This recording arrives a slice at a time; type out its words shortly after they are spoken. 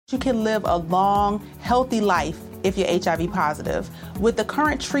You can live a long, healthy life if you're HIV positive. With the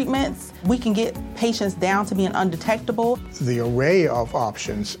current treatments, we can get patients down to being undetectable. The array of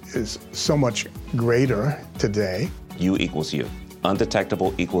options is so much greater today. U equals U.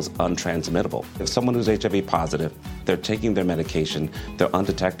 Undetectable equals untransmittable. If someone who's HIV positive, they're taking their medication, they're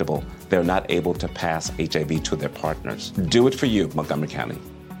undetectable, they're not able to pass HIV to their partners. Do it for you, Montgomery County.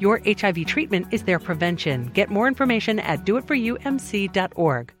 Your HIV treatment is their prevention. Get more information at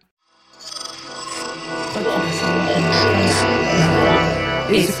doitforyoumc.org.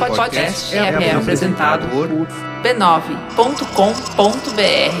 Esse podcast é apresentado por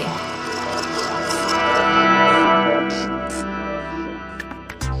b9.com.br.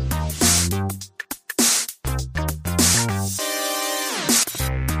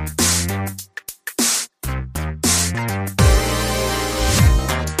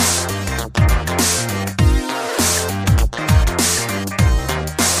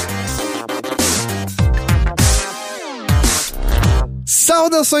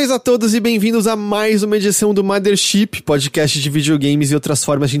 Saudações a todos e bem-vindos a mais uma edição do Mothership, podcast de videogames e outras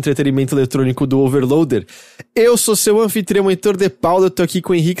formas de entretenimento eletrônico do Overloader. Eu sou seu anfitrião Heitor de Paula, tô aqui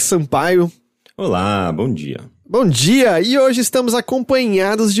com o Henrique Sampaio. Olá, bom dia. Bom dia, e hoje estamos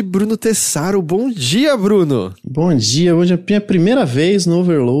acompanhados de Bruno Tessaro. Bom dia, Bruno. Bom dia, hoje é a minha primeira vez no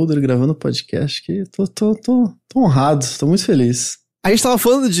Overloader gravando podcast, que tô honrado, tô muito feliz. A gente tava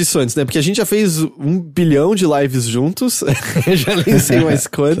falando disso antes, né? Porque a gente já fez 1 bilhão de lives juntos. Já nem sei mais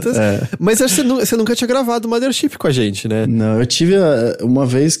quantas. Mas acho que você nunca tinha gravado o Mothership com a gente, né? Não, eu tive uma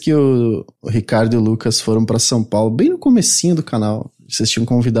vez que o Ricardo e o Lucas foram pra São Paulo, bem no comecinho do canal. Vocês tinham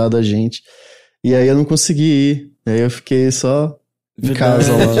convidado a gente. E aí eu não consegui ir. E aí eu fiquei só em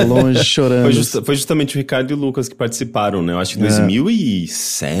casa, lá longe, chorando. Foi justamente o Ricardo e o Lucas que participaram, né? Eu acho que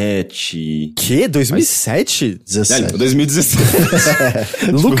 2007... Que? 2007? 17.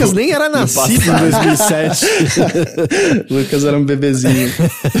 2017. Lucas nem era nascido em 2007. Lucas era um bebezinho.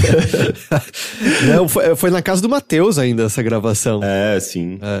 Não, foi na casa do Matheus ainda essa gravação.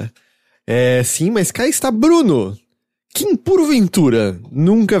 Sim. Sim, mas cá está Bruno. Quem, porventura,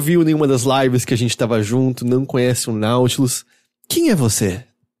 nunca viu nenhuma das lives que a gente tava junto, não conhece o Nautilus... Quem é você?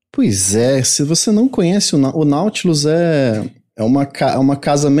 Pois é, se você não conhece o Nautilus é uma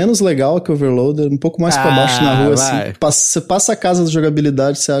casa menos legal que o Overloader, um pouco mais pra baixo na rua, assim. Você passa a casa de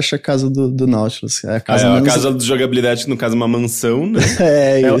jogabilidade, você acha a casa do Nautilus. É a casa a casa de jogabilidade, no caso, uma mansão, né?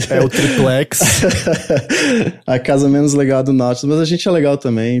 É o triplex. A casa menos legal do Nautilus, mas a gente é legal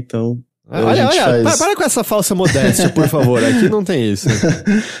também, então... Olha, para com essa falsa modéstia, por favor, aqui não tem isso.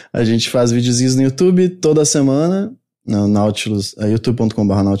 A gente faz videozinhos no YouTube toda semana... No Nautilus,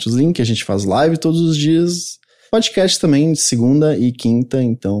 youtube.com/nautiluslink, a gente faz live todos os dias, podcast também de segunda e quinta,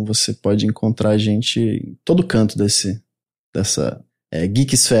 então você pode encontrar a gente em todo canto dessa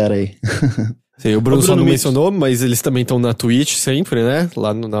geek esfera aí. Sim, o Bruno só não mencionou, mas eles também estão na Twitch sempre, né?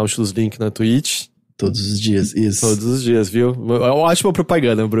 Lá no Nautilus Link na Twitch. Todos os dias, isso. Todos os dias, viu? Ótima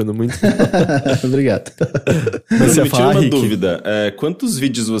propaganda, Bruno, muito Obrigado. Mas me tira uma dúvida, quantos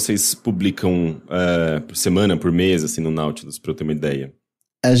vídeos vocês publicam por semana, por mês, assim, no Nautilus, pra eu ter uma ideia?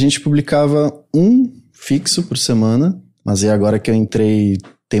 A gente publicava um fixo por semana, mas aí agora que eu entrei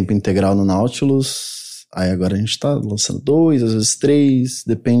tempo integral no Nautilus, aí agora a gente tá lançando 2, às vezes 3,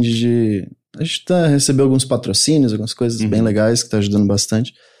 depende de... A gente recebeu alguns patrocínios, algumas coisas bem legais que tá ajudando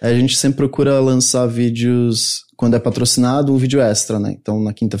bastante. A gente sempre procura lançar vídeos, quando é patrocinado, um vídeo extra, né? Então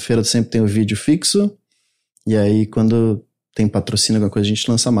na quinta-feira sempre tem o vídeo fixo, e aí quando tem patrocínio, alguma coisa, a gente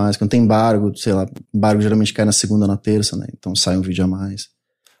lança mais. Quando tem embargo, sei lá, embargo geralmente cai na segunda ou na terça, né? Então sai um vídeo a mais.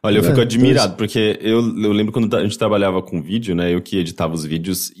 Olha, eu fico admirado, porque eu lembro quando a gente trabalhava com vídeo, né? Eu que editava os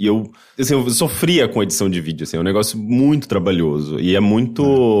vídeos, e eu sofria com edição de vídeo, assim, é um negócio muito trabalhoso, e é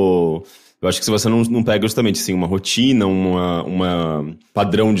muito... Eu acho que se você não pega justamente assim, uma rotina, uma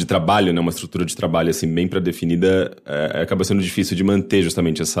padrão de trabalho, né, uma estrutura de trabalho assim, bem pré-definida, acaba sendo difícil de manter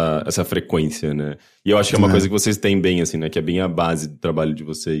justamente essa frequência, né? E eu acho que é uma coisa que vocês têm bem, assim, né? Que é bem a base do trabalho de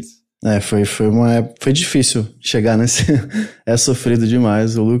vocês. Foi difícil chegar nesse... É sofrido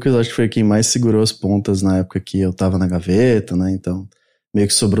demais. O Lucas acho que foi quem mais segurou as pontas na época que eu tava na gaveta, né? Então, meio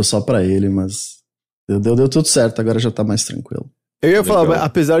que sobrou só pra ele, mas deu tudo certo, agora já tá mais tranquilo. Eu ia falar, mas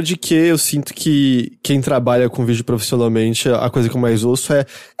apesar de que eu sinto que quem trabalha com vídeo profissionalmente, a coisa que eu mais ouço é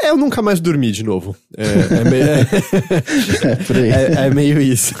eu nunca mais dormi de novo. É meio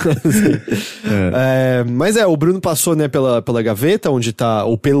isso. Assim. Mas o Bruno passou, né, pela gaveta, onde tá,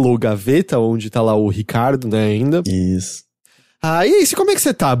 ou pelo gaveta, onde tá lá o Ricardo, né, ainda. Isso. E aí, como é que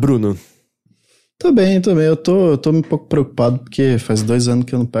você tá, Bruno? Tô bem. Eu tô um pouco preocupado porque faz 2 anos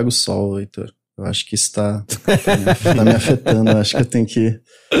que eu não pego sol, Heitor. Eu acho que isso tá me afetando. Eu acho que eu tenho que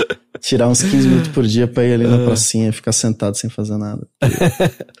tirar uns 15 minutos por dia pra ir ali na pracinha e ficar sentado sem fazer nada.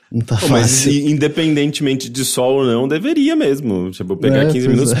 Não tá fácil. Mas independentemente de sol ou não, deveria mesmo. Tipo, pegar 15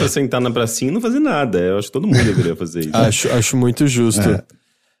 minutos pra sentar na pracinha e não fazer nada. Eu acho que todo mundo deveria fazer isso. Acho muito justo.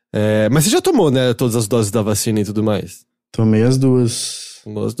 Mas você já tomou, né, todas as doses da vacina e tudo mais? Tomei as duas.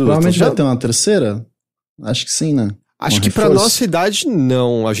 Provavelmente vai ter uma terceira? Acho que sim, né? Acho que pra nossa idade,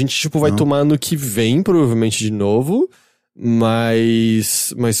 não. A gente, tipo, vai tomar ano que vem, provavelmente, de novo.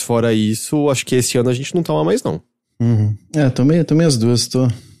 Mas fora isso, acho que esse ano a gente não toma mais, não. Uhum. Tomei as duas, tô...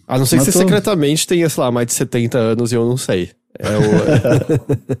 A não ser que você secretamente tenha, sei lá, mais de 70 anos e eu não sei.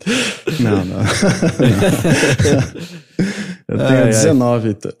 Não. Eu tenho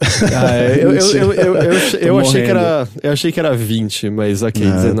 19. Eu achei que era 20, mas ok,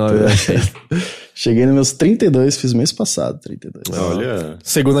 19 eu achei. Cheguei nos meus 32, fiz mês passado, 32. Olha.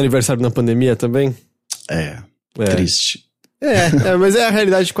 Segundo aniversário na pandemia também? Triste. Mas é a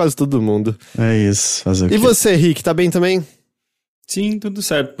realidade de quase todo mundo. É isso, fazer o quê? E você, Rick, tá bem também? Sim, tudo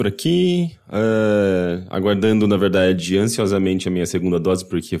certo por aqui. Aguardando, na verdade, ansiosamente a minha segunda dose,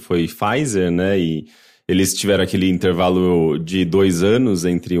 porque foi Pfizer, né? E eles tiveram aquele intervalo de 2 anos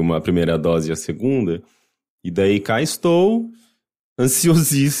entre a primeira dose e a segunda. E daí cá estou,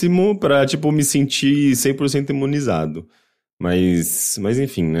 ansiosíssimo pra, tipo, me sentir 100% imunizado. Mas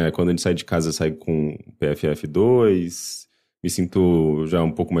enfim, né? Quando a gente sai de casa, sai com PFF2, me sinto já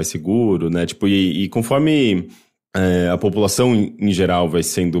um pouco mais seguro, né? Tipo, e conforme a população em geral vai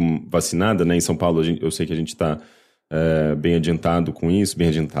sendo vacinada, né? Em São Paulo, eu sei que a gente tá bem adiantado com isso, bem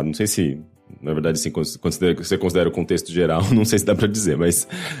adiantado. Não sei se, na verdade, assim, você considera o contexto geral, não sei se dá pra dizer, mas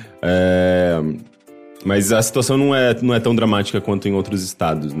a situação não é tão dramática quanto em outros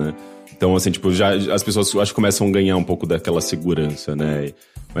estados, né? Então, assim, tipo, já as pessoas, acho que começam a ganhar um pouco daquela segurança, né?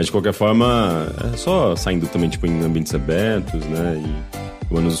 Mas, de qualquer forma, é só saindo também, tipo, em ambientes abertos, né? E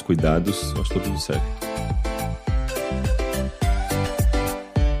tomando os cuidados, acho que tá tudo certo.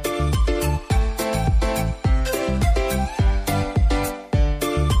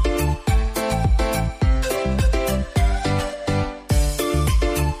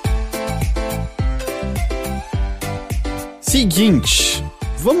 Seguinte,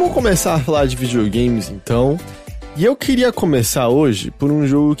 vamos começar a falar de videogames, então. E eu queria começar hoje por um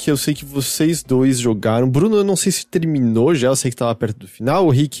jogo que eu sei que vocês dois jogaram. Bruno, eu não sei se terminou já, eu sei que tava perto do final. O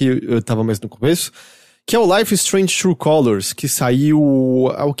Rick, eu tava mais no começo. Que é o Life is Strange True Colors, que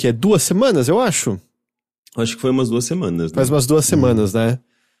saiu há o quê? 2 semanas, eu acho? Acho que foi umas 2 semanas, né? Faz umas 2 semanas, né?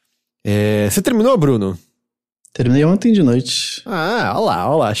 Você terminou, Bruno? Terminei ontem de noite. Ah,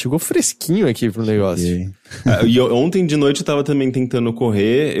 olha lá, chegou fresquinho aqui pro negócio. E ontem de noite eu tava também tentando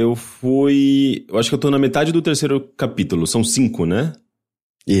correr, eu acho que eu tô na metade do 3º capítulo, são 5, né?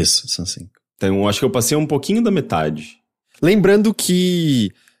 Isso, são 5. Então, acho que eu passei um pouquinho da metade. Lembrando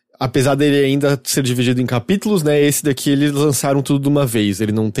que, apesar dele ainda ser dividido em capítulos, né, esse daqui eles lançaram tudo de uma vez,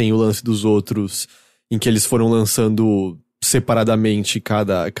 ele não tem o lance dos outros, em que eles foram lançando separadamente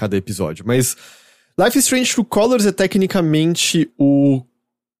cada episódio, mas... Life is Strange True Colors é tecnicamente o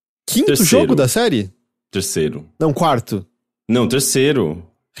 5º jogo da série? 3º. Não, 4º. Não, 3º.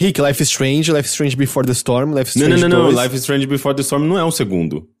 Rick, Life is Strange Before the Storm, Life is Strange 2. Não, Life is Strange Before the Storm não é o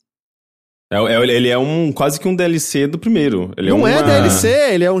 2º. Ele é quase que um DLC do primeiro. Ele não é DLC,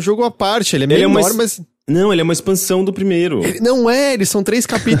 ele é um jogo à parte, ele é menor, mas... Não, ele é uma expansão do primeiro. Eles são 3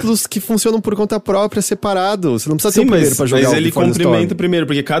 capítulos que funcionam por conta própria, separado. Você não precisa ter o primeiro pra jogar. Mas ele complementa o primeiro,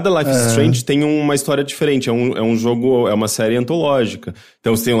 porque cada Life is Strange tem uma história diferente. É um jogo, é uma série antológica.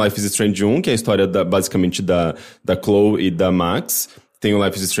 Então você tem o Life is Strange 1, que é a história basicamente da Chloe e da Max. Tem o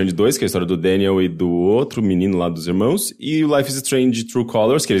Life is Strange 2, que é a história do Daniel e do outro menino lá dos irmãos. E o Life is Strange True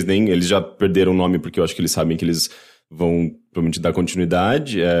Colors, que eles já perderam o nome, porque eu acho que eles sabem que eles vão provavelmente dar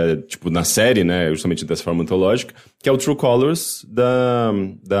continuidade, tipo, na série, né, justamente dessa forma antológica, que é o True Colors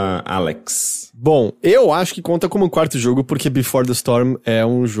da Alex. Bom, eu acho que conta como 4º jogo, porque Before the Storm é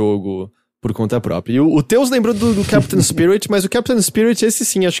um jogo por conta própria. E o Teus lembrou do Captain Spirit, mas o Captain Spirit, esse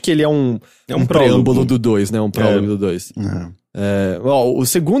sim, acho que ele é um preâmbulo do 2, né, um prólogo do 2. O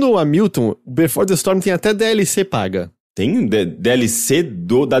segundo Hamilton, Before the Storm tem até DLC paga. Tem DLC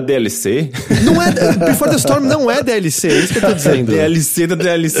da DLC? Não é, Before the Storm não é DLC, é isso que eu tô dizendo. DLC da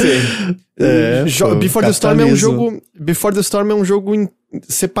DLC. Before the Storm é um jogo. Before the Storm é um jogo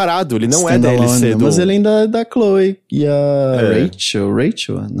separado, ele não é DLC. Mas ele ainda é da Chloe e a Rachel,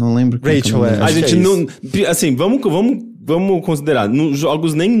 não lembro. Rachel, a gente não. Assim, vamos vamos considerar,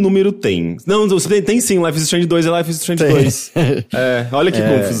 jogos nem número tem. Não, você tem sim, Life is Strange 2 é Life is Strange 2. Olha que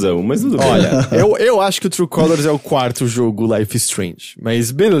confusão, mas tudo bem. Olha, eu acho que o True Colors é o 4º jogo Life is Strange,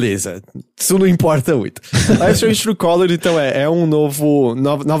 mas beleza, isso não importa muito. Life is Strange True Colors, então, é um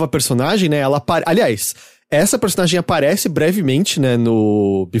nova personagem, né? Aliás, essa personagem aparece brevemente, né,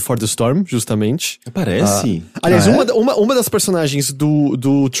 no Before the Storm, justamente. Aparece? Aliás, uma das personagens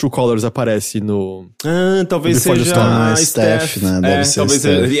do True Colors aparece no... talvez Before the seja Storm. a Steph, né? Deve ser talvez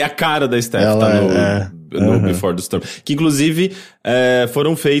Steph. E a cara da Steph Ela tá no Before the Storm. Que, inclusive,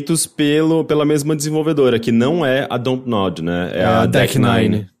 foram feitos pela mesma desenvolvedora, que não é a Dontnod, né? É a Deck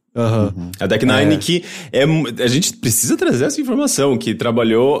Nine. A Deck Nine, que a gente precisa trazer essa informação, que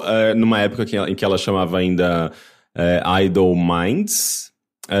trabalhou numa época em que ela chamava ainda Idle Minds.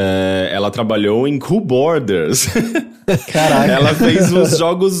 Ela trabalhou em Cool Borders. Caraca. Ela fez uns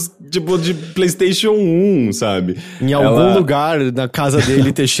jogos tipo de PlayStation 1, sabe? Em algum lugar na casa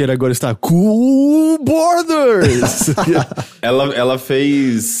dele, Teixeira agora está Cool Borders. Ela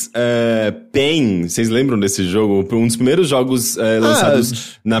fez Pain, vocês lembram desse jogo? Um dos primeiros jogos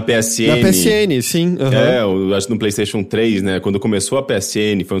lançados na PSN. Na PSN, sim. Eu acho que no PlayStation 3, né? Quando começou a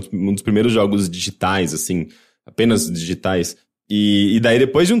PSN, foi um dos primeiros jogos digitais, assim, apenas digitais. E daí,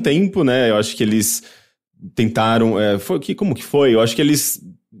 depois de um tempo, né, eu acho que eles tentaram... como que foi? Eu acho que eles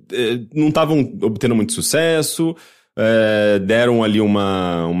não estavam obtendo muito sucesso, deram ali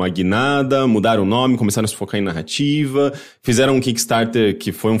uma guinada, mudaram o nome, começaram a se focar em narrativa, fizeram um Kickstarter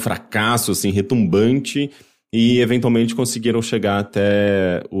que foi um fracasso, assim, retumbante, e eventualmente conseguiram chegar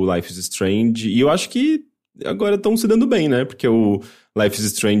até o Life is Strange. E eu acho que agora estão se dando bem, né? Porque o Life is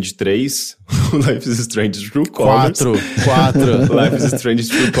Strange 3, o Life is Strange True Colors... 4. Life is Strange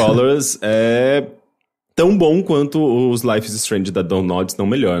True Colors é tão bom quanto os Life is Strange da Dontnod, se não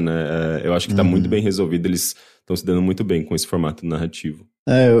melhor, né? Eu acho que tá muito bem resolvido, eles estão se dando muito bem com esse formato narrativo.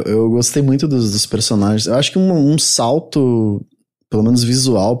 Eu gostei muito dos personagens. Eu acho que um salto, pelo menos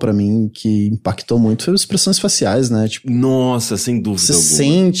visual pra mim, que impactou muito foi as expressões faciais, né? Tipo, nossa, sem dúvida você alguma.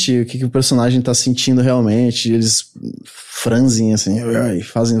 sente o que o personagem tá sentindo realmente, eles franzem, assim, e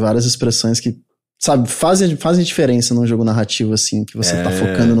fazem várias expressões que, sabe, fazem diferença num jogo narrativo, assim, que você tá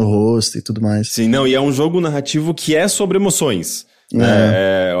focando no rosto e tudo mais. Sim, não, e é um jogo narrativo que é sobre emoções.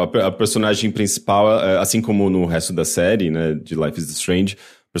 A personagem principal, assim como no resto da série, né, de Life is Strange,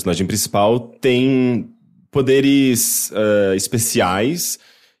 o personagem principal tem poderes especiais,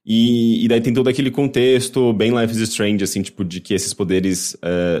 e daí tem todo aquele contexto bem Life is Strange, assim, tipo, de que esses poderes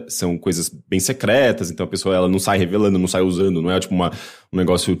são coisas bem secretas, então a pessoa, ela não sai revelando, não sai usando, não é tipo um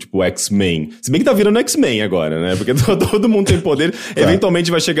negócio tipo X-Men. Se bem que tá virando X-Men agora, né? Porque todo mundo tem poder.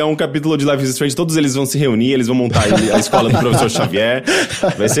 Eventualmente vai chegar um capítulo de Life is Strange, todos eles vão se reunir, eles vão montar a escola do professor Xavier.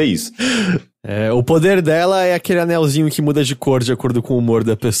 Vai ser isso. O poder dela é aquele anelzinho que muda de cor de acordo com o humor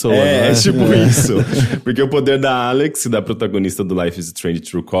da pessoa. É tipo isso. Porque o poder da Alex, da protagonista do Life is Strange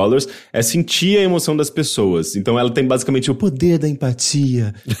True Colors, é sentir a emoção das pessoas. Então ela tem basicamente o poder da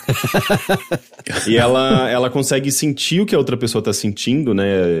empatia. E ela consegue sentir o que a outra pessoa tá sentindo,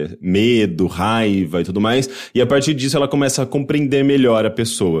 né? Medo, raiva e tudo mais. E a partir disso ela começa a compreender melhor a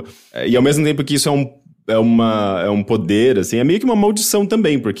pessoa. E ao mesmo tempo que isso é um poder, assim, é meio que uma maldição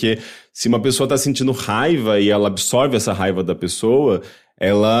também, porque se uma pessoa tá sentindo raiva e ela absorve essa raiva da pessoa,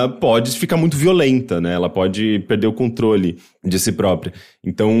 ela pode ficar muito violenta, né? Ela pode perder o controle de si própria.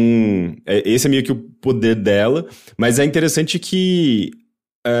 Então, esse é meio que o poder dela, mas é interessante que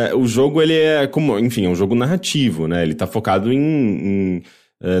o jogo, ele é como, enfim, é um jogo narrativo, né? Ele tá focado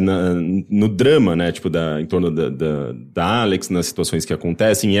no drama, né, tipo, em torno da Alex, nas situações que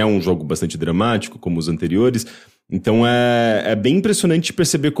acontecem. É um jogo bastante dramático, como os anteriores. Então é bem impressionante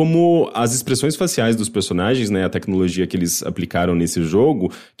perceber como as expressões faciais dos personagens, né, a tecnologia que eles aplicaram nesse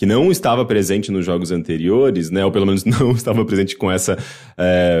jogo, que não estava presente nos jogos anteriores, né, ou pelo menos não estava presente com essa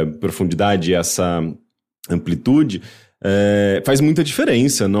profundidade, essa amplitude, faz muita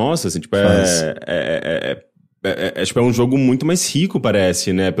diferença. Nossa, assim, tipo, tipo, é um jogo muito mais rico,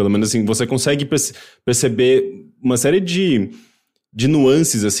 parece, né? Pelo menos, assim, você consegue perceber uma série de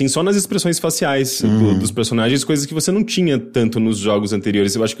nuances, assim, só nas expressões faciais dos personagens, coisas que você não tinha tanto nos jogos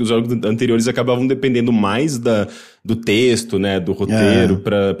anteriores. Eu acho que os jogos anteriores acabavam dependendo mais do texto, né? Do roteiro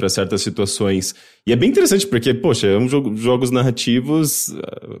pra certas situações. E é bem interessante, porque, poxa, jogos narrativos,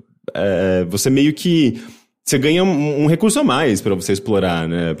 você meio que... Você ganha um recurso a mais pra você explorar,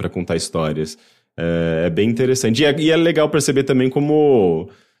 né? Pra contar histórias. É bem interessante. E é legal perceber também como,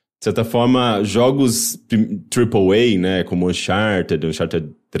 de certa forma, jogos AAA, né, como Uncharted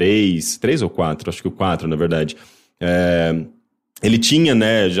 3 ou 4, acho que o 4, na verdade, Ele tinha,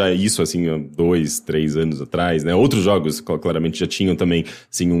 né, já isso, assim, 2, 3 anos atrás, né? Outros jogos, claramente, já tinham também,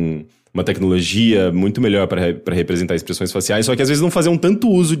 assim, uma tecnologia muito melhor para representar expressões faciais, só que às vezes não faziam tanto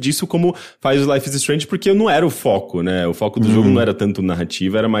uso disso como faz o Life is Strange, porque não era o foco, né? O foco do jogo não era tanto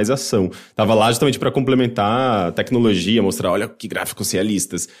narrativa, era mais ação. Tava lá justamente para complementar a tecnologia, mostrar, olha que gráficos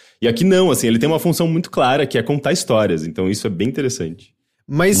realistas. E aqui não, assim, ele tem uma função muito clara, que é contar histórias, então isso é bem interessante.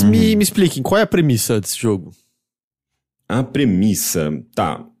 Mas me expliquem, qual é a premissa desse jogo? A premissa,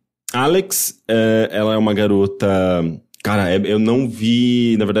 tá. Alex, ela é uma garota... Cara, eu não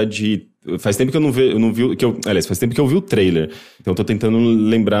vi, na verdade... Faz tempo que eu não vi... Aliás, faz tempo que eu vi o trailer. Então eu tô tentando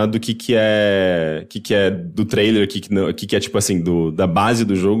lembrar do que é do trailer, o que é, tipo assim, da base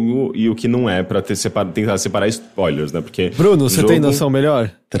do jogo e o que não é, pra tentar separar spoilers, né? Porque... Bruno, você tem noção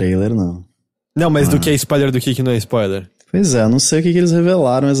melhor? Trailer, não. Não, mas do que é spoiler do que não é spoiler? Pois é, eu não sei o que eles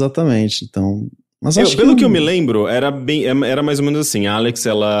revelaram exatamente, então... Mas pelo que eu me lembro, era mais ou menos assim. A Alex,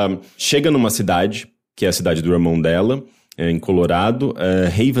 ela chega numa cidade, que é a cidade do irmão dela, em Colorado,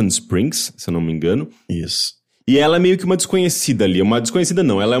 Haven Springs, se eu não me engano. Isso. E ela é meio que uma desconhecida ali. Uma desconhecida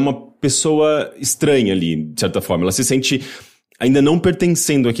não, ela é uma pessoa estranha ali, de certa forma. Ela se sente ainda não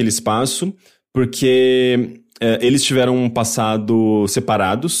pertencendo àquele espaço, porque eles tiveram um passado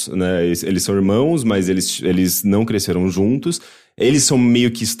separados, né? Eles são irmãos, mas eles não cresceram juntos. Eles são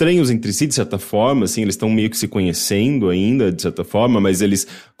meio que estranhos entre si, de certa forma, assim, eles estão meio que se conhecendo ainda, de certa forma, mas eles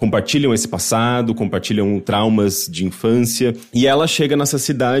compartilham esse passado, compartilham traumas de infância. E ela chega nessa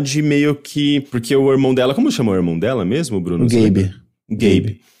cidade meio que... Porque o irmão dela... Como chama o irmão dela mesmo, Bruno? Gabe.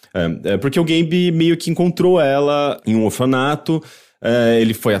 Gabe. Porque o Gabe meio que encontrou ela em um orfanato...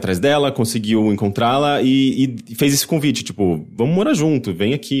 ele foi atrás dela, conseguiu encontrá-la e fez esse convite, tipo, vamos morar junto,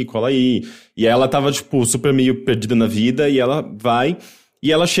 vem aqui, cola aí. E ela tava, tipo, super meio perdida na vida e ela vai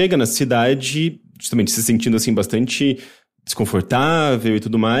e ela chega na cidade, justamente se sentindo, assim, bastante desconfortável e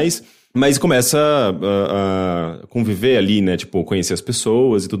tudo mais, mas começa a conviver ali, né, tipo, conhecer as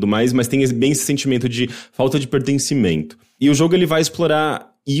pessoas e tudo mais, mas tem bem esse sentimento de falta de pertencimento. E o jogo, ele vai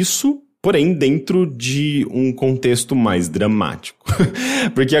explorar isso, porém, dentro de um contexto mais dramático.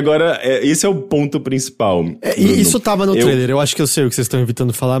 Porque agora, esse é o ponto principal. Isso tava no trailer. Eu acho que eu sei o que vocês estão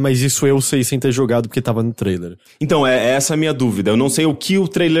evitando falar, mas isso eu sei sem ter jogado, porque tava no trailer. Então, essa é a minha dúvida. Eu não sei o que o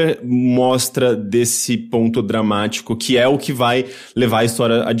trailer mostra desse ponto dramático, que é o que vai levar a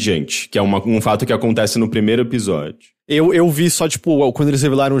história adiante. Que é um fato que acontece no primeiro episódio. Eu vi só, tipo, quando eles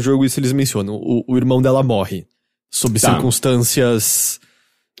revelaram o jogo, isso eles mencionam. O irmão dela morre. Sob circunstâncias...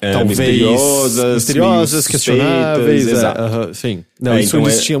 talvez misteriosas, questionáveis. Sim. Não, isso então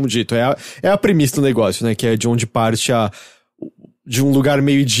eles tinham dito. É a premissa do negócio, né? Que é de onde parte de um lugar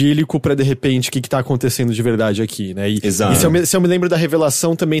meio idílico pra, de repente, o que tá acontecendo de verdade aqui, né? Exato. E se eu me lembro da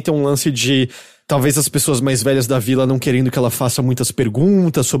revelação, também tem um lance de talvez as pessoas mais velhas da vila não querendo que ela faça muitas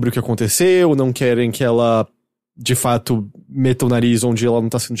perguntas sobre o que aconteceu, não querem que ela, de fato, meta o nariz onde ela não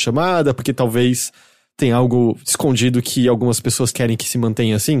tá sendo chamada, porque talvez... tem algo escondido que algumas pessoas querem que se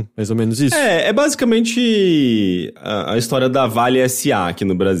mantenha assim? Mais ou menos isso? É basicamente a história da Vale S.A. aqui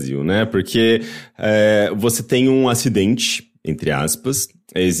no Brasil, né? Porque você tem um acidente, entre aspas,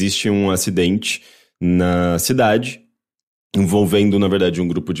 existe um acidente na cidade, envolvendo, na verdade, um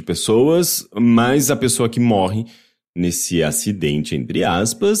grupo de pessoas, mas a pessoa que morre nesse acidente, entre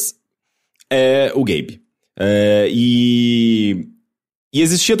aspas, é o Gabe. E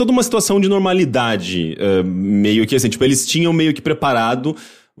existia toda uma situação de normalidade, meio que assim, tipo, eles tinham meio que preparado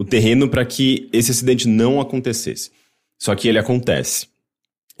o terreno para que esse acidente não acontecesse. Só que ele acontece.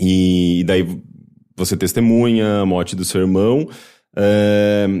 E daí você testemunha a morte do seu irmão,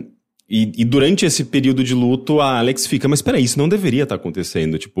 e durante esse período de luto, a Alex fica, mas peraí, isso não deveria estar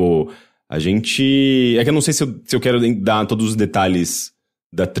acontecendo, tipo, a gente... É que eu não sei se eu quero dar todos os detalhes...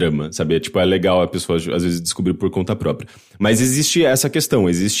 da trama, sabe? Tipo, é legal a pessoa, às vezes, descobrir por conta própria. Mas existe essa questão,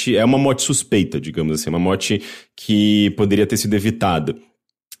 é uma morte suspeita, digamos assim, uma morte que poderia ter sido evitada.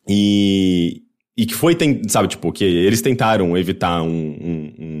 E que foi, sabe, tipo, que eles tentaram evitar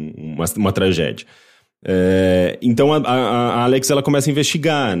uma tragédia. Então a Alex, ela começa a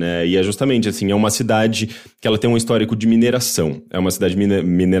investigar, né? E é justamente, assim, é uma cidade que ela tem um histórico de mineração, é uma cidade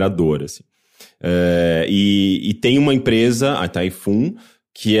mineradora, assim. E tem uma empresa, a Typhoon,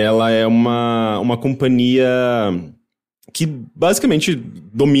 que ela é uma companhia que basicamente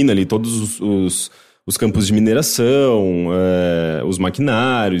domina ali todos os campos de mineração, os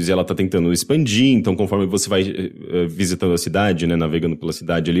maquinários, e ela tá tentando expandir. Então, conforme você vai visitando a cidade, né, navegando pela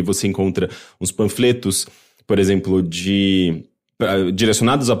cidade ali, você encontra uns panfletos, por exemplo,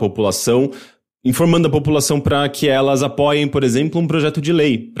 direcionados à população informando a população para que elas apoiem, por exemplo, um projeto de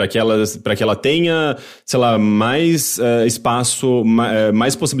lei, para que ela tenha, sei lá, mais espaço,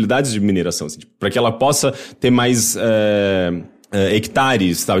 mais possibilidades de mineração, assim, tipo, para que ela possa ter mais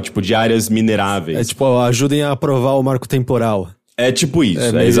hectares, sabe, tipo, de áreas mineráveis. É tipo, ajudem a aprovar o marco temporal. É tipo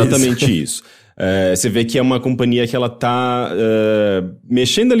isso, é exatamente isso. Você vê que é uma companhia que ela tá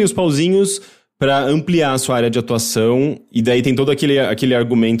mexendo ali os pauzinhos para ampliar a sua área de atuação, e daí tem todo aquele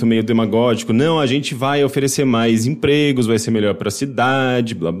argumento meio demagógico, não, a gente vai oferecer mais empregos, vai ser melhor para a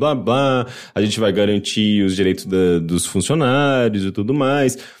cidade, blá, blá, blá, a gente vai garantir os direitos dos funcionários e tudo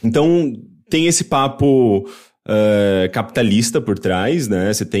mais. Então, tem esse papo capitalista por trás,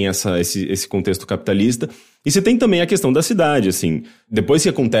 né? Você tem esse contexto capitalista, e você tem também a questão da cidade, assim. Depois que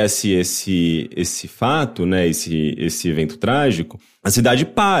acontece esse fato, né? Esse evento trágico, a cidade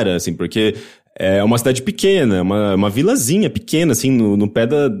para, assim, porque é uma cidade pequena, uma vilazinha pequena, assim, no pé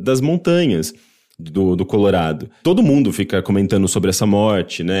das montanhas do Colorado. Todo mundo fica comentando sobre essa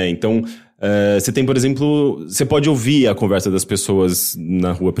morte, né? Então, você tem, por exemplo, você pode ouvir a conversa das pessoas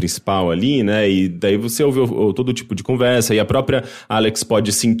na rua principal ali, né? E daí você ouve todo tipo de conversa, e a própria Alex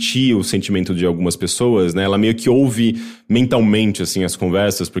pode sentir o sentimento de algumas pessoas, né? Ela meio que ouve mentalmente, assim, as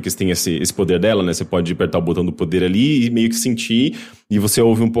conversas, porque você tem esse poder dela, né? Você pode apertar o botão do poder ali e meio que sentir, e você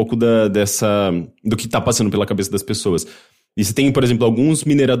ouve um pouco do que tá passando pela cabeça das pessoas. E você tem, por exemplo, alguns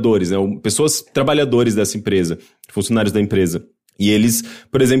mineradores, né? Trabalhadores dessa empresa, funcionários da empresa. E eles,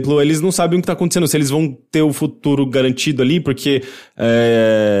 por exemplo, eles não sabem o que está acontecendo, se eles vão ter o futuro garantido ali, porque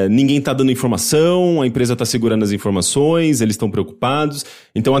ninguém está dando informação, a empresa está segurando as informações, eles estão preocupados.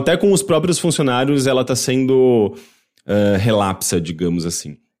 Então, até com os próprios funcionários, ela está sendo relapsa, digamos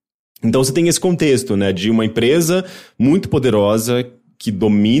assim. Então, você tem esse contexto, né, de uma empresa muito poderosa, que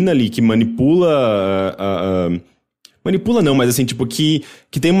domina ali, que manipula manipula não, mas assim, tipo, que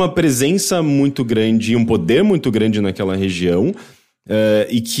tem uma presença muito grande e um poder muito grande naquela região,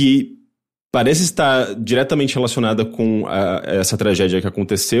 e que parece estar diretamente relacionada com essa tragédia que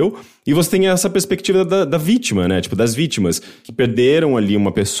aconteceu. E você tem essa perspectiva da vítima, né? Tipo, das vítimas que perderam ali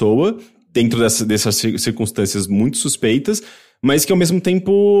uma pessoa dentro dessas circunstâncias muito suspeitas, mas que ao mesmo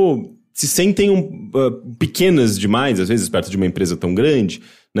tempo se sentem pequenas demais, às vezes, perto de uma empresa tão grande,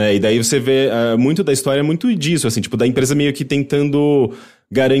 né? E daí você vê muito da história, muito disso, assim, tipo, da empresa meio que tentando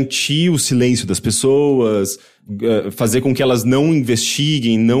garantir o silêncio das pessoas, fazer com que elas não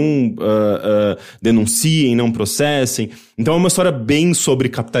investiguem, não denunciem, não processem. Então é uma história bem sobre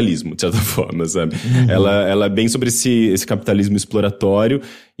capitalismo, de certa forma, sabe? Uhum. Ela é bem sobre esse capitalismo exploratório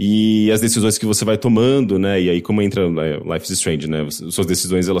e as decisões que você vai tomando, né? E aí como entra Life is Strange, né? Suas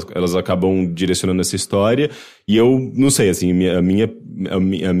decisões, elas acabam direcionando essa história. E eu não sei, assim, as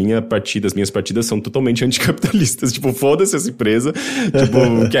minhas partidas são totalmente anticapitalistas. Tipo, foda-se essa empresa.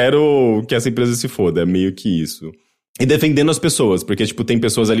 Tipo, quero que essa empresa se foda. É meio que isso. E defendendo as pessoas, porque, tipo, tem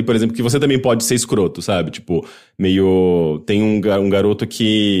pessoas ali, por exemplo, que você também pode ser escroto, sabe? Tipo, tem um garoto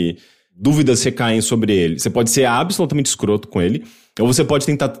que dúvidas recaem sobre ele. Você pode ser absolutamente escroto com ele, ou você pode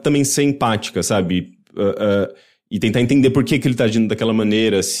tentar também ser empática, sabe? E tentar entender por que ele tá agindo daquela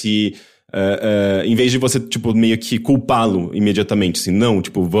maneira, se... em vez de você, tipo, meio que culpá-lo imediatamente, assim, não,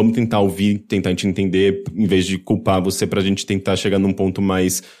 tipo, vamos tentar ouvir, tentar te entender, em vez de culpar você pra gente tentar chegar num ponto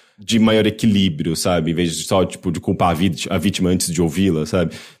mais de maior equilíbrio, sabe? Em vez de só, tipo, de culpar a vítima antes de ouvi-la,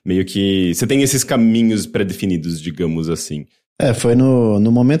 sabe? Meio que você tem esses caminhos pré-definidos, digamos assim. Foi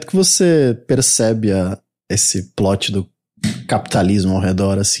no momento que você percebe esse plot do capitalismo ao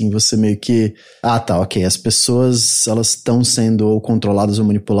redor, assim, você meio que... ok, as pessoas, elas estão sendo ou controladas ou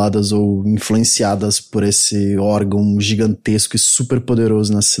manipuladas ou influenciadas por esse órgão gigantesco e super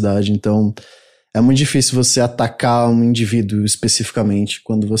poderoso na cidade, então é muito difícil você atacar um indivíduo especificamente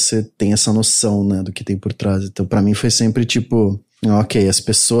quando você tem essa noção, né, do que tem por trás. Então, pra mim foi sempre tipo... Ok, as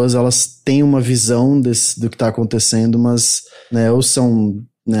pessoas, elas têm uma visão do que tá acontecendo, mas, né, ou são...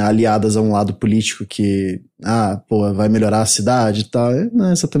 né, aliadas a um lado político que, vai melhorar a cidade e tal. Não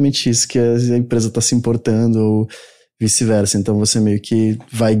é exatamente isso que a empresa está se importando, ou vice-versa. Então você meio que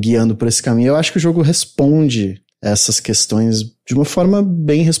vai guiando por esse caminho. Eu acho que o jogo responde essas questões de uma forma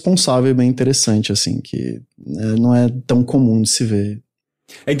bem responsável e bem interessante, assim, que não é tão comum de se ver.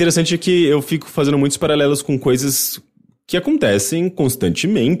 É interessante que eu fico fazendo muitos paralelos com coisas que acontecem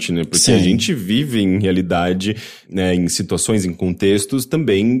constantemente, né? Porque Sim. A gente vive em realidade, né, em situações, em contextos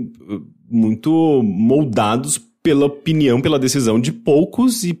também muito moldados pela opinião, pela decisão de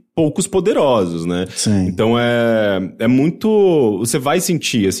poucos e poucos poderosos, né? Sim. Então é muito... Você vai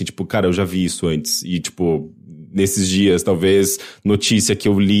sentir, assim, tipo, cara, eu já vi isso antes. E, tipo, nesses dias, talvez, notícia que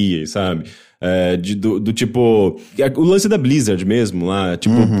eu li, sabe? Do tipo... O lance da Blizzard mesmo, lá.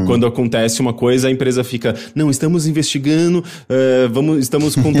 Tipo, quando acontece uma coisa, a empresa fica... Não, estamos investigando,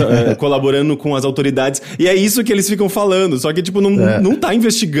 estamos colaborando com as autoridades. E é isso que eles ficam falando. Só que, tipo, não tá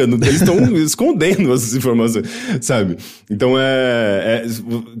investigando. Eles estão escondendo as informações, sabe? Então,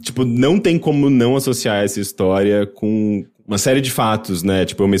 tipo, não tem como não associar essa história com uma série de fatos, né?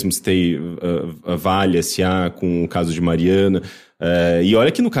 Tipo, eu mesmo citei a Vale, S.A., com o caso de Mariana. E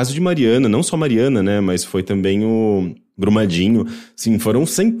olha que no caso de Mariana, não só Mariana, né? Mas foi também o Brumadinho. Sim, foram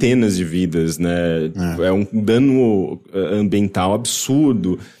centenas de vidas, né? É um dano ambiental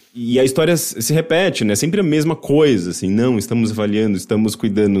absurdo. E a história se repete, né? Sempre a mesma coisa, assim. Não, estamos avaliando, estamos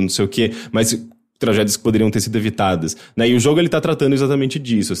cuidando, não sei o quê. Mas... tragédias que poderiam ter sido evitadas, né? E o jogo, ele tá tratando exatamente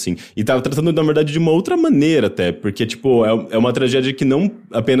disso, assim. E tá tratando, na verdade, de uma outra maneira até, porque, tipo, é uma tragédia que não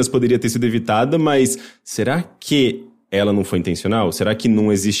apenas poderia ter sido evitada, mas será que ela não foi intencional? Será que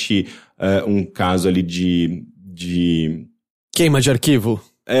não existe um caso ali de... Queima de arquivo?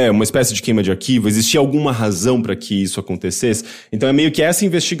 Uma espécie de queima de arquivo. Existia alguma razão para que isso acontecesse? Então é meio que essa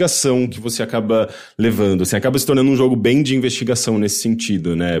investigação que você acaba levando. Assim, acaba se tornando um jogo bem de investigação nesse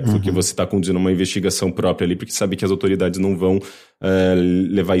sentido, né? Porque você tá conduzindo uma investigação própria ali, porque sabe que as autoridades não vão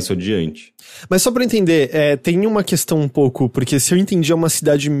levar isso adiante. Mas só pra entender, tem uma questão um pouco... Porque se eu entendi, é uma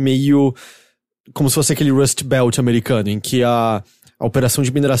cidade meio... como se fosse aquele Rust Belt americano, em que a operação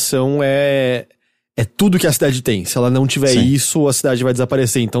de mineração é tudo que a cidade tem. Se ela não tiver isso, a cidade vai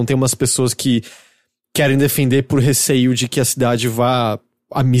desaparecer. Então tem umas pessoas que querem defender por receio de que a cidade vá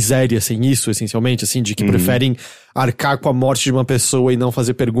à miséria sem isso, essencialmente, assim, de que preferem arcar com a morte de uma pessoa e não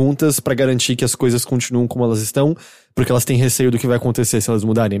fazer perguntas pra garantir que as coisas continuam como elas estão, porque elas têm receio do que vai acontecer se elas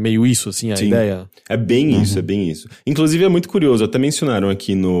mudarem. É meio isso, assim, a ideia? É bem isso, é bem isso. Inclusive, é muito curioso, até mencionaram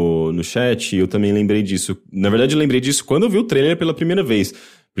aqui no chat, e eu também lembrei disso. Na verdade, eu lembrei disso quando eu vi o trailer pela primeira vez.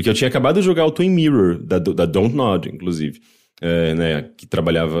 Porque eu tinha acabado de jogar o Twin Mirror, da Don't Nod, inclusive. Né, que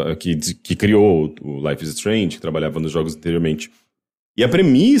trabalhava, que criou o Life is Strange, que trabalhava nos jogos anteriormente. E a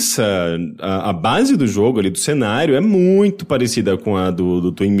premissa, a base do jogo ali, do cenário, é muito parecida com a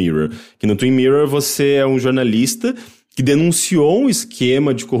do Twin Mirror. Que no Twin Mirror você é um jornalista que denunciou um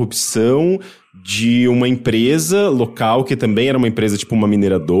esquema de corrupção de uma empresa local, que também era uma empresa tipo uma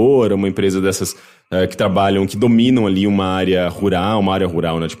mineradora, uma empresa dessas que trabalham, que dominam ali uma área rural,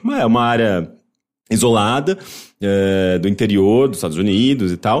 né? Tipo, uma área isolada do interior dos Estados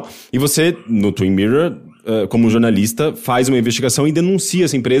Unidos e tal. E você, no Twin Mirror, como jornalista, faz uma investigação e denuncia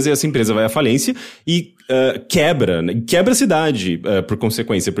essa empresa, e essa empresa vai à falência e quebra a cidade por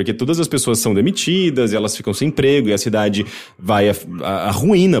consequência, porque todas as pessoas são demitidas e elas ficam sem emprego e a cidade vai à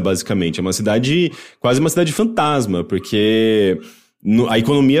ruína, basicamente. É quase uma cidade fantasma, porque a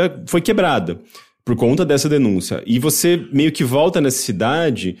economia foi quebrada por conta dessa denúncia. E você meio que volta nessa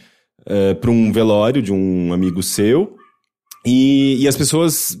cidade para um velório de um amigo seu, e as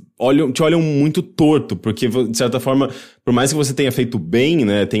pessoas te olham muito torto, porque, de certa forma, por mais que você tenha feito bem,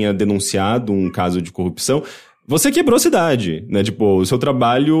 né, tenha denunciado um caso de corrupção, você quebrou a cidade, né? Tipo, o seu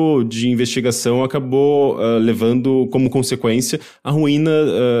trabalho de investigação acabou levando como consequência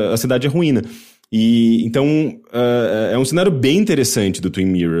a cidade à ruína. E então é um cenário bem interessante do Twin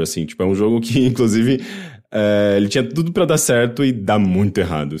Mirror, assim, tipo, é um jogo que, inclusive, ele tinha tudo pra dar certo e dá muito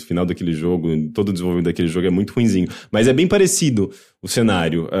errado. O final daquele jogo, todo o desenvolvimento daquele jogo é muito ruinzinho. Mas é bem parecido o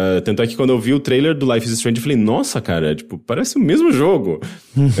cenário. Tanto é que quando eu vi o trailer do Life is Strange, eu falei, nossa, cara, tipo, parece o mesmo jogo.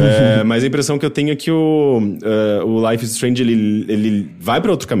 Mas a impressão que eu tenho é que o Life is Strange, ele vai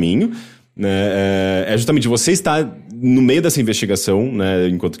pra outro caminho, né? É justamente você está no meio dessa investigação, né?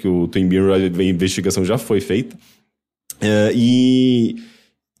 Enquanto que o Twin Mirror, a investigação já foi feita.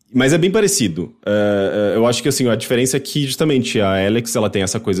 Mas é bem parecido. Eu acho que, assim, a diferença é que, justamente, a Alex, ela tem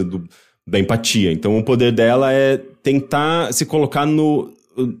essa coisa da empatia. Então, o poder dela é tentar se colocar no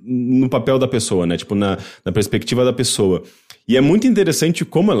papel da pessoa, né? Tipo, na perspectiva da pessoa. E é muito interessante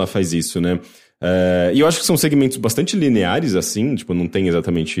como ela faz isso, né? E eu acho que são segmentos bastante lineares, assim. Tipo, não tem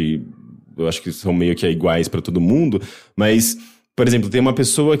exatamente... Eu acho que são meio que iguais pra todo mundo. Mas, por exemplo, tem uma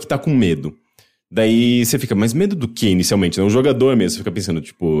pessoa que tá com medo. Daí você fica, mas medo do que inicialmente? Né? Um jogador mesmo, você fica pensando,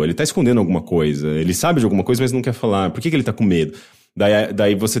 tipo, ele tá escondendo alguma coisa, ele sabe de alguma coisa, mas não quer falar. Por que ele tá com medo?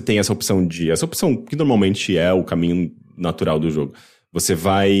 Daí você tem essa opção que normalmente é o caminho natural do jogo. Você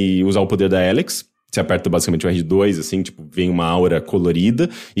vai usar o poder da Alex, você aperta basicamente o R2, assim, tipo, vem uma aura colorida,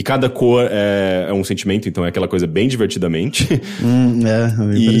 e cada cor é um sentimento, então é aquela coisa bem divertidamente.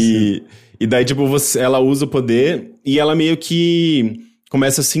 E daí, tipo, ela usa o poder e ela meio que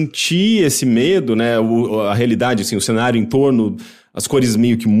começa a sentir esse medo, né? A realidade, assim, o cenário em torno, as cores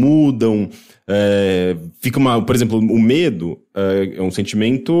meio que mudam. fica por exemplo, o medo é um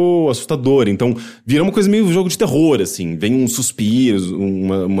sentimento assustador, então vira uma coisa meio jogo de terror, assim, vem uns suspiros,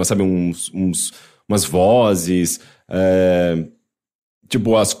 sabe, umas vozes,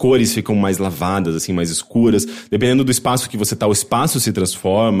 tipo, as cores ficam mais lavadas, assim, mais escuras, dependendo do espaço que você tá, o espaço se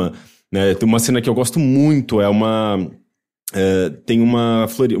transforma, né? Tem uma cena que eu gosto muito, tem uma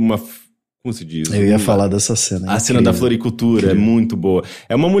como se diz? Eu ia falar dessa cena. A cena da floricultura é muito boa.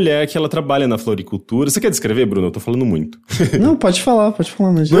 É uma mulher que ela trabalha na floricultura. Você quer descrever, Bruno? Eu tô falando muito. Não, pode falar.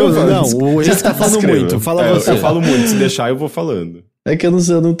 Mas Não, ele tá falando muito. Fala você. Eu falo muito. Se deixar, eu vou falando. É que eu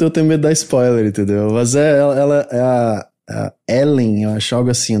não tenho medo de dar spoiler, entendeu? Mas ela é a Ellen, eu acho, algo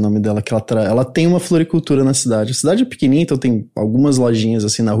assim o nome dela, que ela tem uma floricultura na cidade. A cidade é pequenininha, então tem algumas lojinhas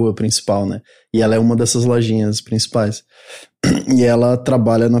assim na rua principal, né? E ela é uma dessas lojinhas principais. E ela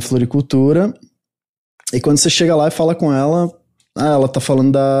trabalha na floricultura. E quando você chega lá e fala com ela, ela tá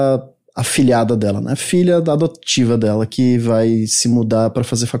falando da afilhada dela, né? Filha adotiva dela, que vai se mudar pra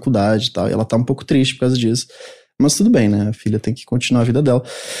fazer faculdade e tal. E ela tá um pouco triste por causa disso. Mas tudo bem, né? A filha tem que continuar a vida dela.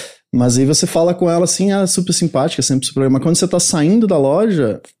 Mas aí você fala com ela assim, super simpática, sempre super... Mas quando você tá saindo da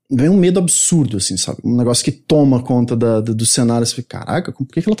loja, vem um medo absurdo, assim, sabe? Um negócio que toma conta do cenário. Você fica, caraca, por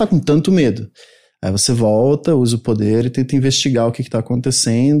que ela tá com tanto medo? Aí você volta, usa o poder e tenta investigar o que tá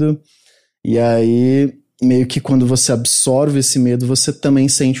acontecendo. E aí, meio que quando você absorve esse medo, você também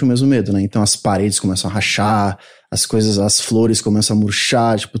sente o mesmo medo, né? Então as paredes começam a rachar, as flores começam a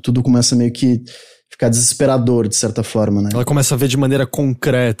murchar, tipo, tudo começa meio que ficar desesperador, de certa forma, né? Ela começa a ver de maneira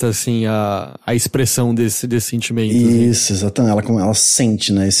concreta, assim, a expressão desse sentimento. Isso, assim. Exatamente. Ela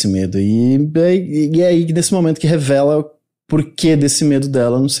sente, né, esse medo. E é aí, nesse momento que revela o porquê desse medo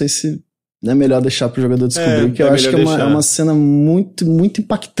dela. Não sei se é melhor deixar pro jogador descobrir, porque eu acho que é uma cena muito, muito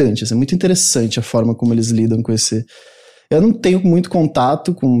impactante, assim, muito interessante a forma como eles lidam com esse... Eu não tenho muito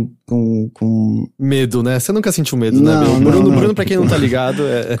contato com... Medo, né? Você nunca sentiu medo, né? Não. Bruno, pra quem não tá ligado...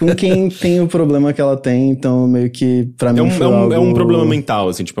 Com quem tem o problema que ela tem, então meio que pra mim é um problema mental,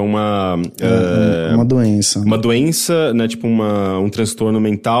 assim, tipo, é uma... uma doença. Uma doença, né? Tipo, um transtorno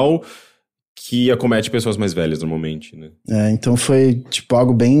mental que acomete pessoas mais velhas, normalmente, né? Então foi, tipo,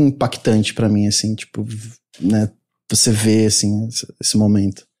 algo bem impactante pra mim, assim, tipo, né? Você vê, assim, esse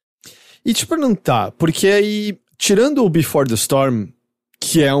momento. E te perguntar, porque aí... Tirando o Before the Storm,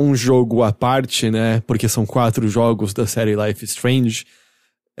 que é um jogo à parte, né? Porque são 4 jogos da série Life is Strange.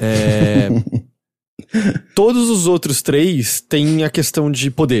 Todos os outros 3 têm a questão de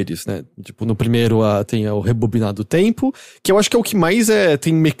poderes, né? Tipo, no primeiro tem o Rebobinar do Tempo, que eu acho que é o que mais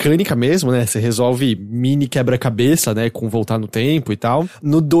tem mecânica mesmo, né? Você resolve mini quebra-cabeça, né? Com voltar no tempo e tal.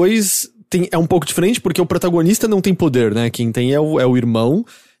 No 2 é um pouco diferente, porque o protagonista não tem poder, né? Quem tem é o irmão.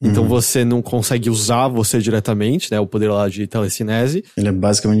 Então você não consegue usar você diretamente, né? O poder lá de telecinese. Ele é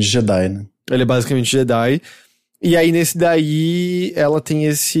basicamente Jedi, né? Ele é basicamente Jedi. E aí nesse daí ela tem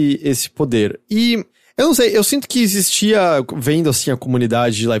esse poder. E eu não sei, eu sinto que existia, vendo assim a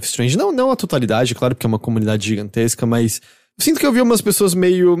comunidade de Life is Strange, não a totalidade, claro, porque é uma comunidade gigantesca, mas eu sinto que eu vi umas pessoas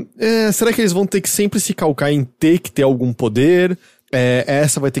meio... será que eles vão ter que sempre se calcar em ter que ter algum poder?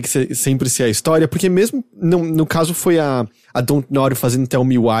 Essa vai ter que sempre ser a história, porque mesmo no caso foi a Don't Nod fazendo Tell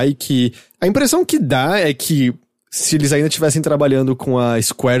Me Why, que a impressão que dá é que se eles ainda estivessem trabalhando com a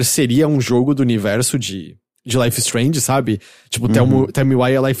Square, seria um jogo do universo de Life is Strange, sabe? Tipo, Tell Me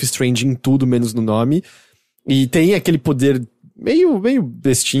Why é Life is Strange em tudo, menos no nome. E tem aquele poder meio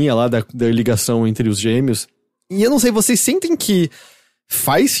bestinha lá da ligação entre os gêmeos. E eu não sei, vocês sentem que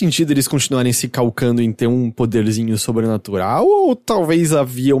faz sentido eles continuarem se calcando em ter um poderzinho sobrenatural? Ou talvez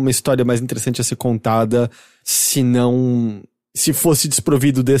havia uma história mais interessante a ser contada se fosse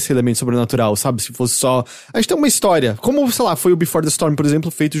desprovido desse elemento sobrenatural, sabe? Se fosse só... A gente tem uma história, como, sei lá, foi o Before the Storm, por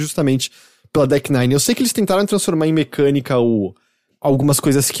exemplo, feito justamente pela Deck Nine. Eu sei que eles tentaram transformar em mecânica algumas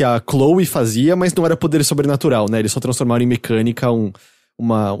coisas que a Chloe fazia, mas não era poder sobrenatural, né? Eles só transformaram em mecânica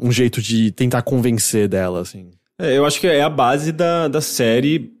um jeito de tentar convencer dela, assim. Eu acho que é a base da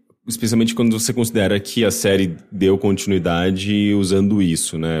série, especialmente quando você considera que a série deu continuidade usando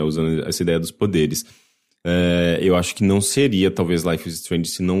isso, né? Usando essa ideia dos poderes. Eu acho que não seria, talvez, Life is Strange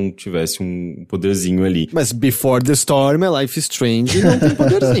se não tivesse um poderzinho ali. Mas Before the Storm é Life is Strange e não tem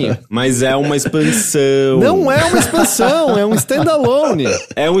poderzinho. Mas é uma expansão. Não é uma expansão, é um standalone.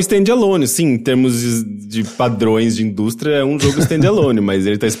 É um standalone, sim, em termos de padrões de indústria, é um jogo standalone, mas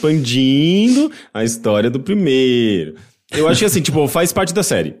ele tá expandindo a história do primeiro. Eu acho que, assim, tipo, faz parte da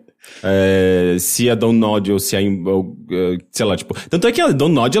série. Se a Don't Nod ou se a... sei lá, tipo... Tanto é que a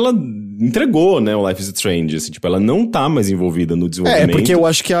Don't Nod, ela entregou, né, o Life is Strange, assim, tipo, ela não tá mais envolvida no desenvolvimento. Porque eu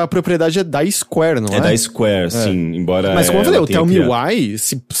acho que a propriedade é da Square, não é? É da Square, sim, embora... Mas como eu falei, o Tell Me criado. Why,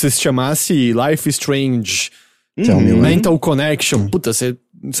 se você se chamasse Life is Strange, Tell Me Why. Mental Connection, puta, você...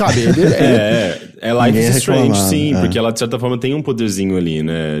 Sabe, É Life is Ninguém Strange, reclamava, sim, é. porque ela, de certa forma, tem um poderzinho ali,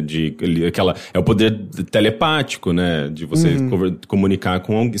 né, é o poder telepático, né, de você se comunicar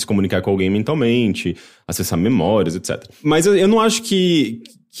com alguém mentalmente, acessar memórias, etc. Mas eu não acho que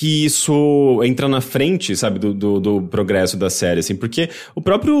isso entra na frente, sabe, do progresso da série, assim, porque o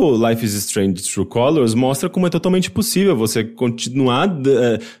próprio Life is Strange True Colors mostra como é totalmente possível você continuar,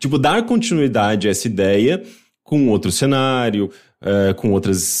 dar continuidade a essa ideia com outro cenário, com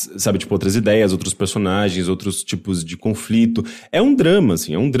outras, sabe, tipo, outras ideias, outros personagens, outros tipos de conflito. É um drama,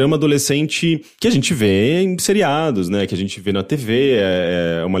 assim, é um drama adolescente que a gente vê em seriados, né, que a gente vê na TV,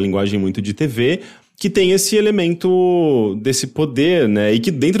 é uma linguagem muito de TV, que tem esse elemento desse poder, né, e que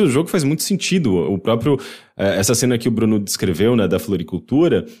dentro do jogo faz muito sentido. O próprio, essa cena que o Bruno descreveu, né, da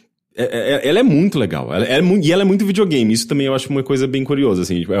floricultura, ela é muito legal, e ela é muito videogame. Isso também eu acho uma coisa bem curiosa,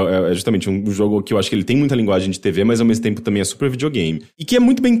 assim, é justamente um jogo que eu acho que ele tem muita linguagem de TV, mas ao mesmo tempo também é super videogame, e que é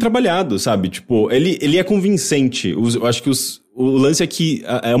muito bem trabalhado, sabe, tipo, ele é convincente. Eu acho que o lance é que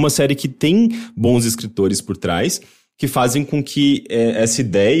é uma série que tem bons escritores por trás, que fazem com que essa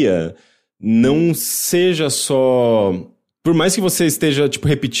ideia não seja só... Por mais que você esteja, tipo,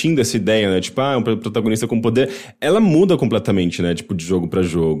 repetindo essa ideia, né? Tipo, um protagonista com poder, ela muda completamente, né? Tipo, de jogo pra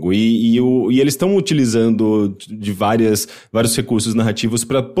jogo. E eles estão utilizando de vários recursos narrativos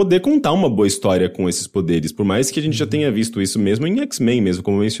pra poder contar uma boa história com esses poderes. Por mais que a gente já tenha visto isso mesmo em X-Men mesmo,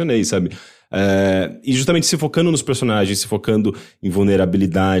 como eu mencionei, sabe? E justamente se focando nos personagens, se focando em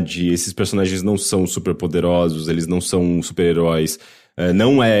vulnerabilidade. Esses personagens não são super poderosos, eles não são super-heróis.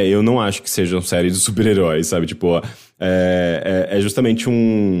 Eu não acho que sejam séries de super-heróis, sabe? Tipo, é justamente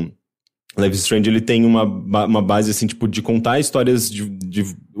Life is Strange, ele tem uma base, assim, tipo, de contar histórias de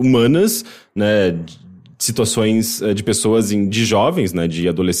humanas, né? De situações de pessoas, de jovens, né? De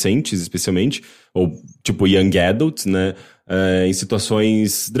adolescentes, especialmente, ou, tipo, young adults, né? Em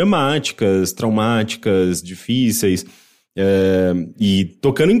situações dramáticas, traumáticas, difíceis. E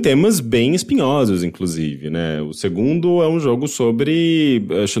tocando em temas bem espinhosos, inclusive, né? O segundo é um jogo sobre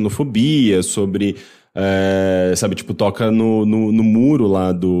xenofobia, sobre, sabe, tipo, toca no muro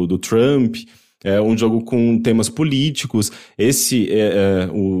lá do Trump. É um jogo com temas políticos.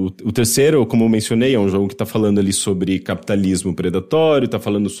 O terceiro, como eu mencionei, é um jogo que tá falando ali sobre capitalismo predatório, tá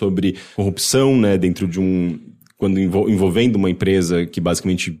falando sobre corrupção, né, dentro de quando envolvendo uma empresa que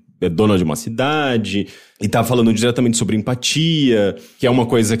basicamente é dona de uma cidade, e tá falando diretamente sobre empatia, que é uma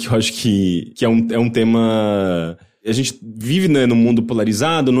coisa que eu acho que é um tema... A gente vive, né, num mundo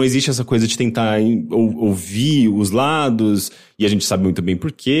polarizado, não existe essa coisa de tentar ouvir os lados, e a gente sabe muito bem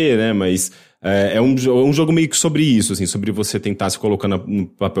por quê, né, mas... É um jogo meio que sobre isso, assim, sobre você tentar se colocar no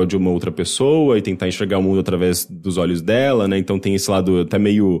papel de uma outra pessoa e tentar enxergar o mundo através dos olhos dela, né? Então tem esse lado até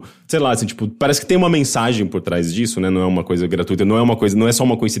meio, sei lá, assim, tipo, parece que tem uma mensagem por trás disso, né? Não é uma coisa gratuita, não é só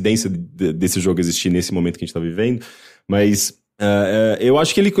uma coincidência desse jogo existir nesse momento que a gente tá vivendo, mas eu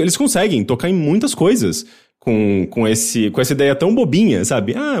acho que eles conseguem tocar em muitas coisas com essa ideia tão bobinha,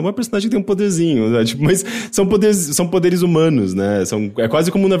 sabe? Uma personagem tem um poderzinho, né? Tipo, mas são poderes humanos, né? É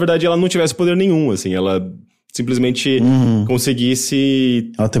quase como, na verdade, ela não tivesse poder nenhum, assim, ela simplesmente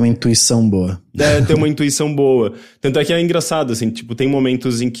conseguisse... Ela tem uma intuição boa. Tem uma intuição boa. Tanto é que é engraçado, assim, tipo, tem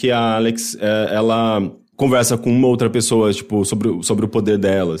momentos em que a Alex, ela conversa com uma outra pessoa, tipo, sobre o poder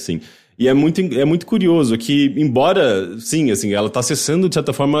dela, assim. E é muito curioso que, embora, sim, assim, ela tá acessando, de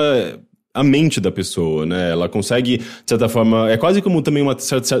certa forma... a mente da pessoa, né? Ela consegue, de certa forma... É quase como também uma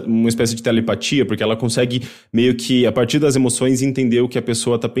espécie de telepatia, porque ela consegue meio que, a partir das emoções, entender o que a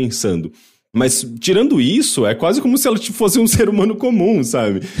pessoa tá pensando. Mas, tirando isso, é quase como se ela fosse um ser humano comum,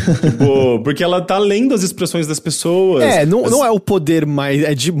 sabe? Tipo, porque ela tá lendo as expressões das pessoas. Não é o poder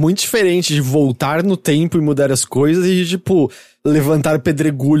mais... muito diferente de voltar no tempo e mudar as coisas e de, tipo... levantar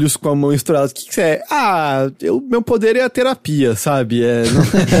pedregulhos com a mão estourada. O que é? Meu poder é a terapia, sabe?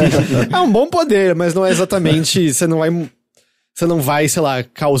 É um bom poder, mas não é exatamente... Você não vai, sei lá,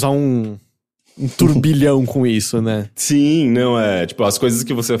 causar um turbilhão com isso, né? Sim, não é. Tipo, as coisas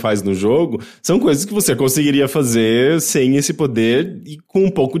que você faz no jogo são coisas que você conseguiria fazer sem esse poder e com um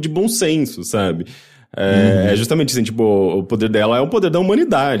pouco de bom senso, sabe? É justamente assim, tipo, o poder dela é o poder da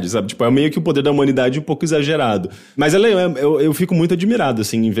humanidade, sabe? Tipo, é meio que o poder da humanidade um pouco exagerado. Mas eu fico muito admirado,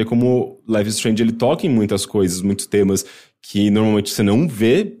 assim, em ver como Life is Strange, ele toca em muitas coisas, muitos temas que normalmente você não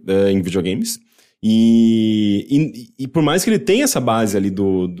vê em videogames. E por mais que ele tenha essa base ali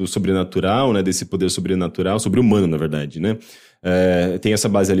do sobrenatural, né? Desse poder sobrenatural, sobre-humano, na verdade, né? tem essa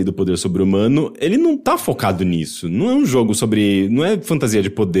base ali do poder sobre-humano, ele não tá focado nisso. Não é um jogo sobre... Não é fantasia de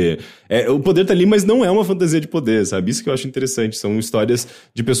poder. O poder tá ali, mas não é uma fantasia de poder, sabe? Isso que eu acho interessante. São histórias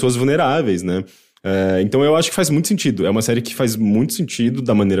de pessoas vulneráveis, né? Então eu acho que faz muito sentido. É uma série que faz muito sentido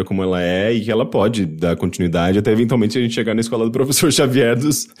da maneira como ela é e que ela pode dar continuidade até eventualmente a gente chegar na escola do professor Xavier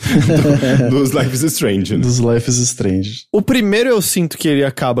dos Life is Strange, né? Dos Life is Strange. O primeiro eu sinto que ele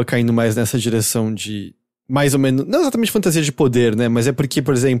acaba caindo mais nessa direção de mais ou menos, não exatamente fantasia de poder, né? Mas é porque,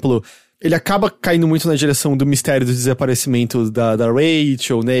 por exemplo, ele acaba caindo muito na direção do mistério do desaparecimento da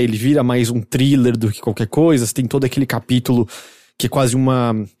Rachel, né? Ele vira mais um thriller do que qualquer coisa. Você tem todo aquele capítulo que é quase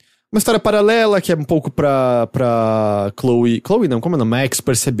uma história paralela, que é um pouco pra Chloe não, como é o Max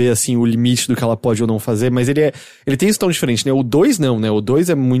perceber, assim, o limite do que ela pode ou não fazer, mas ele tem isso tão diferente, né? O 2 não, né? O 2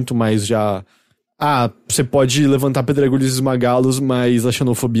 é muito mais já... você pode levantar pedregulhos e esmagá-los, mas a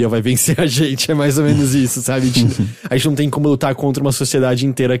xenofobia vai vencer a gente, é mais ou menos isso, sabe? A gente não tem como lutar contra uma sociedade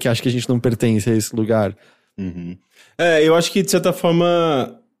inteira que acha que a gente não pertence a esse lugar. Uhum. Eu acho que, de certa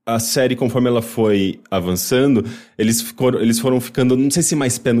forma... A série, conforme ela foi avançando, eles foram ficando, não sei se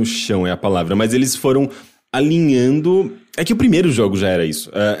mais pé no chão é a palavra, mas eles foram alinhando... É que o primeiro jogo já era isso.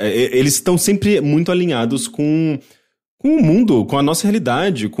 Eles estão sempre muito alinhados com o mundo, com a nossa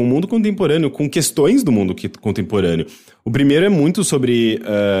realidade, com o mundo contemporâneo, com questões do mundo contemporâneo. O primeiro é muito sobre...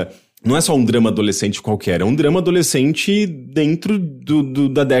 não é só um drama adolescente qualquer, é um drama adolescente dentro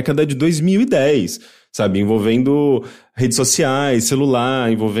da década de 2010, sabe? Envolvendo redes sociais,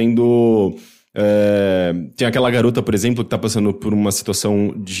 celular, envolvendo... tem aquela garota, por exemplo, que tá passando por uma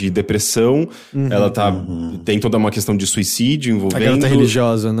situação de depressão. Ela tem toda uma questão de suicídio envolvendo... A garota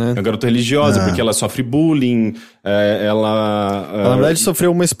religiosa, né? A garota religiosa, porque ela sofre bullying, ela na verdade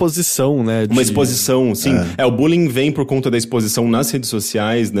sofreu uma exposição, né? Uma exposição, sim. O bullying vem por conta da exposição nas redes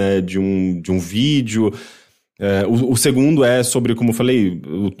sociais, né? De um vídeo... O segundo é sobre, como eu falei,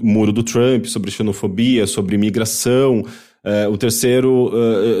 o muro do Trump, sobre xenofobia, sobre imigração. O terceiro,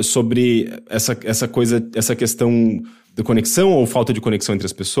 sobre essa questão de conexão ou falta de conexão entre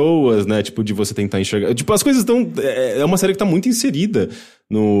as pessoas, né? Tipo, de você tentar enxergar... Tipo, as coisas estão... É uma série que tá muito inserida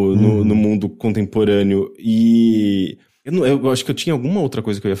no mundo contemporâneo. E... Eu acho que eu tinha alguma outra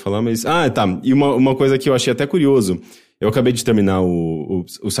coisa que eu ia falar, mas... Tá. E uma coisa que eu achei até curioso. Eu acabei de terminar o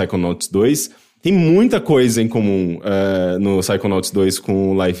Psychonauts 2... Tem muita coisa em comum no Psychonauts 2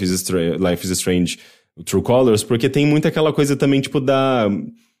 com Life is Strange, o True Colors, porque tem muito aquela coisa também, tipo,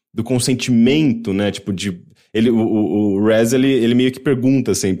 do consentimento, né? Tipo, o Rez, ele meio que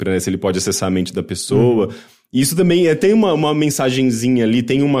pergunta sempre, né? Se ele pode acessar a mente da pessoa. E isso também tem uma mensagenzinha ali,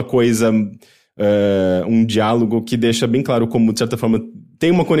 tem uma coisa, um diálogo que deixa bem claro como, de certa forma,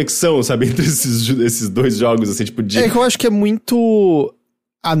 tem uma conexão, sabe? Entre esses dois jogos, assim, tipo, de... que eu acho que é muito...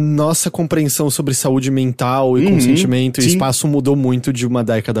 A nossa compreensão sobre saúde mental e consentimento e espaço mudou muito de uma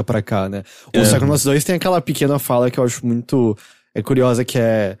década pra cá, né? O Psychonauts 2 tem aquela pequena fala que eu acho muito curiosa, que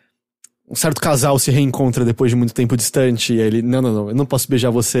é... Um certo casal se reencontra depois de muito tempo distante e aí ele... Não, eu não posso beijar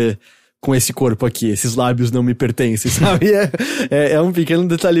você com esse corpo aqui, esses lábios não me pertencem, sabe? É um pequeno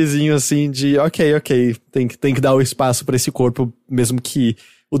detalhezinho assim de... Ok, tem que dar o espaço pra esse corpo, mesmo que...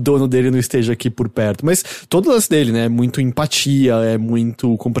 o dono dele não esteja aqui por perto. Mas todo o lance dele, né? É muito empatia, é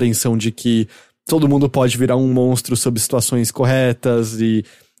muito compreensão de que todo mundo pode virar um monstro sob situações corretas e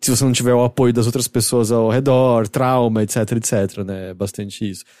se você não tiver o apoio das outras pessoas ao redor, trauma, etc, né? É bastante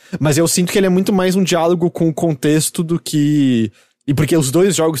isso. Mas eu sinto que ele é muito mais um diálogo com o contexto do que... E porque os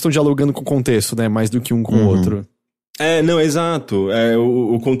dois jogos estão dialogando com o contexto, né? Mais do que um com o outro. Não, exato.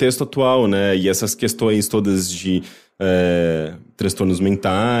 O contexto atual, né? E essas questões todas de... transtornos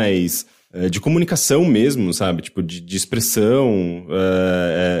mentais, de comunicação mesmo, sabe? Tipo, de expressão.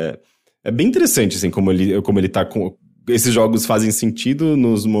 É bem interessante, assim, como ele tá com... Esses jogos fazem sentido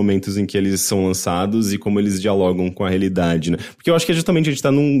nos momentos em que eles são lançados e como eles dialogam com a realidade, né? Porque eu acho que justamente a gente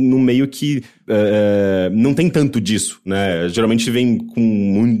tá num meio que não tem tanto disso, né? Geralmente vem com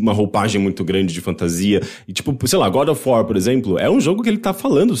uma roupagem muito grande de fantasia. E tipo, sei lá, God of War, por exemplo, é um jogo que ele tá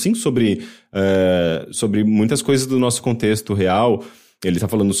falando, sim, sobre muitas coisas do nosso contexto real. Ele tá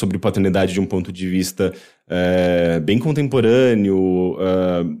falando sobre paternidade de um ponto de vista bem contemporâneo,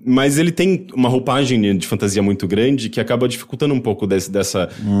 mas ele tem uma roupagem de fantasia muito grande que acaba dificultando um pouco essa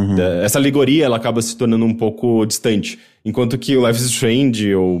alegoria, ela acaba se tornando um pouco distante. Enquanto que o Life is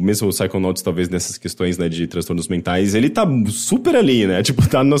Strange, ou mesmo o Psychonauts, talvez nessas questões, né, de transtornos mentais, ele tá super ali, né? Tipo,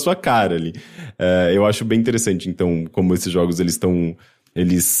 tá na sua cara ali. Eu acho bem interessante, então, como esses jogos, eles estão...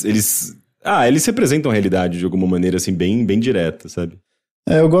 Eles representam a realidade de alguma maneira, assim, bem, bem direta, sabe?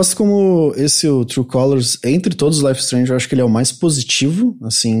 Eu gosto como o True Colors, entre todos os Life is Strange, eu acho que ele é o mais positivo,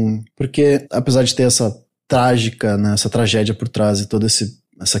 assim, porque apesar de ter essa trágica, né, essa tragédia por trás de toda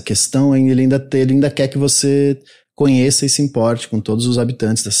essa questão, ele ainda quer que você conheça e se importe com todos os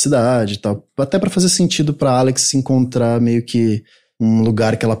habitantes da cidade e tal, até para fazer sentido para Alex se encontrar meio que um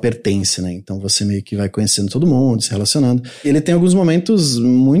lugar que ela pertence, né? Então você meio que vai conhecendo todo mundo, se relacionando. Ele tem alguns momentos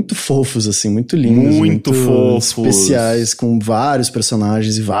muito fofos, assim, muito lindos. Muito fofos. Especiais, com vários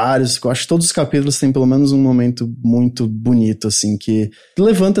personagens e vários... Eu acho que todos os capítulos têm pelo menos um momento muito bonito, assim, que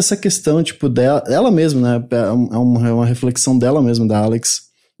levanta essa questão, tipo, dela mesma, né? É uma reflexão dela mesma, da Alex,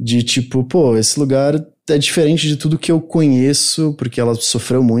 de tipo, pô, esse lugar é diferente de tudo que eu conheço, porque ela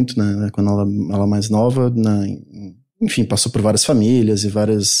sofreu muito, né? Quando ela mais nova, enfim, passou por várias famílias e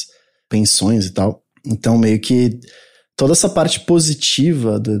várias pensões e tal. Então, meio que toda essa parte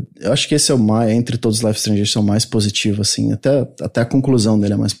positiva, eu acho que esse é o mais, entre todos os Life is Strange, esse é o mais positivo, assim. Até a conclusão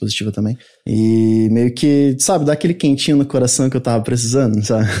dele é mais positiva também. E meio que, sabe, dá aquele quentinho no coração que eu tava precisando,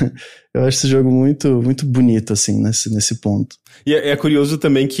 sabe? Eu acho esse jogo muito, muito bonito, assim, nesse ponto. E é curioso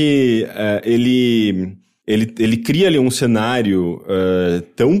também que ele cria ali um cenário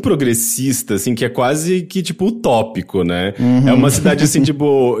tão progressista, assim, que é quase que, tipo, utópico, né? Uhum. É uma cidade, assim,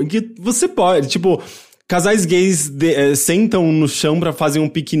 tipo, que você pode, tipo, casais gays sentam no chão pra fazer um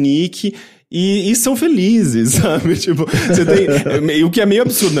piquenique e são felizes, sabe? Tipo, você tem... o que é meio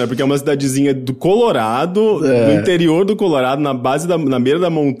absurdo, né? Porque é uma cidadezinha do Colorado, do interior do Colorado, na beira da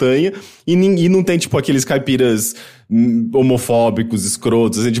montanha, e não tem, tipo, aqueles caipiras homofóbicos,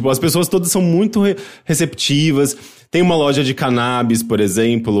 escrotos, assim, tipo, as pessoas todas são muito receptivas. Tem uma loja de cannabis, por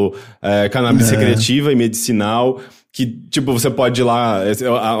exemplo, cannabis recreativa e medicinal, que, tipo, você pode ir lá...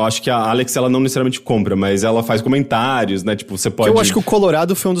 Eu acho que a Alex, ela não necessariamente compra, mas ela faz comentários, né? Tipo, você pode... Eu acho que o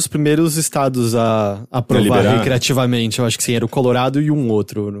Colorado foi um dos primeiros estados a aprovar recreativamente. Eu acho que sim, era o Colorado e um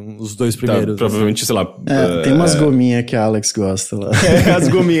outro, os dois primeiros. Provavelmente, sei lá... tem umas gominhas que a Alex gosta lá. As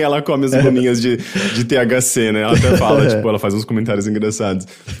gominhas, ela come as gominhas de THC, né? Ela até fala, tipo, ela faz uns comentários engraçados.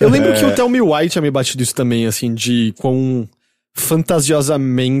 Eu lembro que o Tell Me Why tinha me batido isso também, assim, de quão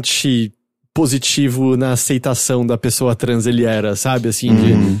fantasiosamente positivo na aceitação da pessoa trans ele era, sabe? Assim,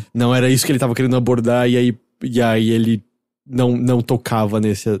 não era isso que ele tava querendo abordar e aí ele não tocava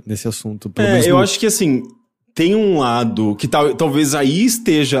nesse assunto. Eu acho que, assim, tem um lado que talvez aí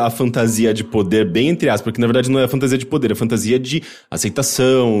esteja a fantasia de poder, bem entre aspas, porque na verdade não é a fantasia de poder, é a fantasia de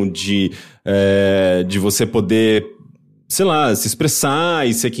aceitação, de você poder, sei lá, se expressar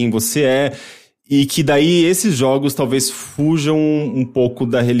e ser quem você é. E que daí esses jogos talvez fujam um pouco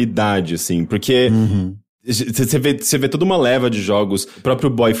da realidade, assim, porque você vê toda uma leva de jogos, o próprio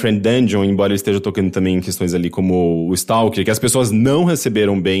Boyfriend Dungeon, embora ele esteja tocando também em questões ali como o Stalker, que as pessoas não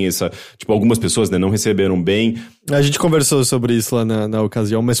receberam bem tipo, algumas pessoas, né, não receberam bem. A gente conversou sobre isso lá na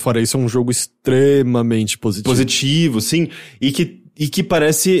ocasião, mas fora isso é um jogo extremamente positivo. Positivo, sim, e que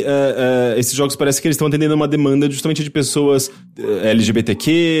parece, esses jogos parece que eles estão atendendo a uma demanda justamente de pessoas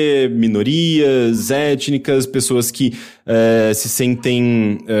LGBTQ, minorias étnicas, pessoas que se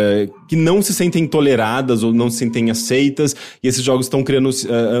sentem, que não se sentem toleradas ou não se sentem aceitas, e esses jogos estão criando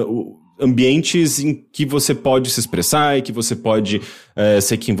ambientes em que você pode se expressar e que você pode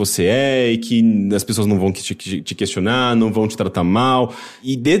ser quem você é e que as pessoas não vão te questionar, não vão te tratar mal.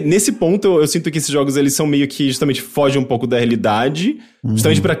 E nesse ponto eu sinto que esses jogos eles são meio que justamente fogem um pouco da realidade,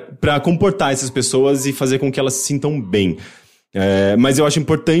 justamente pra comportar essas pessoas e fazer com que elas se sintam bem. Mas eu acho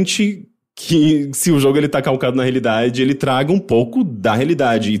importante que se o jogo ele tá calcado na realidade, ele traga um pouco da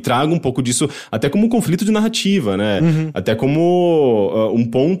realidade e traga um pouco disso até como um conflito de narrativa, né? Até como um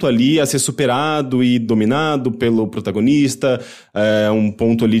ponto ali a ser superado e dominado pelo protagonista, um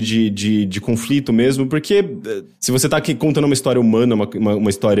ponto ali de conflito mesmo, porque se você tá aqui contando uma história humana, uma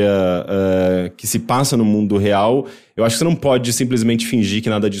história que se passa no mundo real, eu acho que você não pode simplesmente fingir que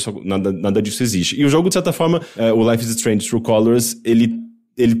nada disso existe. E o jogo, de certa forma, o Life is Strange True Colors,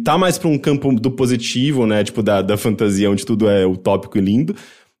 ele tá mais pra um campo do positivo, né? Tipo, da fantasia, onde tudo é utópico e lindo.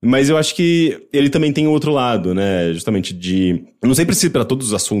 Mas eu acho que ele também tem o outro lado, né? Justamente de... Eu não sei pra todos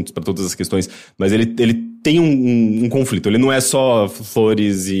os assuntos, pra todas as questões, mas ele tem um conflito. Ele não é só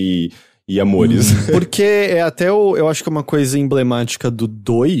flores e amores. Porque eu acho que é uma coisa emblemática do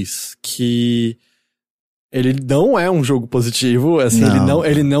 2, que... Ele não é um jogo positivo, assim,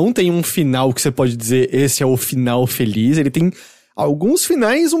 ele não tem um final que você pode dizer, esse é o final feliz. Ele tem alguns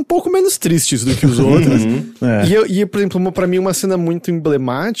finais um pouco menos tristes do que os outros. E, por exemplo, pra mim, uma cena muito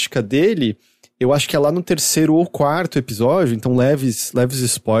emblemática dele, eu acho que é lá no 3º ou 4º episódio, então leves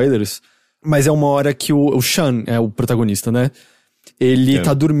spoilers, mas é uma hora que o Sean é o protagonista, né? Ele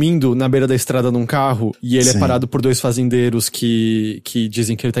tá dormindo na beira da estrada num carro, e ele é parado por 2 fazendeiros que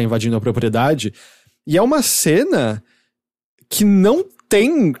dizem que ele tá invadindo a propriedade. E é uma cena que não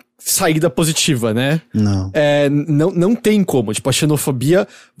tem saída positiva, né? Não. Não tem como. Tipo, a xenofobia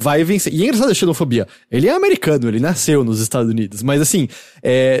vai vencer. E é engraçado a xenofobia. Ele é americano, ele nasceu nos Estados Unidos. Mas assim,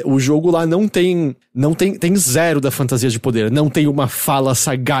 o jogo lá não tem zero da fantasia de poder. Não tem uma fala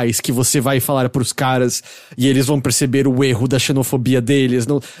sagaz que você vai falar pros caras e eles vão perceber o erro da xenofobia deles.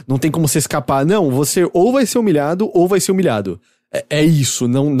 Não tem como você escapar. Não, você ou vai ser humilhado ou vai ser humilhado. É isso,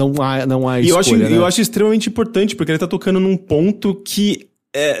 não há escolha, eu acho extremamente importante, porque ele tá tocando num ponto que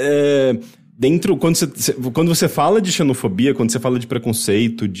dentro, quando você fala de xenofobia, quando você fala de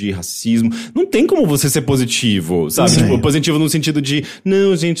preconceito, de racismo, não tem como você ser positivo, sabe? Tipo, positivo no sentido de,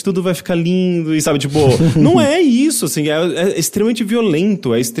 não, gente, tudo vai ficar lindo, e sabe, tipo, não é isso, assim, é extremamente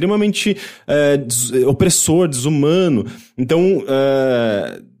violento, é extremamente opressor, desumano. Então,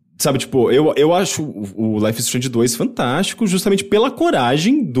 sabe, tipo, eu acho o Life is Strange 2 fantástico, justamente pela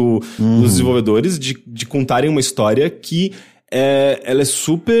coragem dos desenvolvedores de contarem uma história que ela é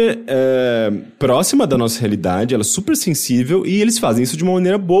super próxima da nossa realidade, ela é super sensível e eles fazem isso de uma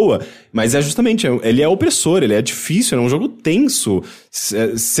maneira boa. Mas justamente, ele é opressor, ele é difícil, é um jogo tenso.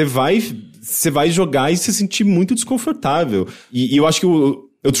 Você vai jogar e se sentir muito desconfortável. E eu acho que o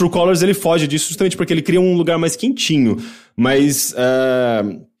True Colors, ele foge disso justamente porque ele cria um lugar mais quentinho. Mas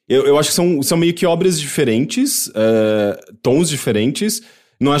eu acho que são meio que obras diferentes, tons diferentes.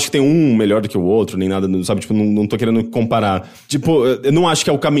 Não acho que tem um melhor do que o outro, nem nada, sabe? Tipo, não tô querendo comparar. Tipo, eu não acho que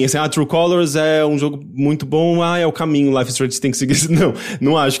é o caminho, assim, True Colors é um jogo muito bom, é o caminho, Life is Strange tem que seguir.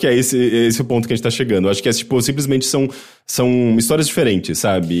 Não acho que é esse o ponto que a gente tá chegando. Eu acho que tipo, simplesmente são histórias diferentes,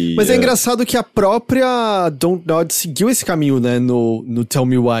 sabe? Mas é engraçado que a própria Dontnod seguiu esse caminho, né, no Tell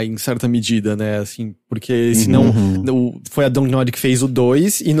Me Why, em certa medida, né, assim, porque senão foi a Dontnod que fez o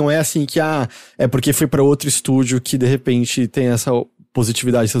 2, e não é assim que, é porque foi pra outro estúdio que, de repente, tem essa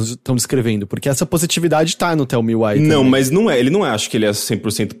positividade que vocês estão descrevendo, porque essa positividade tá no Tell Me Why também. Não, mas não é, ele não acha que ele é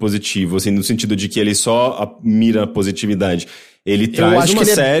 100% positivo, assim, no sentido de que ele só mira a positividade. Ele traz uma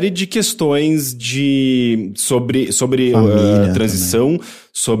série de questões sobre família, transição, também.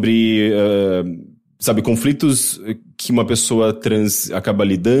 Sobre, sabe, conflitos que uma pessoa trans acaba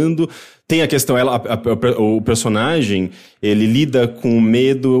lidando. Tem a questão, o personagem, ele lida com o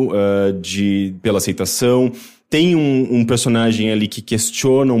medo pela aceitação. Tem um personagem ali que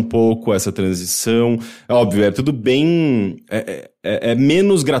questiona um pouco essa transição. Óbvio, é tudo bem... É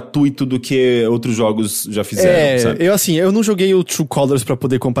menos gratuito do que outros jogos já fizeram, sabe? Eu não joguei o True Colors pra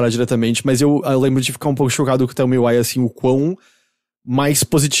poder comparar diretamente, mas eu lembro de ficar um pouco chocado com o Tell Me Why, assim, o quão mais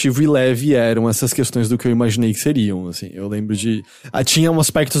positivo e leve eram essas questões do que eu imaginei que seriam, assim. Eu lembro de... tinha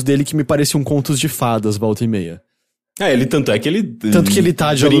aspectos dele que me pareciam contos de fadas, volta e meia. Tanto que ele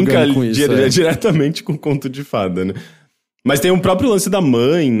tá dialogando com isso. Diretamente com o conto de fada, né? Mas tem o próprio lance da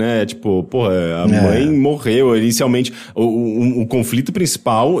mãe, né? Tipo, porra, a mãe morreu inicialmente. O conflito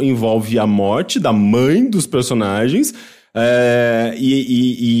principal envolve a morte da mãe dos personagens.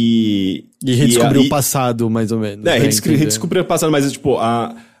 E redescobrir o passado, mais ou menos. Redescobrir o passado, mas tipo,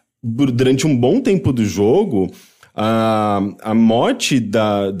 durante um bom tempo do jogo... A morte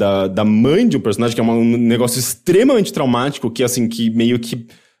da mãe de um personagem, que é um negócio extremamente traumático, que assim, que meio que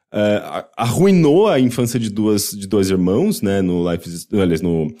arruinou a infância de dois irmãos, né, no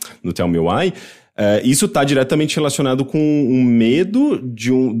Tell Me Why. Isso tá diretamente relacionado com um medo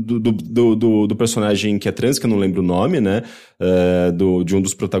do personagem que é trans, que eu não lembro o nome, né, de um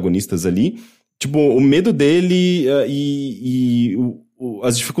dos protagonistas ali. Tipo, o medo dele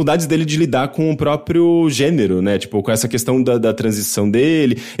as dificuldades dele de lidar com o próprio gênero, né? Tipo, com essa questão da transição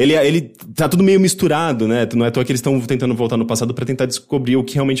dele. Ele tá tudo meio misturado, né? Não é à toa que eles estão tentando voltar no passado pra tentar descobrir o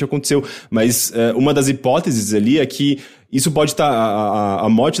que realmente aconteceu. Mas uma das hipóteses ali é que isso pode estar... A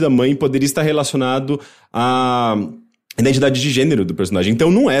morte da mãe poderia estar relacionado à identidade de gênero do personagem.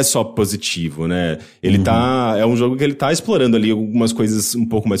 Então não é só positivo, né? Ele é um jogo que ele tá explorando ali algumas coisas um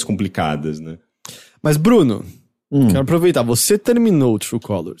pouco mais complicadas, né? Mas, Bruno... Quero aproveitar, você terminou o True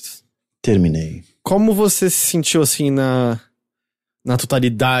Colors? Terminei. Como você se sentiu assim na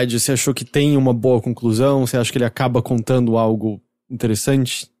totalidade? Você achou que tem uma boa conclusão? Você acha que ele acaba contando algo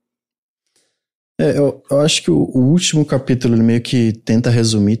interessante? Eu acho que o último capítulo ele meio que tenta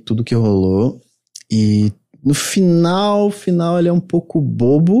resumir tudo que rolou. E no final ele é um pouco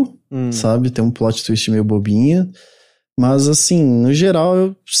bobo, sabe? Tem um plot twist meio bobinho. Mas assim, no geral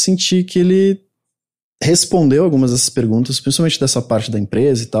eu senti que ele respondeu algumas dessas perguntas, principalmente dessa parte da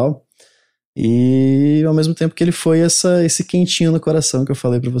empresa e tal, e ao mesmo tempo que ele foi esse quentinho no coração que eu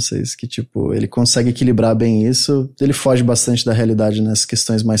falei pra vocês, que tipo, ele consegue equilibrar bem isso, ele foge bastante da realidade nessas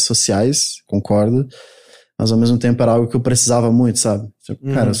questões mais sociais, concordo, mas ao mesmo tempo era algo que eu precisava muito, sabe?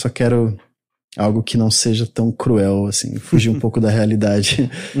 Cara, eu só quero algo que não seja tão cruel, assim, fugir um pouco da realidade.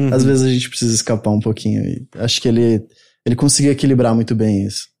 Às vezes a gente precisa escapar um pouquinho e acho que ele conseguiu equilibrar muito bem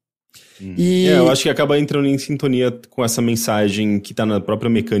isso. E eu acho que acaba entrando em sintonia com essa mensagem que tá na própria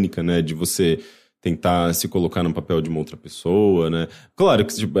mecânica, né, de você tentar se colocar no papel de uma outra pessoa, né? Claro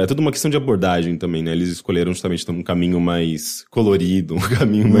que tipo, é tudo uma questão de abordagem também, né? Eles escolheram justamente um caminho mais colorido, um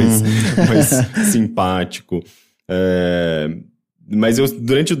caminho mais simpático. Mas eu,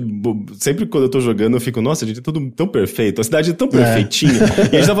 sempre quando eu tô jogando, eu fico, nossa, gente, é tudo tão perfeito. A cidade é tão perfeitinha.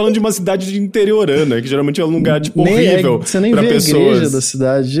 E a gente tá falando de uma cidade de interiorana, que geralmente é um lugar, tipo, horrível. Você nem pra vê pessoas. A igreja da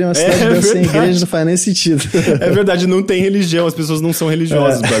cidade. Uma cidade sem igreja não faz nem sentido. É verdade, não tem religião, as pessoas não são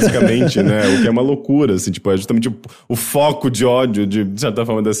religiosas, basicamente, né? O que é uma loucura, assim, tipo, é justamente o foco de ódio, de certa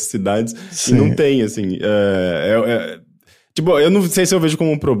forma, dessas cidades. Sim. E não tem, assim. Tipo, eu não sei se eu vejo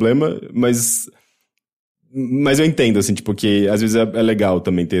como um problema, mas eu entendo, assim, tipo, que às vezes é legal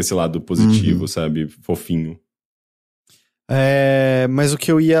também ter esse lado positivo, sabe? Fofinho. Mas o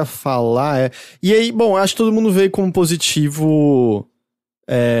que eu ia falar é... E aí, bom, acho que todo mundo veio como positivo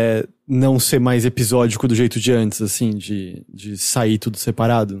não ser mais episódico do jeito de antes, assim, de sair tudo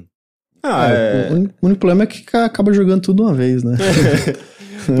separado. O único problema é que acaba jogando tudo uma vez, né?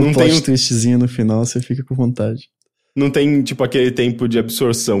 Não tem um twistzinho no final, você fica com vontade. Não tem, tipo, aquele tempo de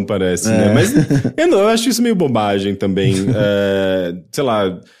absorção, parece, né? Mas eu acho isso meio bobagem também. Sei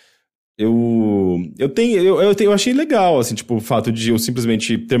lá, eu achei legal, assim, tipo, o fato de eu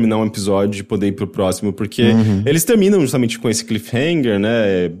simplesmente terminar um episódio e poder ir pro próximo, porque eles terminam justamente com esse cliffhanger,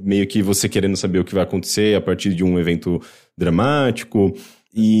 né? Meio que você querendo saber o que vai acontecer a partir de um evento dramático.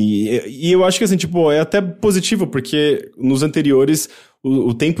 E eu acho que, assim, tipo, é até positivo, porque nos anteriores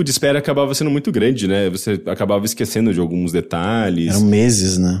o tempo de espera acabava sendo muito grande, né? Você acabava esquecendo de alguns detalhes. Eram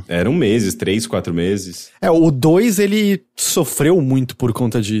meses, né? Eram meses, 3, 4 meses. O 2, ele sofreu muito por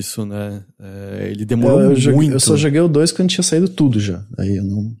conta disso, né? Ele demorou muito. Eu só joguei o 2 quando tinha saído tudo já. Aí eu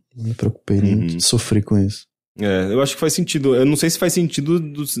não me preocupei nem sofri com isso. Eu acho que faz sentido. Eu não sei se faz sentido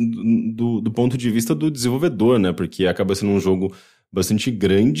do ponto de vista do desenvolvedor, né? Porque acaba sendo um jogo bastante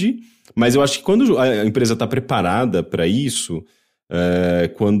grande. Mas eu acho que quando a empresa tá preparada para isso...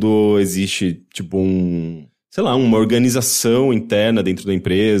 quando existe, tipo, uma organização interna dentro da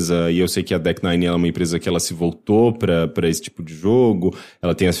empresa, e eu sei que a Deck9 é uma empresa que ela se voltou para esse tipo de jogo,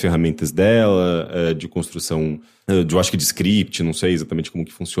 ela tem as ferramentas dela, de construção, eu acho que de script, não sei exatamente como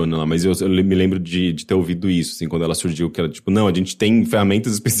que funciona lá, mas eu me lembro de ter ouvido isso, assim, quando ela surgiu, que era tipo, não, a gente tem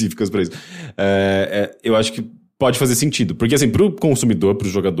ferramentas específicas para isso. Eu acho que pode fazer sentido, porque assim, pro consumidor, pro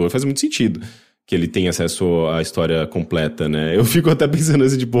jogador, faz muito sentido que ele tem acesso à história completa, né? Eu fico até pensando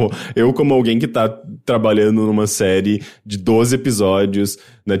assim, tipo, eu como alguém que tá trabalhando numa série de 12 episódios,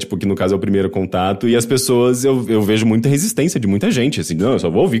 né? Tipo, que no caso é o primeiro contato, e as pessoas, eu vejo muita resistência de muita gente, assim, não, eu só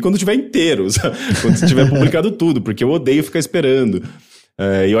vou ouvir quando tiver inteiro, sabe? Quando tiver publicado tudo, porque eu odeio ficar esperando.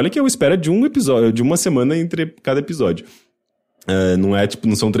 E olha que eu espero de um episódio, de uma semana entre cada episódio. Não é, tipo,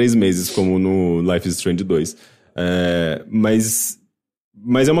 não são 3 meses como no Life is Strange 2.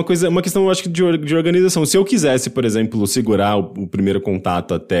 Mas é uma questão, eu acho que, de organização. Se eu quisesse, por exemplo, segurar o primeiro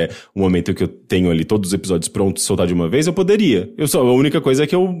contato até o momento que eu tenho ali todos os episódios prontos e soltar de uma vez, eu poderia. A única coisa é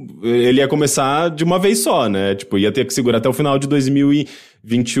que ele ia começar de uma vez só, né? Tipo, ia ter que segurar até o final de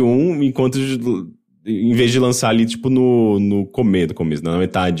 2021, enquanto, em vez de lançar ali, tipo, no começo, na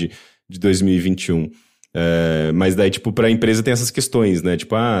metade de 2021. Mas daí, tipo, pra empresa tem essas questões, né?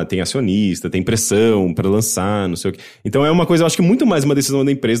 Tipo, tem acionista, tem pressão pra lançar, não sei o quê. Então é uma coisa, eu acho que muito mais uma decisão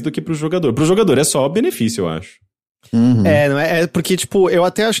da empresa do que pro jogador. Pro jogador é só benefício, eu acho. Não é porque, tipo, eu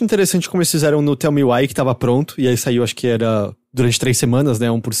até acho interessante como eles fizeram no Tell Me Why, que tava pronto, e aí saiu, acho que era durante 3 semanas, né?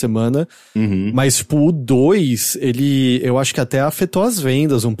 1 por semana. Mas, tipo, o 2, eu acho que até afetou as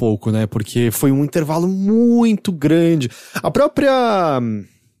vendas um pouco, né? Porque foi um intervalo muito grande. A própria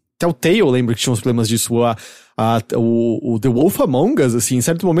Telltale, eu lembro que tinha uns problemas disso. O The Wolf Among Us, assim, em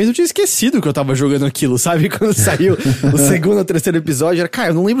certo momento eu tinha esquecido que eu tava jogando aquilo, sabe? Quando saiu o segundo ou terceiro episódio, era, cara,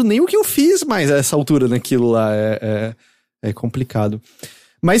 eu não lembro nem o que eu fiz mais a essa altura naquilo lá. É complicado.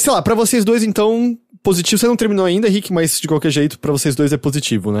 Mas, sei lá, pra vocês dois, então, positivo. Você não terminou ainda, Rick, mas de qualquer jeito, pra vocês dois é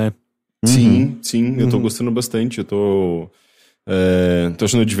positivo, né? Sim, eu tô gostando bastante. Eu tô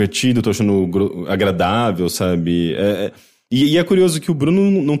achando divertido, tô achando agradável, sabe? E é curioso que o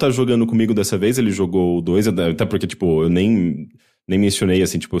Bruno não tá jogando comigo dessa vez, ele jogou o 2, até porque, tipo, eu nem mencionei,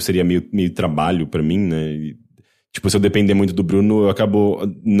 assim, tipo, seria meio trabalho pra mim, né? Tipo, se eu depender muito do Bruno, eu acabo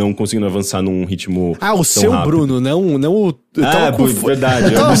não conseguindo avançar num ritmo Ah, o tão seu rápido. Bruno, não o...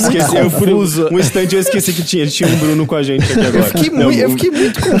 Verdade. Eu esqueci, por um instante eu esqueci que tinha um Bruno com a gente aqui agora. Eu fiquei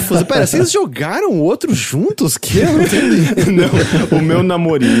muito confuso. Pera, vocês jogaram o outro juntos? Que eu não entendi. Não, o meu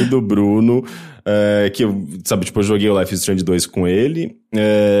namorado, Bruno, que eu, sabe, tipo, eu joguei o Life is Strange 2 com ele,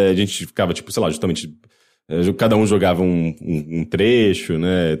 a gente ficava, tipo, sei lá, justamente, cada um jogava um trecho,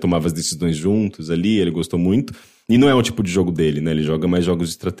 né, tomava as decisões juntos ali, ele gostou muito. E não é o tipo de jogo dele, né? Ele joga mais jogos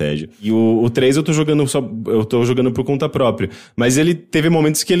de estratégia. E o 3 eu tô jogando por conta própria. Mas ele teve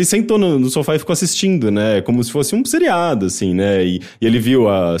momentos que ele sentou no sofá e ficou assistindo, né? Como se fosse um seriado, assim, né? E ele viu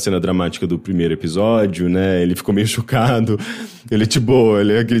a cena dramática do primeiro episódio, né? Ele ficou meio chocado. Ele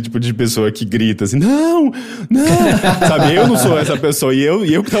é aquele tipo de pessoa que grita assim, não! Sabe? Eu não sou essa pessoa. E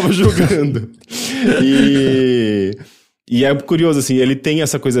eu que tava jogando. E é curioso, assim, ele tem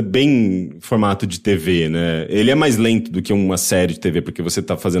essa coisa bem formato de TV, né? Ele é mais lento do que uma série de TV, porque você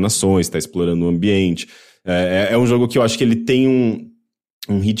tá fazendo ações, tá explorando o ambiente. É um jogo que eu acho que ele tem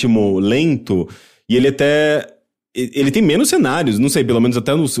um ritmo lento e ele tem menos cenários. Não sei, pelo menos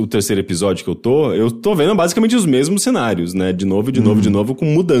até no terceiro episódio que eu tô vendo basicamente os mesmos cenários, né? De novo, com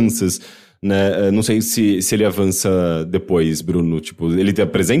mudanças. Né? Não sei se ele avança depois, Bruno. Tipo, ele te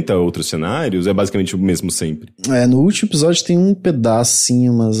apresenta outros cenários? É basicamente o mesmo sempre? No último episódio tem um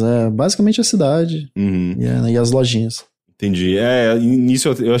pedacinho, mas é basicamente a cidade e as lojinhas. Entendi. Nisso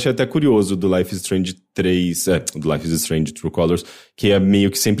eu achei até curioso do Life is Strange 3, do Life is Strange True Colors, que é meio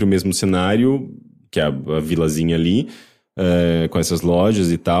que sempre o mesmo cenário, que é a vilazinha ali, com essas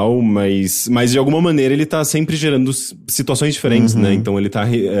lojas e tal, mas de alguma maneira ele tá sempre gerando situações diferentes, né? Então ele tá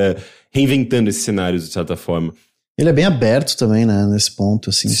reinventando esses cenários de certa forma. Ele é bem aberto também, né? Nesse ponto,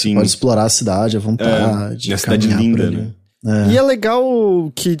 assim. Sim. Você pode explorar a cidade à vontade. A cidade linda, né? E é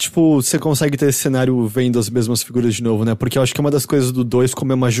legal que, tipo, você consegue ter esse cenário vendo as mesmas figuras de novo, né? Porque eu acho que uma das coisas do 2,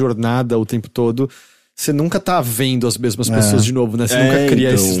 como é uma jornada o tempo todo, você nunca tá vendo as mesmas pessoas de novo, né? Você nunca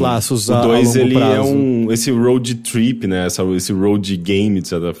cria esses laços a longo prazo. O 2, ele é esse road trip, né? Esse road game, de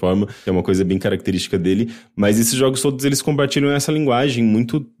certa forma, que é uma coisa bem característica dele. Mas esses jogos todos, eles compartilham essa linguagem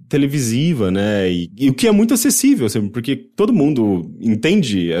muito televisiva, né? E o que é muito acessível, assim, porque todo mundo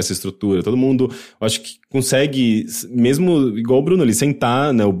entende essa estrutura, todo mundo, acho que consegue, mesmo igual o Bruno ali,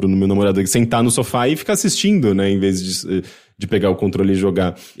 sentar, né? O Bruno, meu namorado, sentar no sofá e ficar assistindo, né? Em vez de pegar o controle e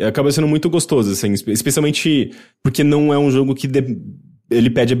jogar. E acaba sendo muito gostoso, assim, especialmente porque não é um jogo que ele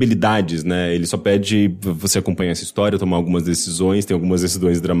pede habilidades, né? Ele só pede você acompanhar essa história, tomar algumas decisões, tem algumas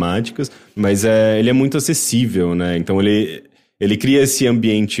decisões dramáticas, mas ele é muito acessível, né? Então ele cria esse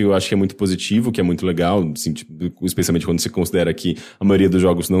ambiente, eu acho que é muito positivo, que é muito legal, assim, tipo, especialmente quando se considera que a maioria dos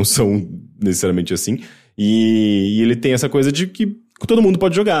jogos não são necessariamente assim. E ele tem essa coisa de que todo mundo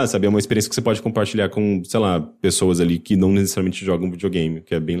pode jogar, sabe? É uma experiência que você pode compartilhar com, sei lá, pessoas ali que não necessariamente jogam videogame,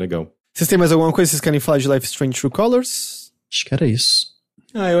 que é bem legal. Vocês têm mais alguma coisa que vocês querem falar de Life is Strange True Colors? Acho que era isso.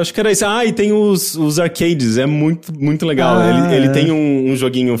 Eu acho que era isso. E tem os arcades, é muito, muito legal. Ele tem um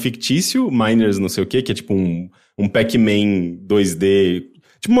joguinho fictício, Miners não sei o quê, que é tipo um Pac-Man 2D,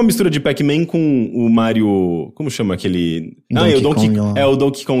 tipo uma mistura de Pac-Man com o Mario, como chama aquele... o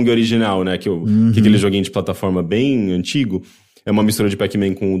Donkey Kong original, né, que aquele joguinho de plataforma bem antigo. É uma mistura de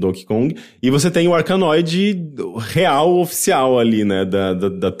Pac-Man com o Donkey Kong. E você tem o Arkanoid real, oficial ali, né?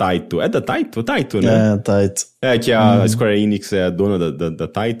 Da Taito. É da Taito? Taito, né? Taito. Que a Square Enix é a dona da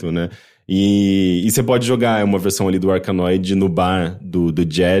Taito, né? E você pode jogar uma versão ali do Arkanoid no bar do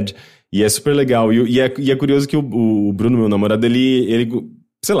Jed. E é super legal. E é curioso que o Bruno, meu namorado, ele,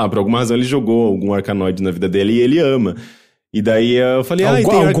 sei lá, por alguma razão ele jogou algum Arkanoid na vida dele e ele ama. E daí eu falei,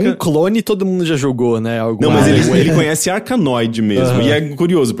 algum clone todo mundo já jogou, né? Não, mas ele conhece Arkanoid mesmo. E é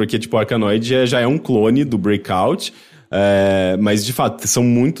curioso, porque, tipo, o Arkanoid já é um clone do Breakout. Mas, de fato, são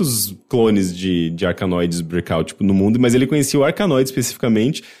muitos clones de Arkanoids Breakout, tipo, no mundo. Mas ele conhecia o Arkanoid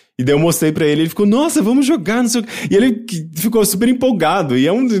especificamente. E daí eu mostrei pra ele fico, nossa, vamos jogar, não sei o quê. E ele ficou super empolgado. E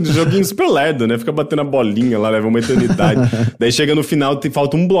é um joguinho super lerdo, né? Fica batendo a bolinha lá, leva uma eternidade. Daí chega no final,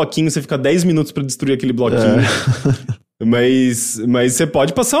 falta um bloquinho, você fica 10 minutos pra destruir aquele bloquinho. Mas você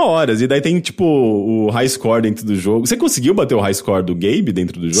pode passar horas. E daí tem, tipo, o high score dentro do jogo. Você conseguiu bater o high score do Gabe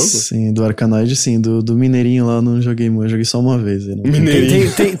dentro do jogo? Sim, do Arkanoid, sim. Do Mineirinho lá, não joguei muito. Eu joguei só uma vez.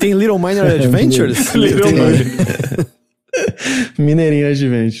 Mineirinho. Tem Little Minor Adventures? Little Minor. Mineirinho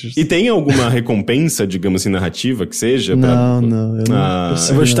Adventures. E tem alguma recompensa, digamos assim, narrativa que seja? Não, eu não.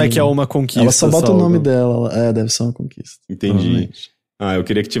 Eu vou chutar que é uma conquista. Ela só bota o nome dela. Deve ser uma conquista. Entendi. Eu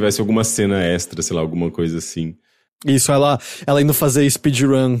queria que tivesse alguma cena extra, sei lá, alguma coisa assim. Isso, ela indo fazer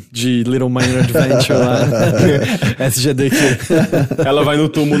speedrun de Little Minor Adventure lá. SGDQ. Ela vai no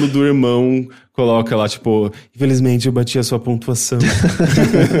túmulo do irmão, coloca lá, tipo, infelizmente eu bati a sua pontuação.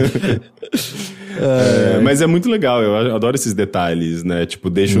 Mas é muito legal, eu adoro esses detalhes, né? Tipo,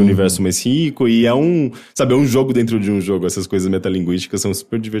 deixa o universo mais rico e é um jogo dentro de um jogo. Essas coisas metalinguísticas são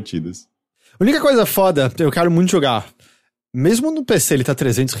super divertidas. A única coisa foda, eu quero muito jogar. Mesmo no PC ele tá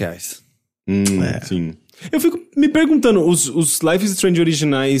R$300. Sim. Eu fico me perguntando, os Life is Strange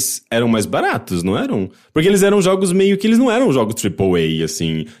originais eram mais baratos, não eram? Porque eles eram jogos meio que eles não eram jogos AAA,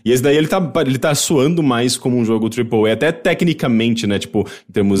 assim. E esse daí ele tá soando mais como um jogo AAA, até tecnicamente, né? Tipo,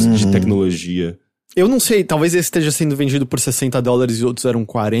 em termos de tecnologia. Eu não sei, talvez esse esteja sendo vendido por $60 e outros eram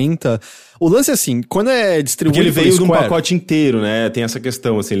 40. O lance é assim, quando é distribuído Porque ele veio pela num Square, pacote inteiro, né? Tem essa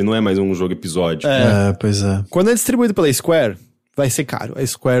questão, assim, ele não é mais um jogo episódico. Pois é. quando é distribuído pela Square, vai ser caro. A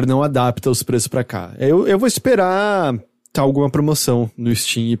Square não adapta os preços pra cá. Eu vou esperar ter alguma promoção no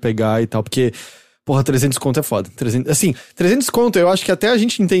Steam e pegar e tal, porque, porra, 300 conto é foda. 300 conto eu acho que até a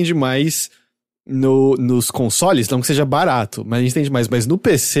gente entende mais nos consoles, não que seja barato, mas a gente entende mais. Mas no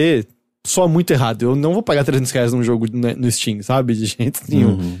PC, soa muito errado. Eu não vou pagar R$300 num jogo no Steam, sabe? De jeito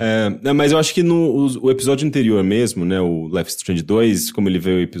nenhum. Mas eu acho que o episódio anterior mesmo, né? O Life is Strange 2, como ele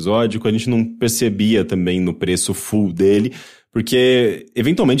veio o episódico, a gente não percebia também no preço full dele, porque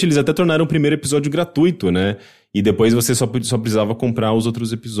eventualmente eles até tornaram o primeiro episódio gratuito, né? E depois você só precisava comprar os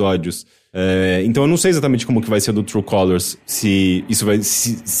outros episódios. Então eu não sei exatamente como que vai ser do True Colors, se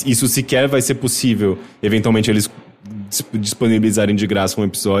isso sequer vai ser possível, eventualmente eles disponibilizarem de graça um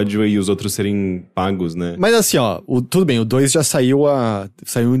episódio e os outros serem pagos, né? Mas assim, ó, tudo bem, o 2 já saiu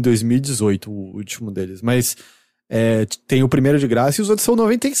em 2018, o último deles, mas tem o primeiro de graça e os outros são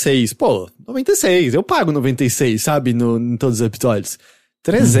 96. Pô, 96, eu pago 96, sabe, em todos os episódios.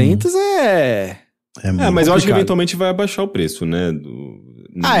 300 mas eu acho que eventualmente vai abaixar o preço, né?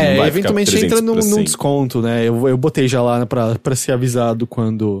 Eventualmente entra num desconto, né? Eu botei já lá pra ser avisado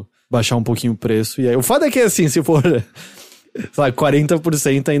quando baixar um pouquinho o preço. E aí, o fato é que, assim, se for, sei lá,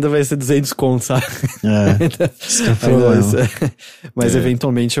 40% ainda vai ser 200 conto, sabe? Mas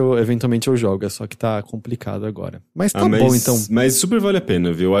eventualmente eu jogo, é só que tá complicado agora. Mas tá bom, então. Mas super vale a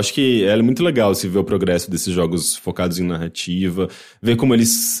pena, viu? Eu acho que é muito legal se ver o progresso desses jogos focados em narrativa, ver como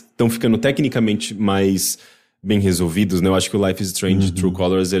eles estão ficando tecnicamente mais bem resolvidos, né? Eu acho que o Life is Strange True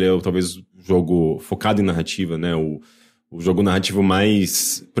Colors, ele é talvez o jogo focado em narrativa, né? O jogo narrativo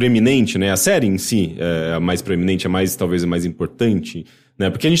mais proeminente, né? A série em si é a mais proeminente, talvez a mais importante, né?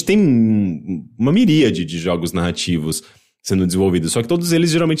 Porque a gente tem uma miríade de jogos narrativos sendo desenvolvidos, só que todos eles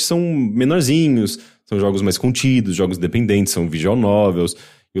geralmente são menorzinhos, são jogos mais contidos, jogos independentes, são visual novels,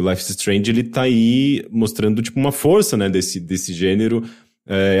 e o Life is Strange, ele tá aí mostrando, tipo, uma força, né, desse gênero,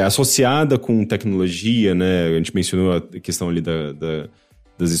 associada com tecnologia, né? A gente mencionou a questão ali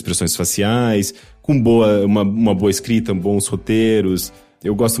das expressões faciais, com uma boa escrita, bons roteiros.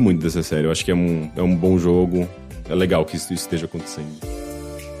 Eu gosto muito dessa série, eu acho que é um bom jogo, é legal que isso esteja acontecendo.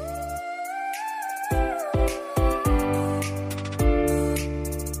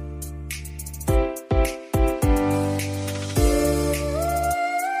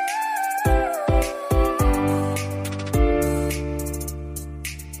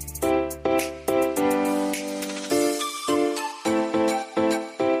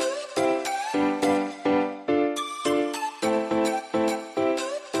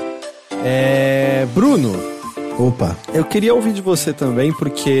 Bruno. Opa. Eu queria ouvir de você também,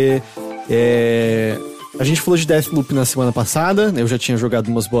 porque a gente falou de Deathloop na semana passada, eu já tinha jogado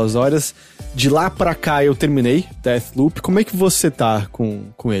umas boas horas. De lá pra cá eu terminei Deathloop. Como é que você tá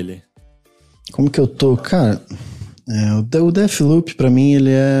com ele? Como que eu tô? Cara, o Deathloop pra mim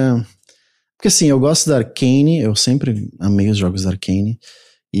ele é... Porque assim, eu gosto da Arcane, eu sempre amei os jogos da Arcane.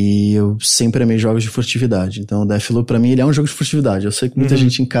 E eu sempre amei jogos de furtividade. Então o Deathloop pra mim ele é um jogo de furtividade. Eu sei que muita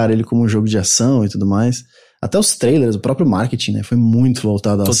gente encara ele como um jogo de ação e tudo mais. Até os trailers, o próprio marketing, né? Foi muito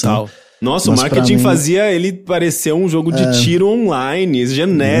voltado à ação. Nossa, mas o marketing fazia ele parecer um jogo de tiro online,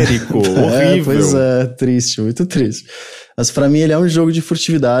 genérico, horrível. Pois é, triste, muito triste. Mas pra mim ele é um jogo de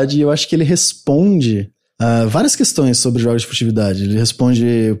furtividade e eu acho que ele responde várias questões sobre jogos de furtividade. Ele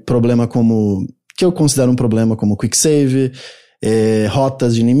responde problema como... que eu considero um problema como quick save...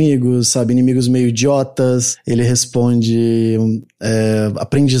 rotas de inimigos, sabe, inimigos meio idiotas. Ele responde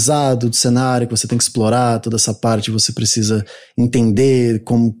aprendizado do cenário que você tem que explorar, toda essa parte você precisa entender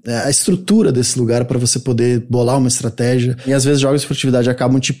como a estrutura desse lugar para você poder bolar uma estratégia. E às vezes jogos de furtividade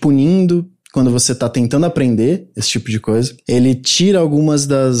acabam te punindo quando você tá tentando aprender esse tipo de coisa. Ele tira algumas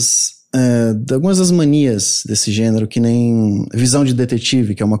das manias desse gênero, que nem visão de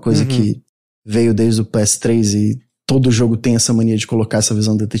detetive, que é uma coisa que veio desde o PS3 e todo jogo tem essa mania de colocar essa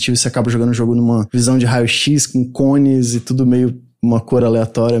visão detetive, você acaba jogando o jogo numa visão de raio-x, com cones e tudo meio, uma cor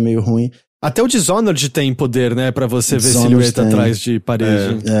aleatória, meio ruim. Até o Dishonored tem poder, né? Pra você ver Dishonored silhueta tem. atrás de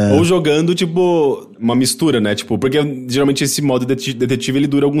parede. Ou jogando, tipo, uma mistura, né? Tipo, porque geralmente esse modo detetive ele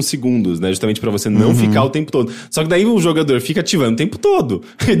dura alguns segundos, né? Justamente pra você não ficar o tempo todo. Só que daí o jogador fica ativando o tempo todo.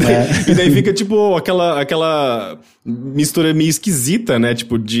 E daí fica, tipo, aquela mistura meio esquisita, né?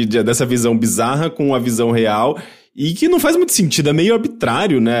 Tipo, dessa visão bizarra com a visão real. E que não faz muito sentido, é meio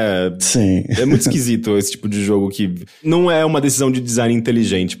arbitrário, né? Sim. É muito esquisito esse tipo de jogo que não é uma decisão de design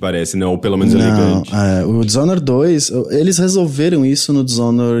inteligente, parece, né? Ou pelo menos elegante. O Dishonored 2, eles resolveram isso no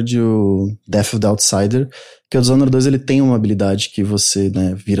Dishonored, o Death of the Outsider, que o Dishonored 2 ele tem uma habilidade que você,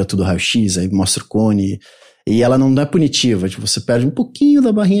 né, vira tudo raio-x, aí mostra o cone, e ela não é punitiva, tipo, você perde um pouquinho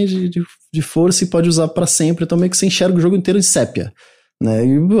da barrinha de força e pode usar pra sempre, então meio que você enxerga o jogo inteiro em sépia. Né?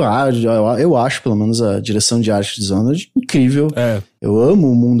 E eu acho, pelo menos, a direção de arte de Dishonored incrível. Eu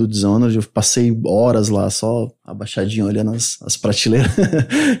amo o mundo de Dishonored, eu passei horas lá só abaixadinho olhando as prateleiras.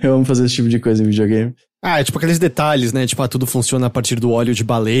 Eu amo fazer esse tipo de coisa em videogame. É tipo aqueles detalhes, né? Tipo, tudo funciona a partir do óleo de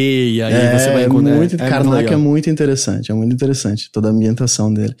baleia, aí você vai... Karnak é muito interessante, toda a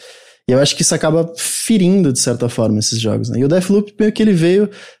ambientação dele. E eu acho que isso acaba ferindo, de certa forma, esses jogos, né? E o Deathloop, meio que ele veio...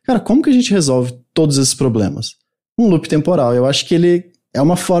 Cara, como que a gente resolve todos esses problemas? Um loop temporal. Eu acho que ele é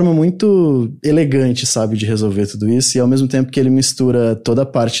uma forma muito elegante, sabe, de resolver tudo isso, e ao mesmo tempo que ele mistura toda a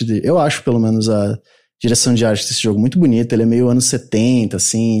parte de... Eu acho, pelo menos, a direção de arte desse jogo muito bonita, ele é meio anos 70,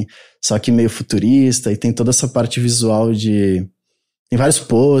 assim, só que meio futurista, e tem toda essa parte visual de... Tem vários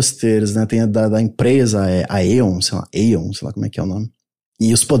posters, né, tem a da empresa, a Aeon, sei lá como é que é o nome.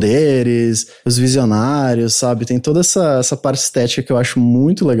 E os poderes, os visionários, sabe? Tem toda essa parte estética que eu acho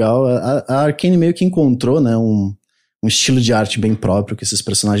muito legal. A Arkane meio que encontrou, né, um estilo de arte bem próprio, com esses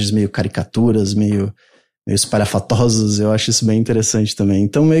personagens meio caricaturas, meio espalhafatosos. Eu acho isso bem interessante também.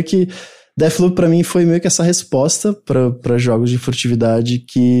 Então, meio que Deathloop pra mim foi meio que essa resposta pra jogos de furtividade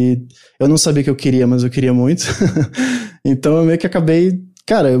que eu não sabia que eu queria, mas eu queria muito. Então, eu meio que acabei...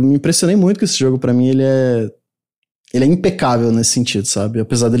 Cara, eu me impressionei muito com esse jogo. Pra mim, ele é impecável nesse sentido, sabe?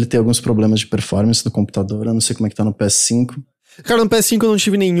 Apesar dele ter alguns problemas de performance no computador, eu não sei como é que tá no PS5. Cara, no PS5 eu não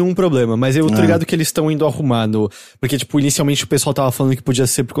tive nenhum problema, mas eu tô ligado que eles estão indo arrumar porque, tipo, inicialmente o pessoal tava falando que podia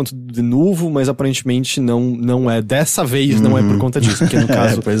ser por conta do novo, mas aparentemente não é. Dessa vez não é por conta disso, porque no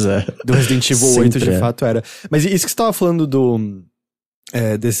caso do Resident Evil 8 de fato era. Mas isso que você tava falando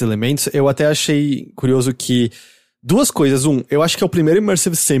desses elementos, eu até achei curioso que duas coisas. Eu acho que é o primeiro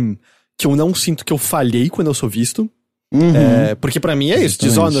Immersive Sim que eu não sinto que eu falhei quando eu sou visto. Porque pra mim é isso,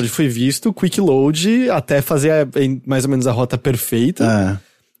 Dishonored foi visto, quick load, até fazer mais ou menos a rota perfeita.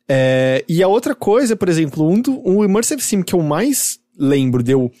 E a outra coisa, por exemplo, um Immersive Sim que eu mais lembro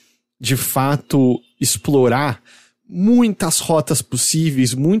de eu, de fato, explorar muitas rotas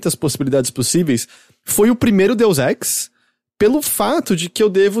possíveis, muitas possibilidades possíveis, foi o primeiro Deus Ex, pelo fato de que eu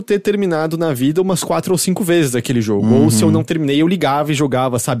devo ter terminado na vida umas 4 ou 5 vezes aquele jogo. Ou se eu não terminei, eu ligava e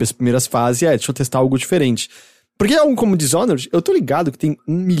jogava, sabe, as primeiras fases, deixa eu testar algo diferente. Porque algo como Dishonored, eu tô ligado que tem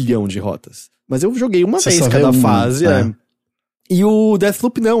 1 milhão de rotas. Mas eu joguei uma vez cada fase. E o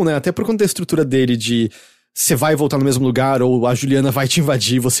Deathloop não, né? Até por conta da estrutura dele de você vai voltar no mesmo lugar, ou a Juliana vai te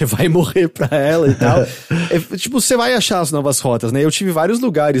invadir, você vai morrer pra ela e tal. Tipo, você vai achar as novas rotas, né? Eu tive vários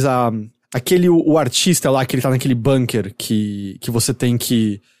lugares, o artista lá, que ele tá naquele bunker que você tem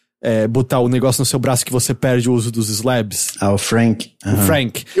que... botar o negócio no seu braço que você perde o uso dos slabs. O Frank. O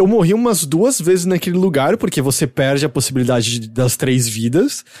Frank. Eu morri umas 2 vezes naquele lugar, porque você perde a possibilidade das 3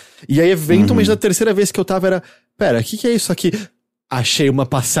 vidas. E aí, eventualmente, na terceira vez que eu tava, era... Pera, o que é isso aqui? Achei uma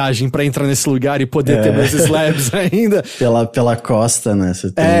passagem pra entrar nesse lugar e poder ter meus slabs ainda. Pela costa, né?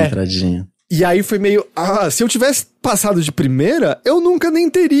 Você tem uma entradinha. E aí foi meio... se eu tivesse passado de primeira, eu nunca nem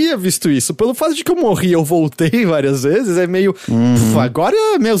teria visto isso. Pelo fato de que eu morri, eu voltei várias vezes, é meio... agora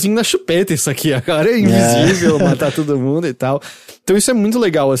é melzinho na chupeta isso aqui. Agora é invisível, matar todo mundo e tal. Então isso é muito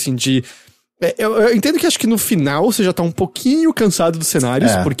legal, assim, de... Eu entendo que acho que no final você já tá um pouquinho cansado dos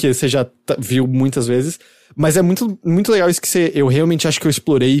cenários, porque você já viu muitas vezes. Mas é muito, muito legal isso que eu realmente acho que eu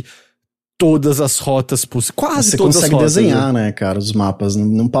explorei todas as rotas possíveis. Quase todas as rotas. Você consegue desenhar, né, cara, os mapas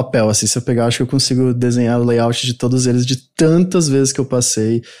num papel, assim. Se eu pegar, acho que eu consigo desenhar o layout de todos eles de tantas vezes que eu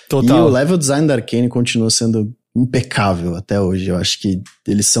passei. Total. E o level design da Arkane continua sendo impecável até hoje. Eu acho que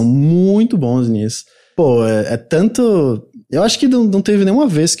eles são muito bons nisso. Pô, é tanto... Eu acho que não teve nenhuma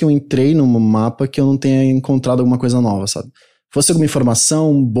vez que eu entrei num mapa que eu não tenha encontrado alguma coisa nova, sabe? Fosse alguma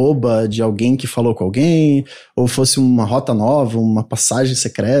informação boba de alguém que falou com alguém, ou fosse uma rota nova, uma passagem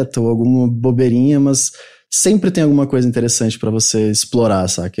secreta, ou alguma bobeirinha, mas sempre tem alguma coisa interessante pra você explorar,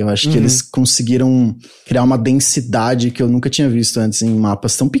 saca? Eu acho que eles conseguiram criar uma densidade que eu nunca tinha visto antes em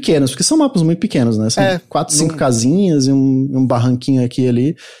mapas tão pequenos, porque são mapas muito pequenos, né? São 4, 5 casinhas e um barranquinho aqui e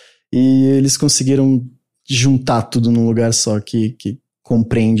ali, e eles conseguiram juntar tudo num lugar só que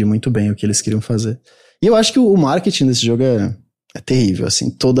compreende muito bem o que eles queriam fazer. E eu acho que o marketing desse jogo é terrível, assim,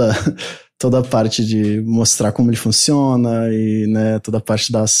 toda a parte de mostrar como ele funciona e, né, toda a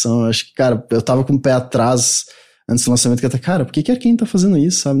parte da ação. Eu acho que, cara, eu tava com o pé atrás antes do lançamento, que até, cara, por que a Arkane tá fazendo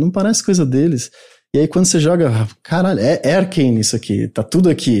isso, sabe? Não parece coisa deles. E aí quando você joga, caralho, é Arkane isso aqui, tá tudo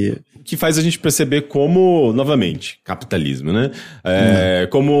aqui. O que faz a gente perceber como, novamente, capitalismo, né?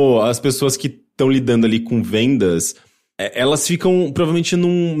 Como as pessoas que estão lidando ali com vendas, elas ficam provavelmente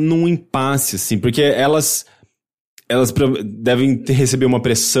num impasse, assim, porque elas devem receber uma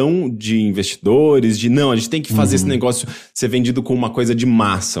pressão de investidores, não, a gente tem que fazer esse negócio ser vendido como uma coisa de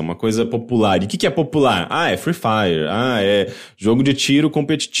massa, uma coisa popular. E o que é popular? É Free Fire, é jogo de tiro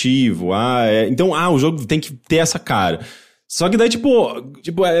competitivo, Então, o jogo tem que ter essa cara. Só que daí, tipo,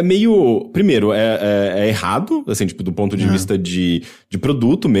 é meio... Primeiro, é errado, assim, tipo, do ponto de vista de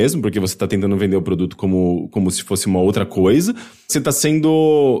produto mesmo, porque você tá tentando vender o produto como se fosse uma outra coisa. Você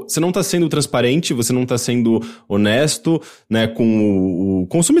não tá sendo transparente, você não tá sendo honesto, né, com o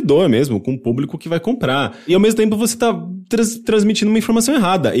consumidor mesmo, com o público que vai comprar. E ao mesmo tempo você tá transmitindo uma informação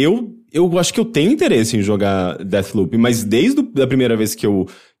errada. Eu acho que eu tenho interesse em jogar Deathloop, mas desde a primeira vez que eu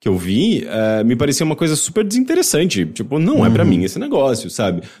vi, me parecia uma coisa super desinteressante. Tipo, não é pra mim esse negócio,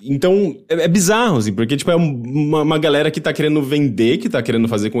 sabe? Então, é bizarro, assim, porque, tipo, é uma galera que tá querendo vender, que tá querendo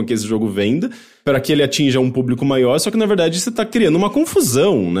fazer com que esse jogo venda, para que ele atinja um público maior, só que, na verdade, você tá criando uma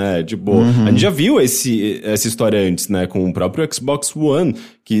confusão, né? Tipo, a gente já viu essa história antes, né? Com o próprio Xbox One,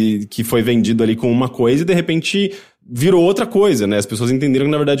 que foi vendido ali com uma coisa e, de repente, virou outra coisa, né? As pessoas entenderam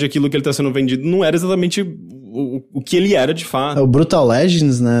que, na verdade, aquilo que ele tá sendo vendido não era exatamente o que ele era de fato. O Brutal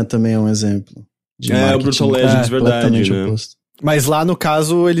Legends, né, também é um exemplo. O Brutal Legends, verdade, né? Oposto. Mas lá, no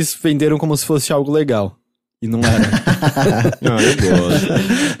caso, eles venderam como se fosse algo legal. E não era. Eu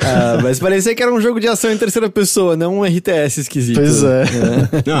gosto. Mas parecia que era um jogo de ação em terceira pessoa, não um RTS esquisito. Pois é.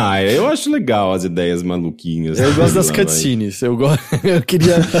 Eu acho legal as ideias maluquinhas. Eu gosto das cutscenes. Eu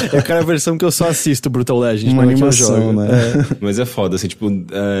quero a versão que eu só assisto Brutal Legends. Uma animação, né? Mas é foda, assim, tipo,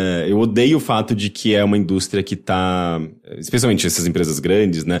 eu odeio o fato de que é uma indústria que tá, especialmente essas empresas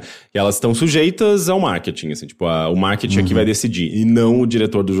grandes, né, e elas estão sujeitas ao marketing, assim, tipo, o marketing é que vai decidir, e não o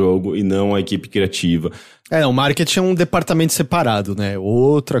diretor do jogo, e não a equipe criativa. O marketing é um departamento separado, né?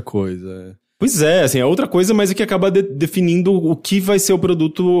 Outra coisa. Pois é, assim, é outra coisa, mas é que acaba definindo o que vai ser o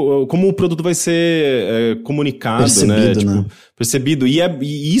produto, como o produto vai ser comunicado, percebido, né? Tipo, né? Percebido.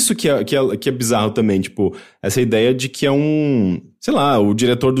 E isso que é bizarro também, tipo, essa ideia de que é sei lá, o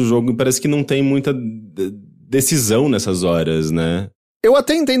diretor do jogo parece que não tem muita decisão nessas horas, né? Eu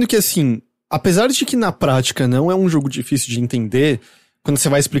até entendo que, assim, apesar de que na prática não é um jogo difícil de entender, quando você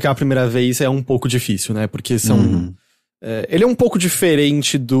vai explicar a primeira vez é um pouco difícil, né? Porque são... ele é um pouco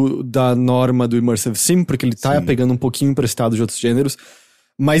diferente da norma do Immersive Sim, porque ele tá pegando um pouquinho emprestado de outros gêneros.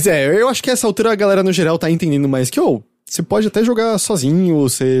 Mas eu acho que a essa altura a galera no geral tá entendendo mais que, você pode até jogar sozinho,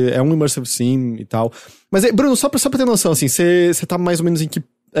 você é um Immersive Sim e tal. Mas, Bruno, só pra ter noção, assim, você tá mais ou menos em que...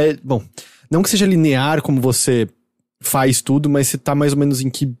 bom, não que seja linear como você faz tudo, mas você tá mais ou menos em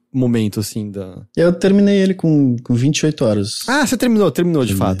que momento, assim, da... Eu terminei ele com 28 horas. Ah, você terminou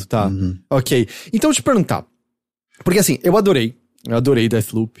de fato, tá. Ok. Então, eu te perguntar, porque assim, eu adorei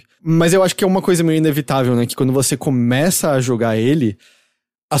Deathloop, mas eu acho que é uma coisa meio inevitável, né, que quando você começa a jogar ele,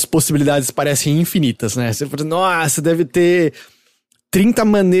 as possibilidades parecem infinitas, né? Você fala, nossa, deve ter 30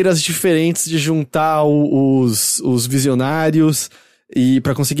 maneiras diferentes de juntar os visionários e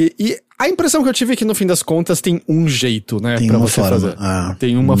pra conseguir... E a impressão que eu tive é que no fim das contas tem um jeito, né, tem pra uma você forma. fazer.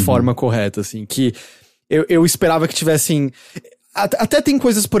 Tem uma forma correta, assim, que eu esperava que tivessem... Até tem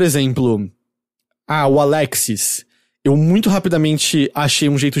coisas, por exemplo... o Alexis... Eu muito rapidamente achei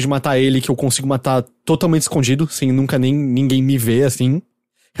um jeito de matar ele que eu consigo matar totalmente escondido, sem nunca ninguém me ver, assim.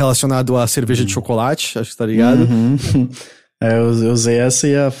 Relacionado à cerveja de chocolate, acho que tá ligado. Eu usei essa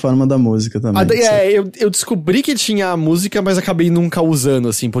e a forma da música também. Eu descobri que tinha a música, mas acabei nunca usando,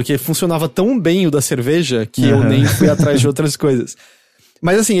 assim, porque funcionava tão bem o da cerveja que eu nem fui atrás de outras coisas.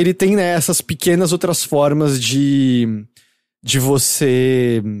 Mas assim, ele tem, né, essas pequenas outras formas de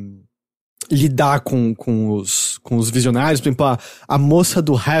você... lidar com os visionários. Por exemplo, a moça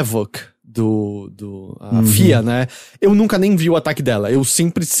do Havoc, a Fia, né? Eu nunca nem vi o ataque dela. Eu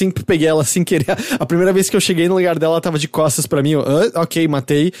sempre peguei ela sem querer. A primeira vez que eu cheguei no lugar dela, ela tava de costas pra mim. Ok,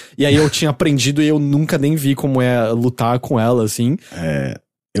 matei. E aí eu tinha aprendido e eu nunca nem vi como é lutar com ela, assim.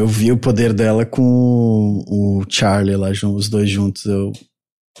 Eu vi o poder dela com o Charlie lá, os dois juntos. Eu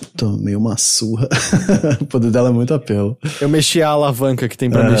tomei uma surra. O poder dela é muito apelo. Eu mexi a alavanca que tem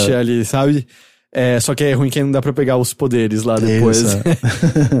pra mexer ali, sabe? Só que é ruim que não dá pra pegar os poderes lá depois. Isso,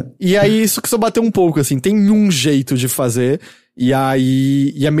 E aí, isso que só bateu um pouco, assim. Tem um jeito de fazer, e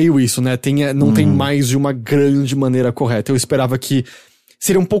aí... E é meio isso, né? Não tem mais de uma grande maneira correta. Eu esperava que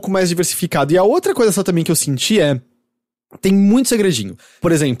seria um pouco mais diversificado. E a outra coisa só também que eu senti tem muito segredinho.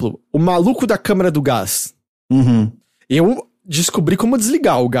 Por exemplo, o maluco da câmara do gás. Eu descobri como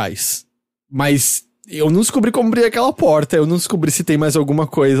desligar o gás. Mas eu não descobri como abrir aquela porta. Eu não descobri se tem mais alguma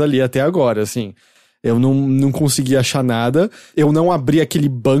coisa ali até agora, assim. Eu não consegui achar nada. Eu não abri aquele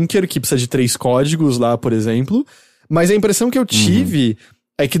bunker que precisa de 3 códigos lá, por exemplo. Mas a impressão que eu tive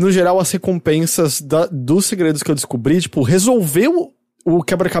é que, no geral, as recompensas dos segredos que eu descobri, tipo, resolver o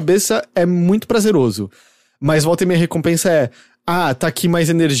quebra-cabeça é muito prazeroso. Mas volta e meia recompensa tá aqui mais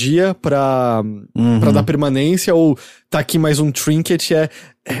energia pra dar permanência, ou tá aqui mais um trinket,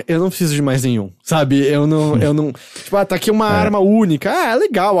 eu não preciso de mais nenhum, sabe? Eu não tipo, tá aqui uma arma única, é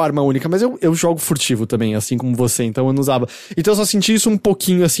legal a arma única, mas eu jogo furtivo também, assim como você, então eu não usava. Então eu só senti isso um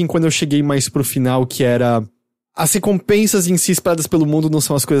pouquinho, assim, quando eu cheguei mais pro final, que era... As recompensas em si espalhadas pelo mundo não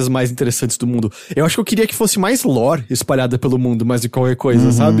são as coisas mais interessantes do mundo. Eu acho que eu queria que fosse mais lore espalhada pelo mundo, mais do que qualquer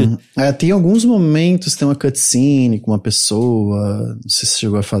coisa, sabe? Tem alguns momentos, tem uma cutscene com uma pessoa, não sei se você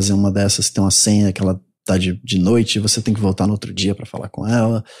chegou a fazer uma dessas, tem uma cena que ela tá de noite e você tem que voltar no outro dia pra falar com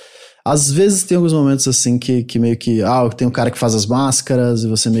ela. Às vezes tem alguns momentos assim que meio que, tem um cara que faz as máscaras e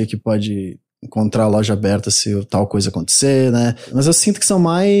você meio que pode encontrar a loja aberta se tal coisa acontecer, né? Mas eu sinto que são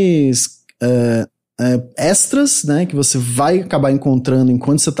mais... extras, né, que você vai acabar encontrando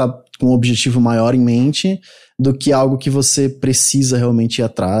enquanto você tá com um objetivo maior em mente, do que algo que você precisa realmente ir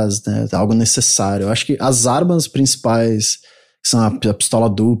atrás, né, algo necessário. Eu acho que as armas principais, que são a pistola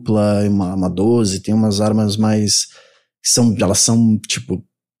dupla, uma 12, tem umas armas mais... elas são, tipo...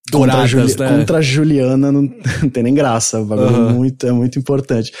 Douradas, né? Contra a Juliana não tem nem graça, o bagulho é muito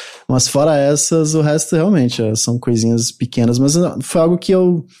importante. Mas fora essas, o resto realmente são coisinhas pequenas, mas foi algo que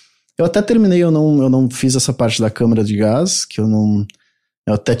eu até terminei, eu não fiz essa parte da câmara de gás, que eu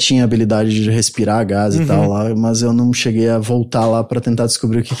até tinha a habilidade de respirar gás e tal lá, mas eu não cheguei a voltar lá pra tentar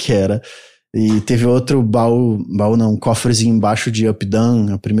descobrir o que era. E teve outro um cofrezinho embaixo de Up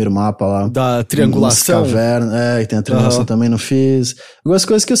Down, o primeiro mapa lá. Da triangulação. Caverna, e tem a triangulação também, não fiz. Algumas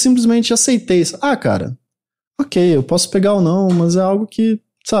coisas que eu simplesmente aceitei. Cara, ok, eu posso pegar ou não, mas é algo que...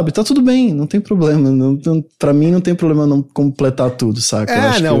 Sabe, tá tudo bem, não tem problema. Pra mim não tem problema não completar tudo, saca?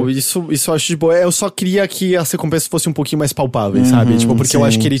 Isso eu acho de boa. Eu só queria que as recompensas fossem um pouquinho mais palpáveis, sabe? Tipo, porque eu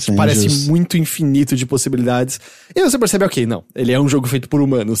acho que ele parece muito infinito de possibilidades. E você percebe, ele é um jogo feito por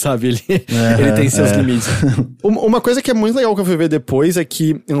humanos, sabe? Ele tem seus limites. Uma coisa que é muito legal que eu fui ver depois é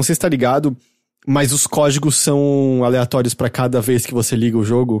que, eu não sei se tá ligado, mas os códigos são aleatórios pra cada vez que você liga o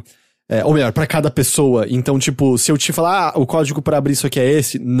jogo. Ou melhor, pra cada pessoa. Então, tipo, se eu te falar, o código pra abrir isso aqui é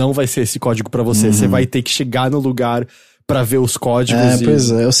esse, não vai ser esse código pra você. Você vai ter que chegar no lugar pra ver os códigos.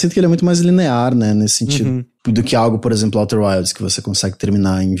 Pois é. Eu sinto que ele é muito mais linear, né, nesse sentido. Do que algo, por exemplo, Outer Wilds, que você consegue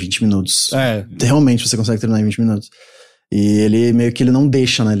terminar em 20 minutos. Realmente você consegue terminar em 20 minutos. E ele meio que ele não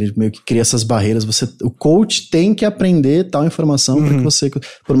deixa, né? Ele meio que cria essas barreiras. O coach tem que aprender tal informação para que você...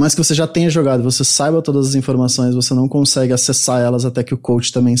 Por mais que você já tenha jogado, você saiba todas as informações, você não consegue acessar elas até que o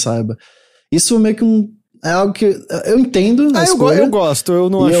coach também saiba. Isso meio que é algo que... Eu entendo a escolha. Eu gosto, eu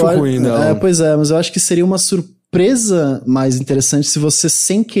não acho ruim, não. Pois é, mas eu acho que seria uma surpresa mais interessante se você,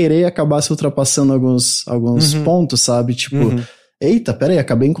 sem querer, acabasse ultrapassando alguns pontos, sabe? Tipo, eita, peraí,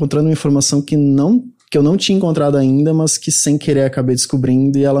 acabei encontrando uma informação que eu não tinha encontrado ainda, mas que sem querer acabei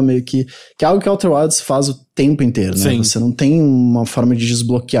descobrindo, e ela meio que é algo que Outer Wilds faz o tempo inteiro, né? Sim. Você não tem uma forma de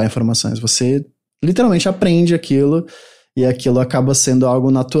desbloquear informações, você literalmente aprende aquilo, e aquilo acaba sendo algo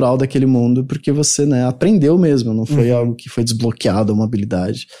natural daquele mundo, porque você, né, aprendeu mesmo, não foi algo que foi desbloqueado, uma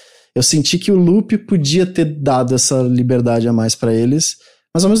habilidade. Eu senti que o Loop podia ter dado essa liberdade a mais pra eles,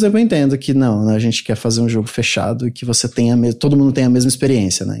 mas ao mesmo tempo eu entendo que não, né, a gente quer fazer um jogo fechado e que você tenha todo mundo tenha a mesma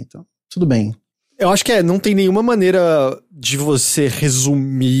experiência, né? Então, tudo bem. Eu acho que não tem nenhuma maneira de você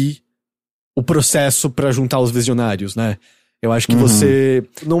resumir o processo pra juntar os visionários, né? Eu acho que você,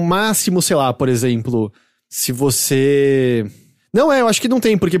 no máximo, sei lá, por exemplo, se você... Não, eu acho que não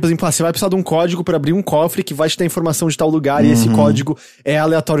tem, porque, por exemplo, você vai precisar de um código pra abrir um cofre que vai te dar informação de tal lugar, e esse código é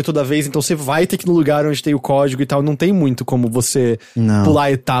aleatório toda vez, então você vai ter que ir no lugar onde tem o código e tal. Não tem muito como você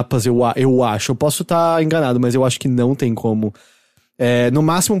pular etapas, eu acho. Eu posso estar enganado, mas eu acho que não tem como. No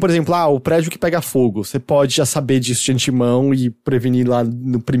máximo, por exemplo, o prédio que pega fogo. Você pode já saber disso de antemão e prevenir lá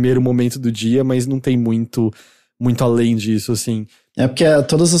no primeiro momento do dia, mas não tem muito muito além disso, assim. É porque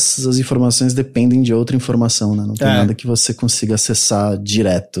todas as informações dependem de outra informação, né? Não tem nada que você consiga acessar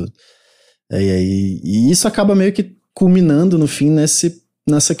direto. E isso acaba meio que culminando no fim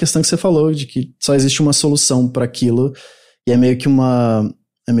nessa questão que você falou, de que só existe uma solução para aquilo, e é meio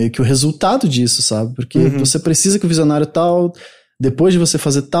que o resultado disso, sabe? Porque você precisa que o visionário tal, depois de você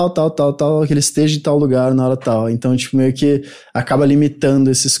fazer tal, que ele esteja em tal lugar na hora tal. Então, tipo, meio que acaba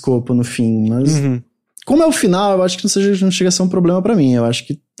limitando esse escopo no fim. Mas, como é o final, eu acho que não chega a ser um problema pra mim. Eu acho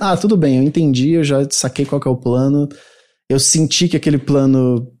que, tudo bem, eu entendi, eu já saquei qual que é o plano. Eu senti que aquele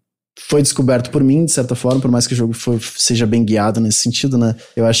plano foi descoberto por mim, de certa forma, por mais que o jogo seja bem guiado nesse sentido, né?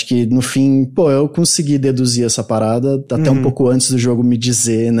 Eu acho que, no fim, eu consegui deduzir essa parada até um pouco antes do jogo me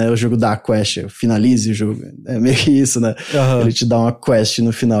dizer, né? O jogo dá a quest, finalize o jogo. É meio que isso, né? Ele te dá uma quest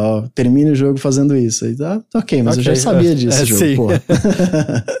no final, termine o jogo fazendo isso. Aí, ok, mas eu já sabia disso, jogo, sim. pô.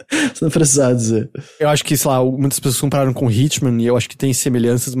 Você não precisava dizer. Eu acho que, sei lá, muitas pessoas compararam com Hitman, e eu acho que tem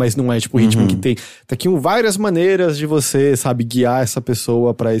semelhanças, mas não é tipo Hitman que tem. Tá aqui várias maneiras de você, sabe, guiar essa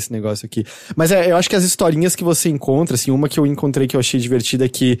pessoa pra esse negócio aqui. Mas eu acho que as historinhas que você encontra, assim, uma que eu encontrei que eu achei divertida é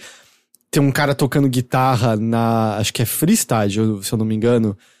que tem um cara tocando guitarra acho que é Freestyle, se eu não me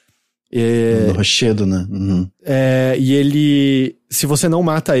engano. No Rochedo, né? E ele, se você não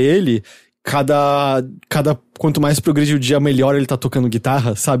mata ele, quanto mais progride o dia, melhor ele tá tocando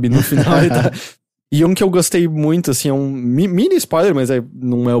guitarra, sabe? No final ele tá... E um que eu gostei muito, assim, é um mini spoiler, mas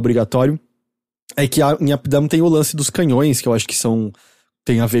não é obrigatório, é que em Updam tem o lance dos canhões, que eu acho que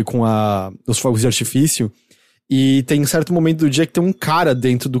tem a ver com os fogos de artifício, e tem um certo momento do dia que tem um cara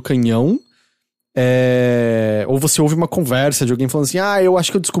dentro do canhão, ou você ouve uma conversa de alguém falando assim, eu acho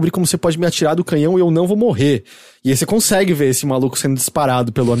que eu descobri como você pode me atirar do canhão e eu não vou morrer. E aí você consegue ver esse maluco sendo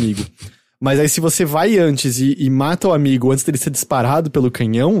disparado pelo amigo. Mas aí se você vai antes e mata o amigo antes dele ser disparado pelo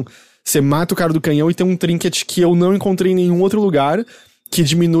canhão, você mata o cara do canhão e tem um trinket que eu não encontrei em nenhum outro lugar, que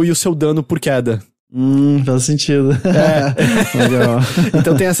diminui o seu dano por queda. Faz sentido. Legal.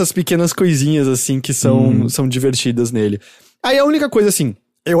 Então tem essas pequenas coisinhas, assim, que são divertidas nele. Aí a única coisa, assim,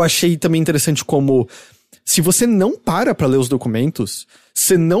 eu achei também interessante como, se você não para pra ler os documentos,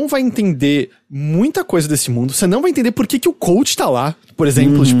 você não vai entender muita coisa desse mundo, você não vai entender por que o coach tá lá, por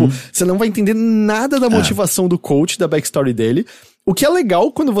exemplo, tipo, você não vai entender nada da motivação do coach, da backstory dele, o que é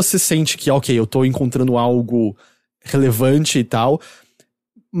legal quando você sente que, ok, eu tô encontrando algo relevante e tal.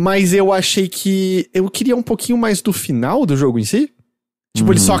 Mas eu achei que eu queria um pouquinho mais do final do jogo em si.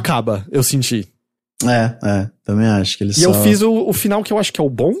 Tipo, ele só acaba, eu senti. Também acho que ele só... E eu fiz o final que eu acho que é o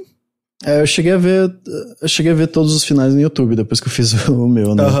bom. Eu cheguei a ver todos os finais no YouTube, depois que eu fiz o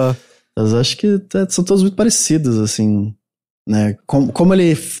meu, né? Mas acho que são todos muito parecidos, assim, né? Como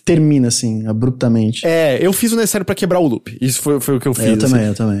ele termina, assim, abruptamente. Eu fiz o necessário pra quebrar o loop. Isso foi o que eu fiz. Eu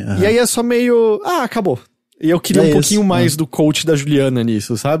também. E aí é só meio... acabou. E eu queria um pouquinho mais do coach da Juliana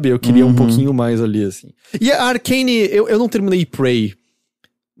nisso, sabe? Eu queria um pouquinho mais ali, assim. E a Arcane, eu não terminei Prey.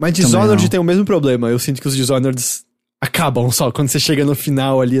 Mas Dishonored tem o mesmo problema. Eu sinto que os Dishonored acabam só. Quando você chega no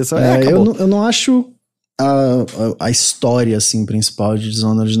final ali, é só... acabou. Eu não acho a história, assim, principal de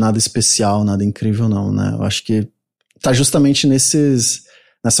Dishonored nada especial, nada incrível, não, né? Eu acho que tá justamente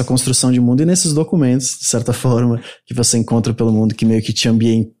nessa construção de mundo e nesses documentos, de certa forma, que você encontra pelo mundo, que meio que te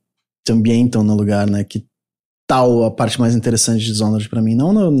ambientam no lugar, né? Que tal a parte mais interessante de Dishonored pra mim,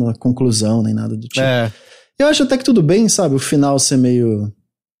 não na conclusão, nem nada do tipo. Eu acho até que tudo bem, sabe? O final ser meio...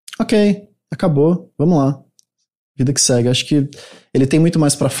 Ok, acabou, vamos lá. Vida que segue. Acho que ele tem muito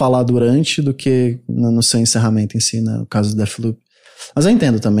mais pra falar durante do que no seu encerramento em si, né? O caso do Deathloop. Mas eu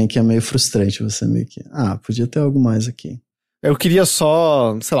entendo também que é meio frustrante você meio que... podia ter algo mais aqui. Eu queria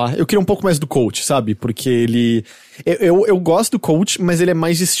só, sei lá, eu queria um pouco mais do coach, sabe? Porque ele... Eu gosto do coach, mas ele é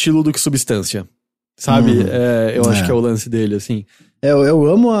mais estilo do que substância. Sabe? Eu acho que é o lance dele, assim. Eu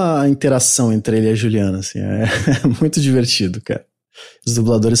amo a interação entre ele e a Juliana, assim. É muito divertido, cara. Os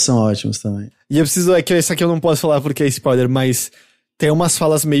dubladores são ótimos também. E eu preciso... É que esse aqui eu não posso falar porque é spoiler, mas tem umas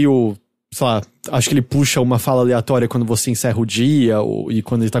falas meio... Sei lá, acho que ele puxa uma fala aleatória quando você encerra o dia e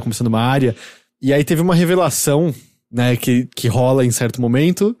quando ele tá começando uma área. E aí teve uma revelação, né, que rola em certo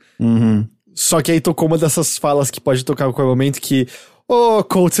momento. Só que aí tocou uma dessas falas que pode tocar em qualquer momento que...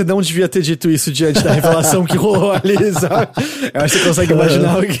 Colt, você não devia ter dito isso diante da revelação que rolou ali, sabe? Eu acho que você consegue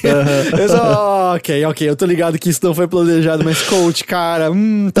imaginar o que... Eu só, ok, eu tô ligado que isso não foi planejado, mas Colt, cara,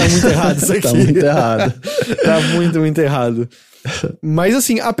 tá muito errado isso aqui. Tá muito errado. Tá muito, muito errado. Mas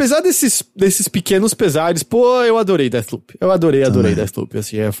assim, apesar desses pequenos pesares, eu adorei Deathloop. Eu adorei Deathloop,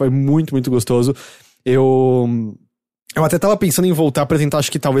 assim, foi muito, muito gostoso. Eu até tava pensando em voltar pra tentar,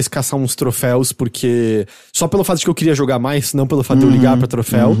 acho que talvez caçar uns troféus, porque... Só pelo fato de que eu queria jogar mais, não pelo fato de eu ligar pra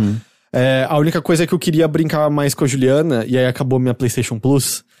troféu. A única coisa é que eu queria brincar mais com a Juliana, e aí acabou minha PlayStation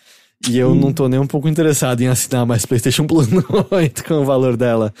Plus. E eu não tô nem um pouco interessado em assinar mais PlayStation Plus no momento com o valor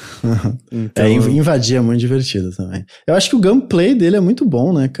dela. Então... Invadir é muito divertido também. Eu acho que o gameplay dele é muito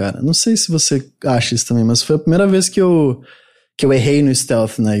bom, né, cara? Não sei se você acha isso também, mas foi a primeira vez que eu errei no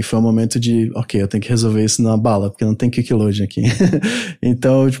stealth, né? E foi um momento de, ok, eu tenho que resolver isso na bala, porque não tem quick load aqui.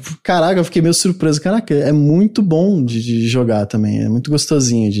 Então, tipo, caraca, eu fiquei meio surpreso. Caraca, é muito bom de jogar também. É muito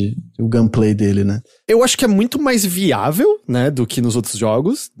gostosinho o gameplay dele, né? Eu acho que é muito mais viável, né, do que nos outros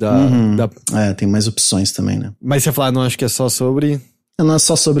jogos. Tem mais opções também, né? Mas você fala, não acho que é só sobre... Não é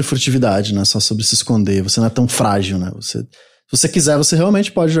só sobre furtividade, não é só sobre se esconder. Você não é tão frágil, né? Se você quiser, você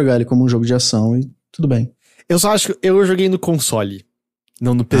realmente pode jogar ele como um jogo de ação e tudo bem. Eu só acho que eu joguei no console,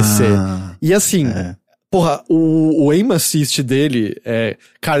 não no PC. E assim, porra, o aim assist dele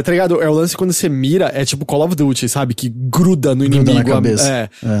cara, tá ligado? É o lance quando você mira, é tipo Call of Duty, sabe? Que gruda no inimigo. Na cabeça.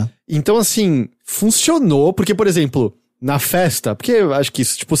 Então assim, funcionou, porque, por exemplo, na festa, porque eu acho que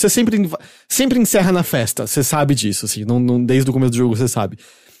isso, tipo, você sempre encerra na festa, você sabe disso, assim, não, desde o começo do jogo você sabe.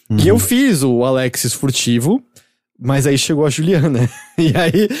 E eu fiz o Alexis furtivo, mas aí chegou a Juliana. E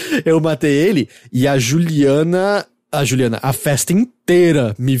aí eu matei ele e a Juliana, a festa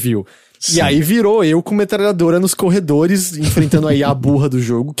inteira me viu. Sim. E aí virou eu com metralhadora nos corredores, enfrentando aí a burra do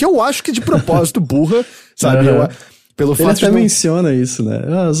jogo, que eu acho que de propósito burra, sabe? Pelo fato ele até menciona isso, né?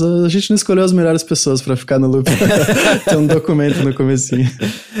 A gente não escolheu as melhores pessoas pra ficar no loop. Tem um documento no comecinho.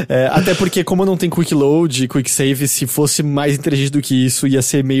 Até porque, como não tem quick load, quick save, se fosse mais inteligente do que isso, ia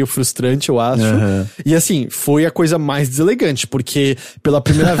ser meio frustrante, eu acho. E assim, foi a coisa mais deselegante, porque pela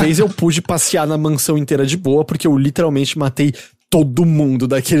primeira vez eu pude passear na mansão inteira de boa, porque eu literalmente matei todo mundo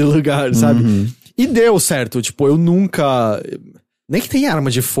daquele lugar, sabe? E deu certo, tipo, eu nunca... Nem que tem arma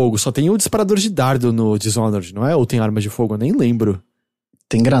de fogo, só tem o disparador de dardo no Dishonored, não é? Ou tem arma de fogo? Eu nem lembro.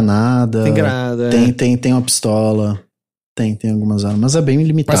 Tem granada. Tem granada, tem uma pistola. Tem algumas armas, mas é bem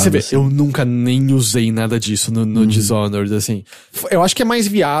limitado. Pra você ver, assim. eu nunca nem usei nada disso no Dishonored, assim. Eu acho que é mais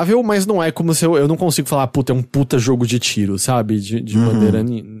viável, mas não é como se eu não consigo falar, puta, é um puta jogo de tiro, sabe? De maneira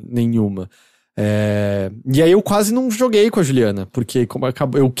nenhuma. E aí eu quase não joguei com a Juliana, porque como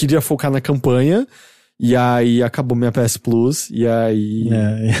eu queria focar na campanha... E aí acabou minha PS Plus, e aí...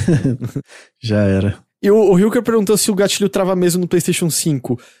 Já era. E o Hilker perguntou se o gatilho trava mesmo no PlayStation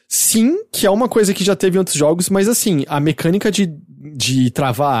 5. Sim, que é uma coisa que já teve em outros jogos, mas assim, a mecânica de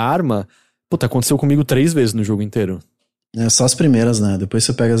travar a arma, puta, aconteceu comigo 3 vezes no jogo inteiro. Só as primeiras, né? Depois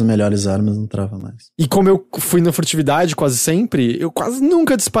você pega as melhores armas, não trava mais. E como eu fui na furtividade quase sempre, eu quase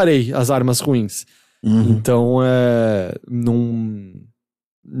nunca disparei as armas ruins. Então,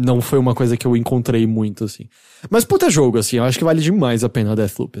 não foi uma coisa que eu encontrei muito, assim. Mas puta jogo, assim, eu acho que vale demais a pena o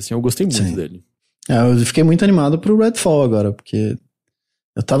Deathloop, assim, eu gostei muito dele. Eu fiquei muito animado pro Redfall agora, porque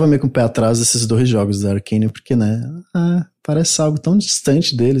eu tava meio com o pé atrás desses 2 jogos da Arcane, porque, né, parece algo tão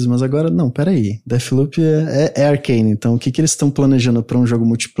distante deles, mas agora, não, peraí, Deathloop é Arcane, então o que eles estão planejando pra um jogo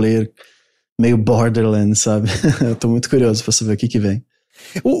multiplayer meio Borderlands, sabe? Eu tô muito curioso pra saber o que vem.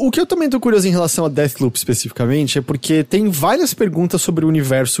 O que eu também tô curioso em relação a Deathloop especificamente é porque tem várias perguntas sobre o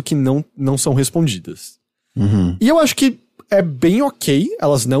universo que não são respondidas. E eu acho que é bem ok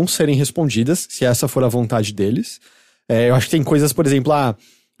elas não serem respondidas, se essa for a vontade deles. Eu acho que tem coisas, por exemplo,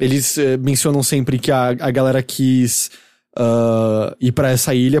 eles mencionam sempre que a galera quis ir pra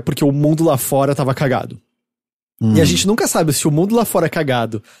essa ilha porque o mundo lá fora tava cagado. E a gente nunca sabe se o mundo lá fora é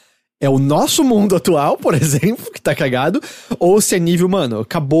cagado é o nosso mundo atual, por exemplo, que tá cagado, ou se é nível, mano,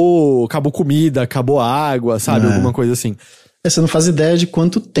 acabou comida, acabou água, sabe? Alguma coisa assim. Você não faz ideia de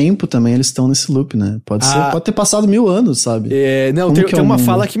quanto tempo também eles estão nesse loop, né? Pode ter passado 1000 anos, sabe? Não, tem uma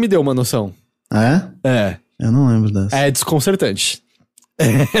fala que me deu uma noção. É? Eu não lembro dessa. É desconcertante.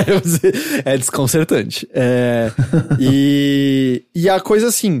 É desconcertante. E a coisa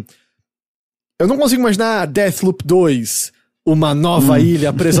assim, eu não consigo imaginar Deathloop 2... uma nova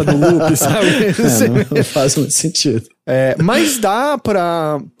ilha presa no loop, sabe? Não faz muito sentido. Mas dá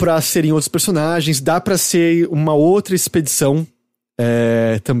pra serem outros personagens, dá pra ser uma outra expedição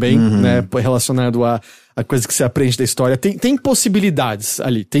também, né? Relacionado a coisa que você aprende da história. Tem possibilidades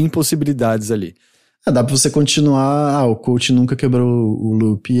ali, Dá pra você continuar, o coach nunca quebrou o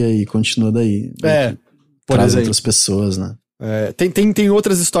loop e aí continua daí. Por traz exemplo. outras pessoas, né? Tem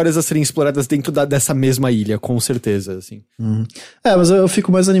outras histórias a serem exploradas dentro dessa mesma ilha, com certeza, assim. Mas eu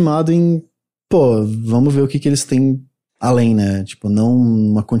fico mais animado em, vamos ver o que eles têm além, né? Tipo, não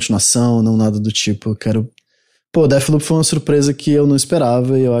uma continuação, não nada do tipo. Eu quero... Deathloop foi uma surpresa que eu não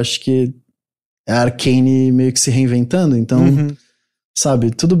esperava e eu acho que é a Arcane meio que se reinventando, então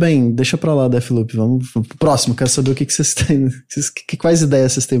Sabe, tudo bem, deixa pra lá, Deathloop, vamos pro próximo, quero saber o que vocês têm, quais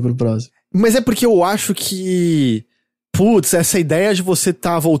ideias vocês têm pro próximo. Mas é porque eu acho que... Putz, essa ideia de você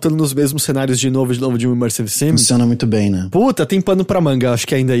tá voltando nos mesmos cenários de novo de um Immersive Sim... Funciona muito bem, né? Puta, tem pano pra manga, acho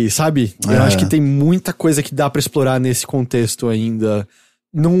que ainda aí, sabe? Eu acho que tem muita coisa que dá pra explorar nesse contexto ainda.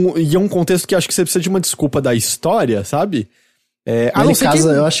 E é um contexto que acho que você precisa de uma desculpa da história, sabe?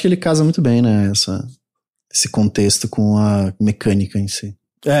 Eu acho que ele casa muito bem, né? Esse contexto com a mecânica em si.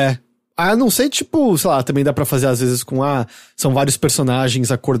 A não ser, tipo, sei lá, também dá pra fazer às vezes com, são vários personagens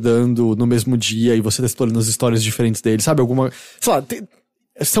acordando no mesmo dia e você tá explorando as histórias diferentes deles, sabe? Sei lá,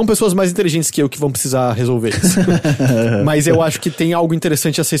 são pessoas mais inteligentes que eu que vão precisar resolver isso. Mas eu acho que tem algo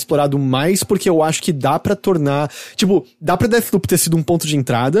interessante a ser explorado mais, porque eu acho que dá pra tornar, tipo, dá pra Deathloop ter sido um ponto de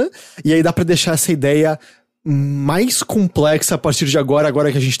entrada, e aí dá pra deixar essa ideia mais complexa a partir de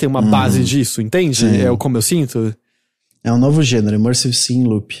agora que a gente tem uma base disso, entende? Sim. É como eu sinto. É um novo gênero, Immersive Sim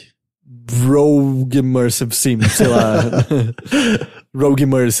Loop. Rogue Immersive Sim, sei lá. Rogue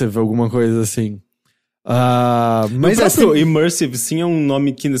Immersive, alguma coisa assim. Mas o Immersive Sim é um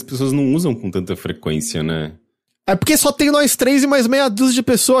nome que as pessoas não usam com tanta frequência, né? É porque só tem nós três e mais meia dúzia de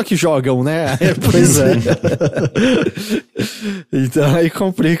pessoas que jogam, né? Pois é. Então aí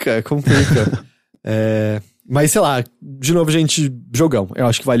complica. Mas sei lá, de novo, gente, jogão. Eu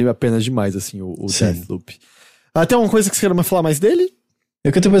acho que vale a pena demais, assim, o Deathloop. Tem uma coisa que você quer falar mais dele?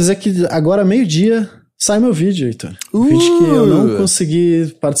 Eu quero dizer que agora, meio-dia, sai meu vídeo, Heitor. Um vídeo que eu não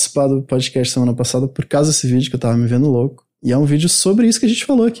consegui participar do podcast semana passada por causa desse vídeo que eu tava me vendo louco. E é um vídeo sobre isso que a gente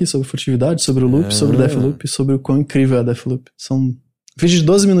falou aqui, sobre furtividade, sobre o loop, sobre o Deathloop, sobre o quão incrível é o Deathloop. São vídeos de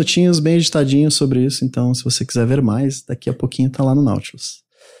 12 minutinhos, bem editadinhos sobre isso, então se você quiser ver mais, daqui a pouquinho tá lá no Nautilus.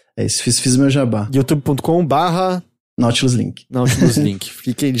 É isso, fiz meu jabá. youtube.com/Nautilus Link.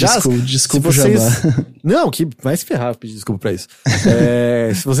 Fiquei já. Desculpa o jabá. Não, que vai se ferrar pedir desculpa pra isso.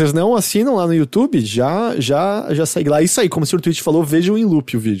 Se vocês não assinam lá no YouTube, já segue lá. Isso aí, como o Sr. Twitch falou, vejam em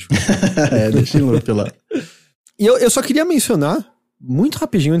loop o vídeo. Deixa em loop lá. E eu só queria mencionar, muito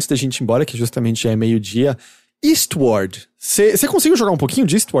rapidinho antes da gente ir embora, que justamente já é meio-dia, Eastward. Você conseguiu jogar um pouquinho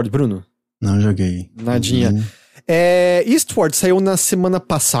de Eastward, Bruno? Não joguei. Nadinha. Eastward saiu na semana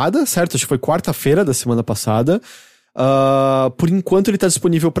passada, certo? Acho que foi quarta-feira da semana passada. Por enquanto ele tá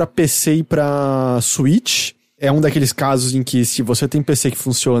disponível pra PC e pra Switch. É um daqueles casos em que se você tem PC que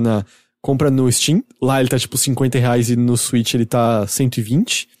funciona, compra no Steam. Lá ele tá tipo R$50 e no Switch ele tá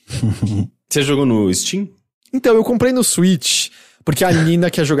 120. Você jogou no Steam? Então, eu comprei no Switch, porque a Nina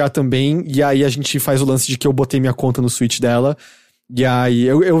quer jogar também, e aí a gente faz o lance de que eu botei minha conta no Switch dela. E aí,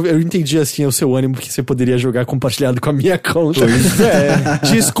 eu entendi, assim, o seu ânimo, porque você poderia jogar compartilhado com a minha conta.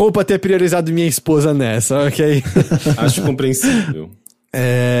 Desculpa ter priorizado minha esposa nessa, ok? Acho compreensível.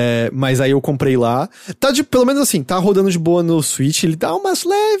 Mas aí eu comprei lá. Pelo menos assim, tá rodando de boa no Switch. Ele dá umas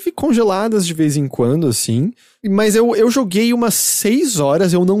leves congeladas de vez em quando, assim. Mas eu joguei umas 6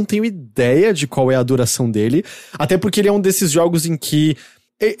 horas, eu não tenho ideia de qual é a duração dele. Até porque ele é um desses jogos em que...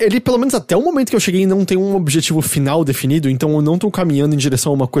 Ele, pelo menos até o momento que eu cheguei, não tem um objetivo final definido, então eu não tô caminhando em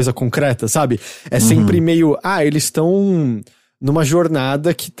direção a uma coisa concreta, sabe? É sempre meio... eles estão numa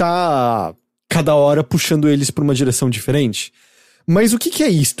jornada que tá cada hora puxando eles pra uma direção diferente. Mas o que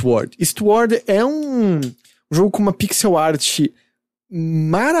é Eastward? Eastward é um jogo com uma pixel art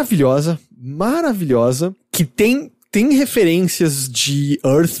maravilhosa, que tem referências de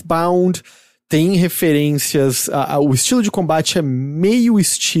Earthbound, tem referências... o estilo de combate é meio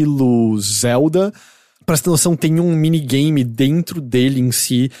estilo Zelda. Pra você ter noção, tem um minigame dentro dele em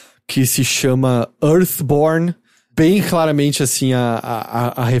si que se chama Earthborn. Bem claramente, assim,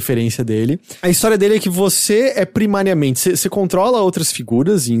 a referência dele. A história dele é que você é primariamente... Você controla outras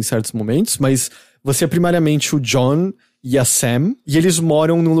figuras em certos momentos, mas você é primariamente o John e a Sam. E eles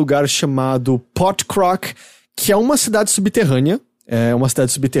moram num lugar chamado Potcrock, que é uma cidade subterrânea. É uma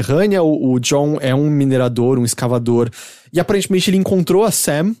cidade subterrânea. O John é um minerador, um escavador. E aparentemente ele encontrou a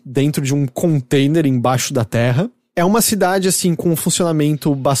Sam dentro de um container embaixo da terra. É uma cidade, assim, com um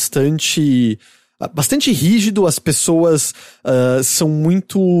funcionamento bastante rígido. As pessoas são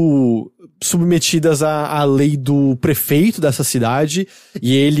muito submetidas à lei do prefeito dessa cidade,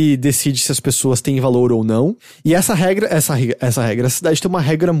 e ele decide se as pessoas têm valor ou não. E essa cidade tem uma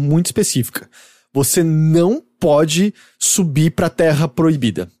regra muito específica. Você não pode subir pra Terra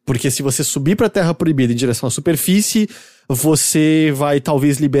Proibida, porque se você subir pra Terra Proibida em direção à superfície, você vai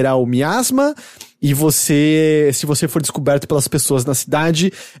talvez liberar o miasma, e se você for descoberto pelas pessoas na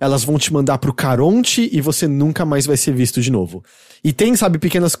cidade, elas vão te mandar pro Caronte e você nunca mais vai ser visto de novo. E tem, sabe,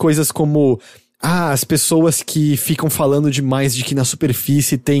 pequenas coisas como as pessoas que ficam falando demais de que na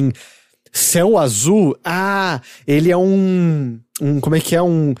superfície tem céu azul, ele é como é que é?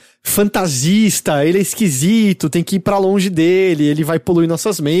 Um fantasista, ele é esquisito, tem que ir pra longe dele, ele vai poluir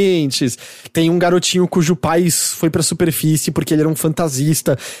nossas mentes. Tem um garotinho cujo pai foi pra superfície porque ele era um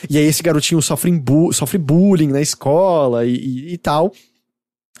fantasista, e aí esse garotinho sofre bullying na escola e tal.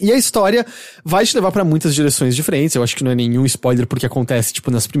 E a história vai te levar pra muitas direções diferentes. Eu acho que não é nenhum spoiler porque acontece,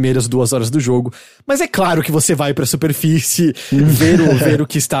 tipo, nas primeiras 2 horas do jogo. Mas é claro que você vai pra superfície, ver o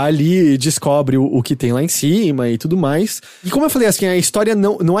que está ali, descobre o que tem lá em cima e tudo mais. E como eu falei, assim, a história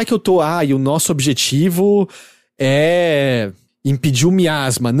não é que eu tô... e o nosso objetivo é impedir o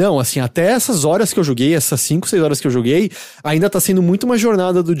miasma. Não, assim, até essas horas que eu joguei, essas 5, 6 horas que eu joguei, ainda tá sendo muito uma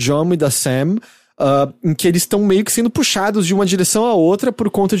jornada do John e da Sam... em que eles estão meio que sendo puxados de uma direção a outra por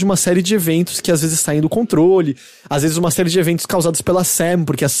conta de uma série de eventos que às vezes saem do controle, às vezes uma série de eventos causados pela Sam,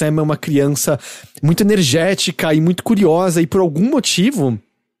 porque a Sam é uma criança muito energética e muito curiosa, e por algum motivo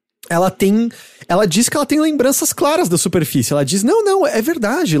ela diz que ela tem lembranças claras da superfície. Ela diz, não, é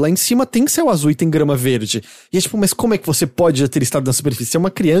verdade, lá em cima tem céu azul e tem grama verde. E é tipo, mas como é que você pode já ter estado na superfície? Você é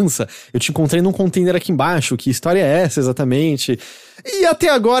uma criança, eu te encontrei num container aqui embaixo, que história é essa exatamente? E até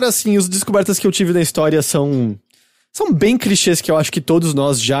agora, assim, as descobertas que eu tive na história são bem clichês que eu acho que todos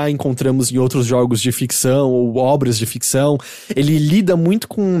nós já encontramos em outros jogos de ficção ou obras de ficção. Ele lida muito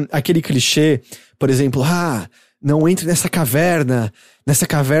com aquele clichê, por exemplo, não entre nessa caverna. Nessa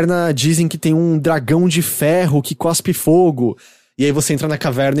caverna dizem que tem um dragão de ferro que cospe fogo. E aí você entra na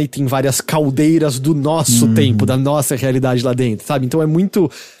caverna e tem várias caldeiras do nosso tempo, da nossa realidade lá dentro, sabe? Então é muito...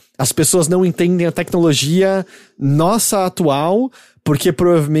 As pessoas não entendem a tecnologia nossa atual, porque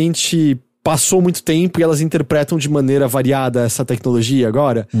provavelmente passou muito tempo e elas interpretam de maneira variada essa tecnologia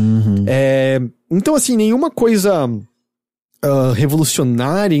agora. Então, assim, nenhuma coisa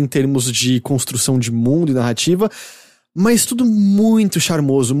revolucionária em termos de construção de mundo e narrativa, mas tudo muito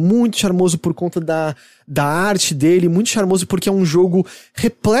charmoso por conta da arte dele, muito charmoso porque é um jogo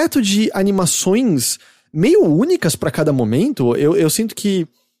repleto de animações meio únicas pra cada momento. Eu sinto que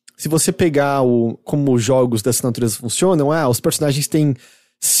se você pegar como os jogos dessa natureza funcionam, os personagens têm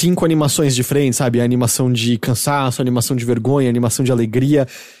 5 animações diferentes, sabe? A animação de cansaço, a animação de vergonha, a animação de alegria,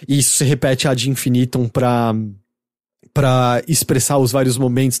 e isso se repete ad infinitum pra expressar os vários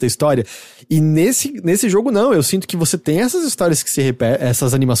momentos da história. E nesse jogo não, eu sinto que você tem essas histórias que se repetem,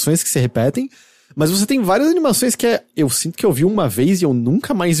 essas animações que se repetem, mas você tem várias animações que eu sinto que eu vi uma vez e eu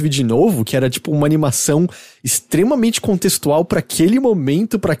nunca mais vi de novo, que era tipo uma animação extremamente contextual pra aquele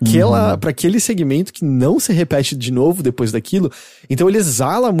momento, pra aquele segmento que não se repete de novo depois daquilo. Então ele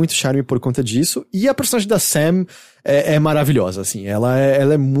exala muito charme por conta disso. E a personagem da Sam é maravilhosa, assim. Ela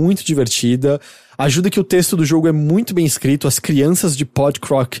é muito divertida. Ajuda que o texto do jogo é muito bem escrito. As crianças de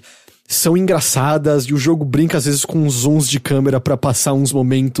Podcroc são engraçadas e o jogo brinca às vezes com zooms de câmera pra passar uns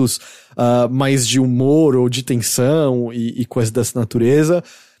momentos mais de humor ou de tensão e coisas dessa natureza.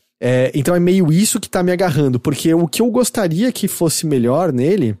 Então é meio isso que tá me agarrando, porque o que eu gostaria que fosse melhor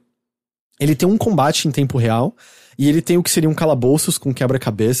nele, ele tem um combate em tempo real e ele tem o que seria um calabouços com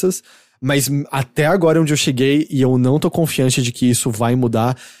quebra-cabeças, mas até agora onde eu cheguei, e eu não tô confiante de que isso vai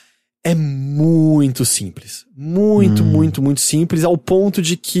mudar, é muito simples. Muito simples, ao ponto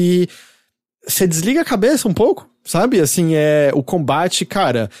de que você desliga a cabeça um pouco, sabe? Assim, o combate,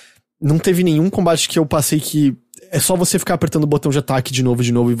 cara, não teve nenhum combate que eu passei que é só você ficar apertando o botão de ataque de novo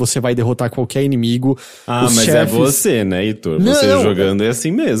e você vai derrotar qualquer inimigo. Os mas chefes... é você, né, Heitor? Você jogando é assim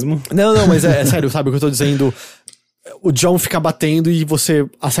mesmo. Não, mas é sério, sabe o que eu tô dizendo? O John fica batendo e você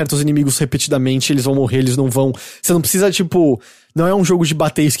acerta os inimigos repetidamente, eles vão morrer, eles não vão... Você não precisa, tipo... Não é um jogo de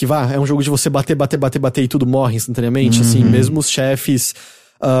bater e esquivar, é um jogo de você bater e tudo morre instantaneamente, assim, mesmo os chefes...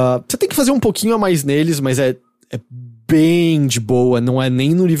 você tem que fazer um pouquinho a mais neles, mas é bem de boa, não é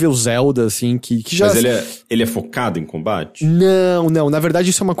nem no nível Zelda, assim, que já... Mas ele é focado em combate? Não, na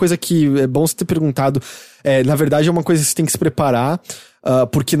verdade isso é uma coisa que é bom você ter perguntado, na verdade é uma coisa que você tem que se preparar,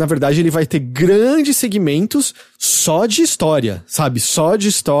 porque na verdade ele vai ter grandes segmentos só de história, sabe? Só de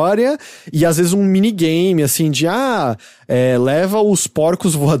história e às vezes um minigame, assim, de leva os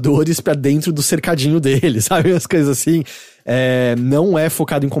porcos voadores pra dentro do cercadinho dele, sabe? As coisas assim. Não é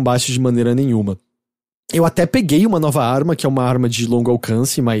focado em combate de maneira nenhuma. Eu até peguei uma nova arma, que é uma arma de longo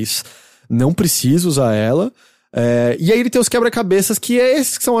alcance, mas não preciso usar ela. E aí ele tem os quebra-cabeças, que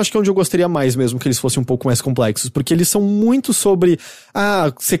esses que são, acho que onde eu gostaria mais mesmo, que eles fossem um pouco mais complexos, porque eles são muito sobre,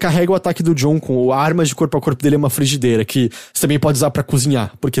 você carrega o ataque do John com a arma de corpo a corpo dele é uma frigideira, que você também pode usar pra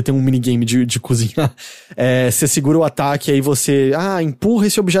cozinhar, porque tem um minigame de cozinhar. Você segura o ataque, aí você, empurra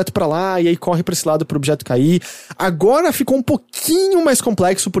esse objeto pra lá, e aí corre pra esse lado pro objeto cair. Agora ficou um pouquinho mais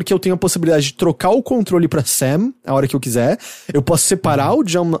complexo, porque eu tenho a possibilidade de trocar o controle pra Sam, a hora que eu quiser. Eu posso separar o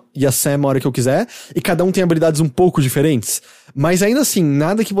John e a Sam a hora que eu quiser, e cada um tem habilidades um pouco diferentes, mas ainda assim,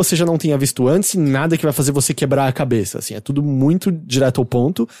 nada que você já não tenha visto antes e nada que vai fazer você quebrar a cabeça, assim, é tudo muito direto ao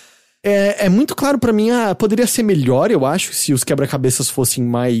ponto. É muito claro pra mim, poderia ser melhor, eu acho, se os quebra-cabeças fossem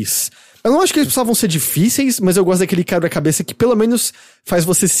mais... Eu não acho que eles precisavam ser difíceis, mas eu gosto daquele quebra-cabeça que pelo menos faz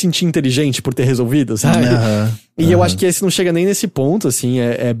você se sentir inteligente por ter resolvido, sabe? E eu acho que esse não chega nem nesse ponto, assim,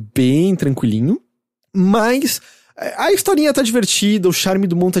 é bem tranquilinho, mas... A historinha tá divertida, o charme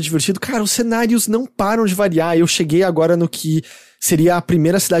do mundo tá divertido. Cara, os cenários não param de variar. Eu cheguei agora no que seria a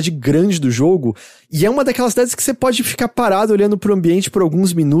primeira cidade grande do jogo, e é uma daquelas cidades que você pode ficar parado olhando pro ambiente por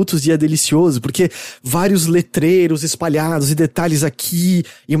alguns minutos e é delicioso, porque vários letreiros espalhados e detalhes aqui,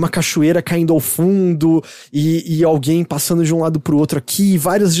 e uma cachoeira caindo ao fundo, e alguém passando de um lado pro outro aqui,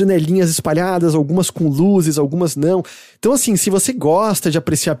 várias janelinhas espalhadas, algumas com luzes, algumas não. Então assim, se você gosta de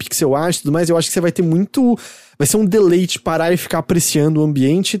apreciar pixel art e tudo mais, eu acho que você vai ter muito... Vai ser um deleite parar e ficar apreciando o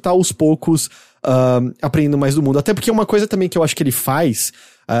ambiente e tá aos poucos aprendendo mais do mundo. Até porque uma coisa também que eu acho que ele faz,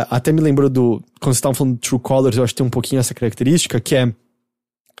 até me lembrou quando vocês estavam falando de True Colors, eu acho que tem um pouquinho essa característica, que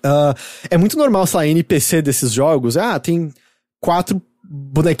é muito normal, sei lá, NPC desses jogos, tem 4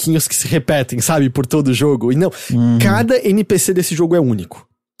 bonequinhos que se repetem, sabe, por todo o jogo. E não, cada NPC desse jogo é único.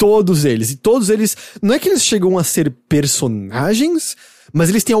 Todos eles. E todos eles, não é que eles chegam a ser personagens, mas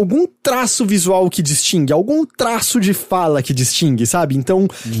eles têm algum traço visual que distingue, algum traço de fala que distingue, sabe? Então,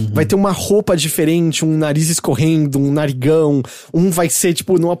 vai ter uma roupa diferente, um nariz escorrendo, um narigão, vai ser,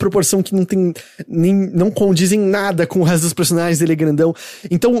 tipo, numa proporção que não tem, não condiz em nada com o resto dos personagens, ele é grandão.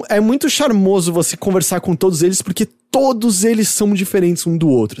 Então, é muito charmoso você conversar com todos eles, porque todos eles são diferentes um do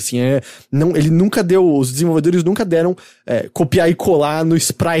outro, assim, os desenvolvedores nunca deram copiar e colar no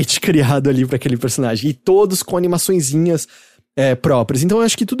sprite criado ali pra aquele personagem, e todos com animaçõezinhas próprias. Então eu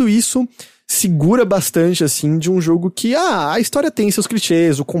acho que tudo isso segura bastante, assim, de um jogo que, a história tem seus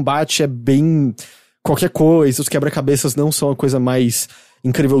clichês, o combate é bem qualquer coisa, os quebra-cabeças não são a coisa mais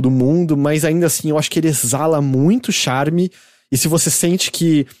incrível do mundo, mas ainda assim eu acho que ele exala muito charme, e se você sente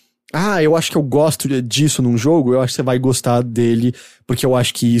que eu acho que eu gosto disso num jogo, eu acho que você vai gostar dele, porque eu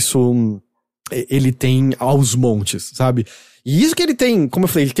acho que isso ele tem aos montes, sabe? E isso que ele tem, como eu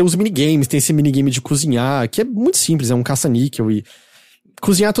falei, ele tem os minigames, tem esse minigame de cozinhar, que é muito simples, é um caça-níquel, e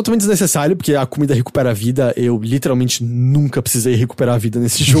cozinhar é totalmente desnecessário, porque a comida recupera a vida, eu literalmente nunca precisei recuperar a vida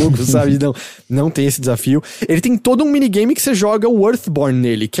nesse jogo, sabe? Não tem esse desafio. Ele tem todo um minigame que você joga o Earthborn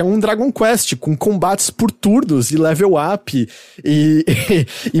nele, que é um Dragon Quest, com combates por turnos, e level up,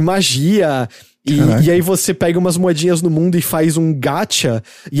 e magia... E aí você pega umas moedinhas no mundo e faz um gacha,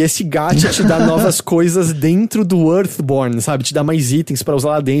 e esse gacha te dá novas coisas dentro do Earthborn, sabe? Te dá mais itens pra usar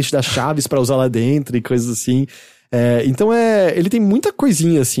lá dentro, te dá chaves pra usar lá dentro e coisas assim. Então ele tem muita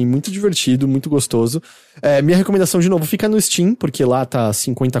coisinha, assim, muito divertido, muito gostoso. Minha recomendação, de novo, fica no Steam, porque lá tá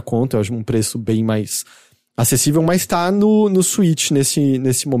 50 conto, eu acho um preço bem mais acessível, mas tá no Switch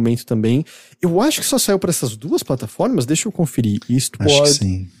nesse momento também. Eu acho que só saiu pra essas duas plataformas, deixa eu conferir. Acho que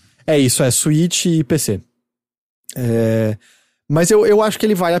sim. É isso, Switch e PC. Mas eu acho que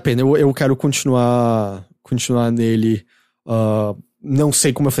ele vale a pena. Eu quero continuar nele. Não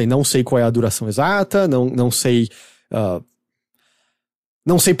sei, como eu falei, não sei qual é a duração exata, não sei...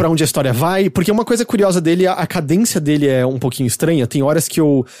 não sei pra onde a história vai, porque uma coisa curiosa dele, a cadência dele é um pouquinho estranha. Tem horas que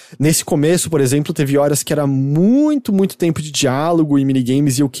nesse começo, por exemplo, teve horas que era muito, muito tempo de diálogo e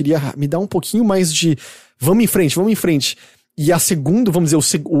minigames, e eu queria me dar um pouquinho mais de... Vamos em frente. E a segunda, vamos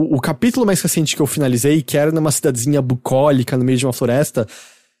dizer, o capítulo mais recente que eu finalizei, que era numa cidadezinha bucólica, no meio de uma floresta,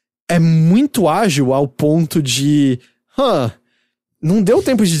 é muito ágil ao ponto de... não deu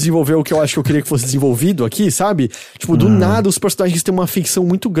tempo de desenvolver o que eu acho que eu queria que fosse desenvolvido aqui, sabe? Tipo, do nada, os personagens têm uma afeição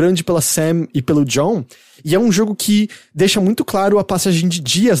muito grande pela Sam e pelo John, e é um jogo que deixa muito claro a passagem de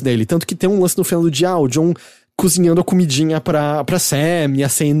dias nele, tanto que tem um lance no final do dia, o John cozinhando a comidinha pra Sam, e a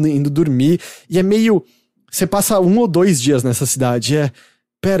Sam indo dormir, e é meio... Você passa 1 ou 2 dias nessa cidade,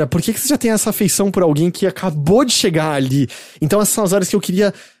 pera, por que você já tem essa afeição por alguém que acabou de chegar ali? Então essas são as horas que eu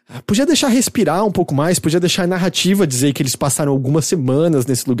queria... Podia deixar respirar um pouco mais, podia deixar a narrativa dizer que eles passaram algumas semanas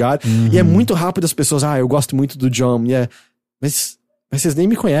nesse lugar, e é muito rápido as pessoas, eu gosto muito do John, mas mas vocês nem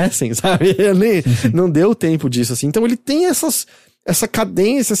me conhecem, sabe? Não deu tempo disso, assim. Então ele tem essa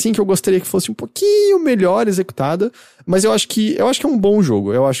cadência, assim, que eu gostaria que fosse um pouquinho melhor executada, mas eu acho que é um bom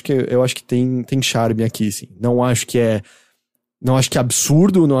jogo. Eu acho que tem charme aqui, assim. Não acho que é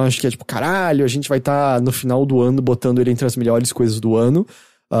absurdo, não acho que é tipo, caralho, a gente vai estar no final do ano botando ele entre as melhores coisas do ano,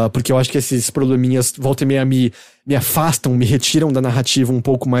 porque eu acho que esses probleminhas volta e meia me afastam, me retiram da narrativa um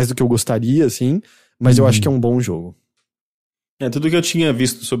pouco mais do que eu gostaria, assim, mas eu acho que é um bom jogo. Tudo que eu tinha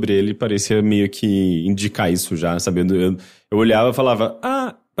visto sobre ele parecia meio que indicar isso já, sabendo. Eu olhava e falava,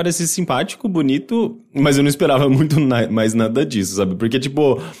 parece simpático, bonito, mas eu não esperava muito mais nada disso, sabe? Porque,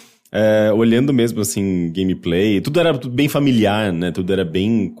 tipo, olhando mesmo, assim, gameplay, tudo era bem familiar, né? Tudo era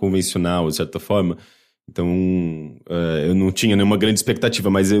bem convencional, de certa forma. Então, eu não tinha nenhuma grande expectativa,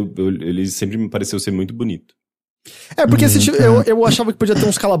 mas ele sempre me pareceu ser muito bonito. Porque eu achava que podia ter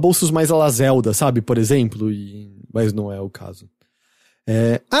uns calabouços mais à la Zelda, sabe? Por exemplo, mas não é o caso.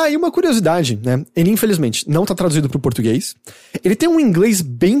 E uma curiosidade, né? Ele, infelizmente, não tá traduzido pro português. Ele tem um inglês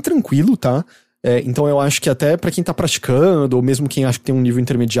bem tranquilo, tá? Então eu acho que até pra quem tá praticando, ou mesmo quem acha que tem um nível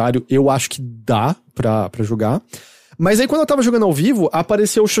intermediário, eu acho que dá pra jogar. Mas aí quando eu tava jogando ao vivo,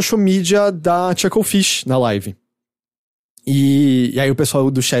 apareceu o social media da Chucklefish na live. E aí o pessoal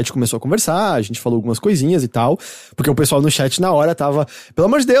do chat começou a conversar, a gente falou algumas coisinhas e tal, porque o pessoal no chat na hora tava, pelo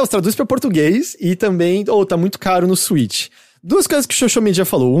amor de Deus, traduz pra português, e também, tá muito caro no Switch. Duas coisas que o social media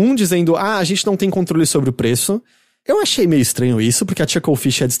falou, dizendo, a gente não tem controle sobre o preço. Eu achei meio estranho isso, porque a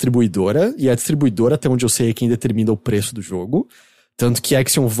Chucklefish é distribuidora, e a distribuidora, até onde eu sei, é quem determina o preço do jogo. Tanto que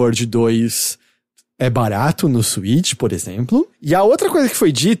Axiom Verge 2 é barato no Switch, por exemplo. E a outra coisa que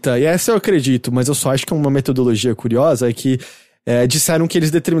foi dita, e essa eu acredito, mas eu só acho que é uma metodologia curiosa, é que disseram que eles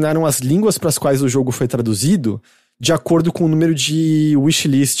determinaram as línguas para as quais o jogo foi traduzido de acordo com o número de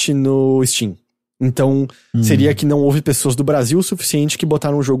wishlist no Steam. Então, seria que não houve pessoas do Brasil o suficiente que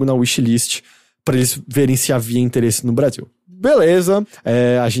botaram o jogo na wishlist para eles verem se havia interesse no Brasil. Beleza,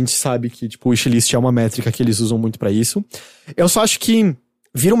 a gente sabe que tipo, o wishlist é uma métrica que eles usam muito para isso. Eu só acho que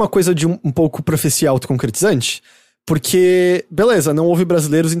vira uma coisa de um pouco profecia autoconcretizante, porque, beleza, não houve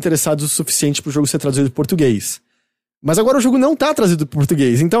brasileiros interessados o suficiente pro jogo ser traduzido em português. Mas agora o jogo não tá traduzido para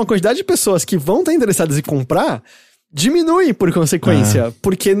português, então a quantidade de pessoas que vão estar interessadas em comprar diminui por consequência,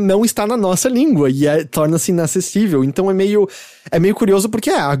 porque não está na nossa língua e torna-se inacessível. Então é meio curioso porque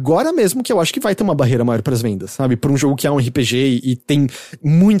agora mesmo que eu acho que vai ter uma barreira maior para as vendas, sabe? Para um jogo que é um RPG e tem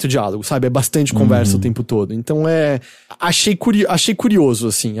muito diálogo, sabe? É bastante conversa o tempo todo. Então achei curioso,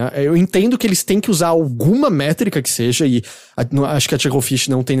 assim. Eu entendo que eles têm que usar alguma métrica que seja e acho que a Chucklefish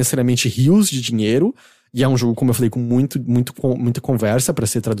não tem necessariamente rios de dinheiro. E é um jogo, como eu falei, com muita conversa para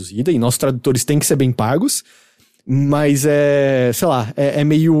ser traduzida e nossos tradutores têm que ser bem pagos. Mas sei lá,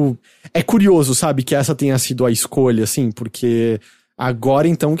 meio... É curioso, sabe, que essa tenha sido a escolha, assim, porque agora,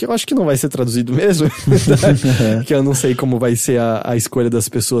 então, que eu acho que não vai ser traduzido mesmo, que eu não sei como vai ser a escolha das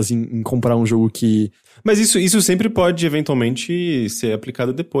pessoas em comprar um jogo que... Mas isso sempre pode, eventualmente, ser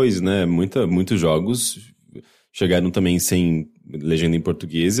aplicado depois, né? Muitos jogos chegaram também sem legenda em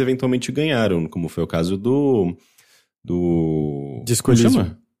português e eventualmente ganharam, como foi o caso do Disco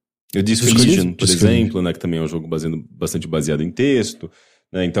Elysium. O Disco Elysium, por exemplo, né, que também é um jogo bastante baseado em texto,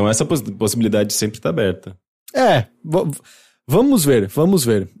 né, então essa possibilidade sempre está aberta. Vamos ver.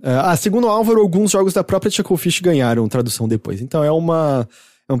 Segundo o Álvaro, alguns jogos da própria Chucklefish ganharam tradução depois, então é uma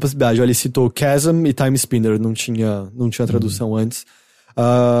possibilidade. Olha, ele citou Chasm e Time Spinner, não tinha tradução antes.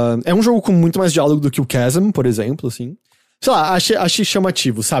 É um jogo com muito mais diálogo do que o Chasm, por exemplo, assim. Sei lá, achei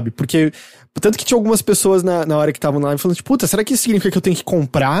chamativo, sabe? Porque, tanto que tinha algumas pessoas na hora que estavam na live falando, tipo, puta, será que isso significa que eu tenho que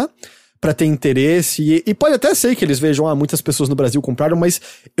comprar pra ter interesse? E pode até ser que eles vejam, muitas pessoas no Brasil compraram, mas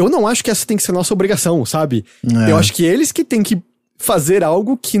eu não acho que essa tem que ser nossa obrigação, sabe? Eu acho que eles que têm que fazer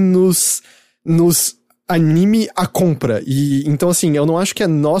algo que nos anime a compra. E então, assim, eu não acho que é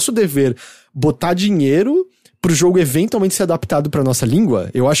nosso dever botar dinheiro pro jogo eventualmente ser adaptado pra nossa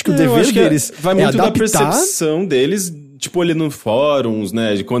língua. Eu acho que o dever deles vai muito da percepção deles, tipo, olhando fóruns,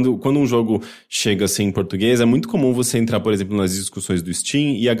 né? De quando um jogo chega assim em português, é muito comum você entrar, por exemplo, nas discussões do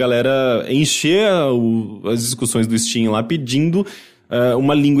Steam e a galera encher as discussões do Steam lá pedindo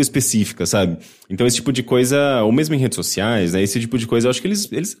uma língua específica, sabe? Então esse tipo de coisa, ou mesmo em redes sociais, né? Esse tipo de coisa, eu acho que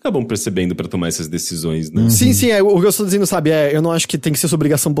eles acabam percebendo pra tomar essas decisões, né? Sim, o que eu estou dizendo, sabe, eu não acho que tem que ser sua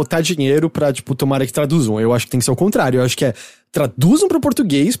obrigação botar dinheiro pra, tipo, tomara que traduzam. Eu acho que tem que ser o contrário. Eu acho que traduzam pro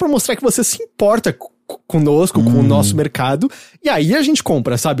português pra mostrar que você se importa conosco, com o nosso mercado, e aí a gente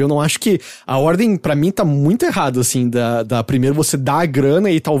compra, sabe? Eu não acho que a ordem, pra mim, tá muito errado, assim, da primeiro você dá a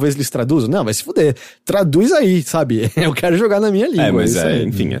grana e talvez eles traduzam. Não, vai se fuder. Traduz aí, sabe? Eu quero jogar na minha língua. Mas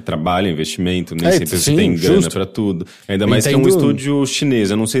enfim, é trabalho, investimento, nem sempre você tem grana justo. pra tudo. Ainda mais que é um estúdio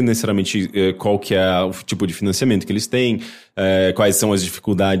chinês. Eu não sei necessariamente qual que é o tipo de financiamento que eles têm, quais são as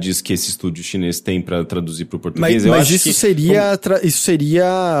dificuldades que esse estúdio chinês tem pra traduzir pro português. Mas isso seria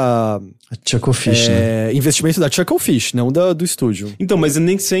a Chucklefish, né? Investimento da Chucklefish, não do estúdio. Então, mas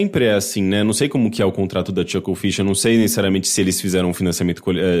nem sempre é assim, né? Não sei como que é o contrato da Chucklefish, eu não sei necessariamente se eles fizeram um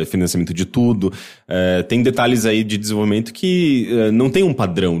financiamento de tudo. Tem detalhes aí de desenvolvimento que não tem um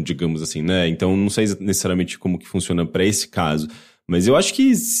padrão, digamos assim, né? Então, não sei necessariamente como que funciona pra esse caso. Mas eu acho que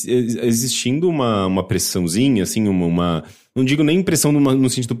existindo uma pressãozinha, assim, não digo nem pressão no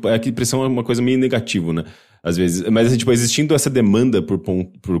sentido... É que pressão é uma coisa meio negativa, né? Às vezes, mas tipo, existindo essa demanda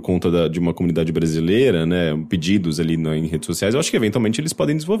por conta de uma comunidade brasileira, né, pedidos ali em redes sociais, eu acho que eventualmente eles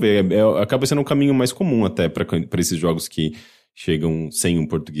podem desenvolver. Acaba sendo um caminho mais comum até para esses jogos que chegam sem um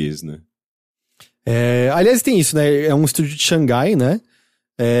português, né? Aliás, tem isso, né? É um estúdio de Xangai, né?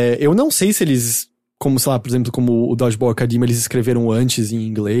 Eu não sei se eles... Como, sei lá, por exemplo, como o Dodgeball Academy, eles escreveram antes em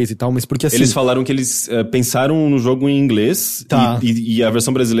inglês e tal, mas porque assim... Eles falaram que eles pensaram no jogo em inglês, e a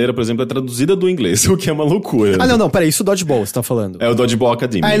versão brasileira, por exemplo, é traduzida do inglês, o que é uma loucura. Não, peraí, isso é o Dodgeball, você tá falando. É o Dodgeball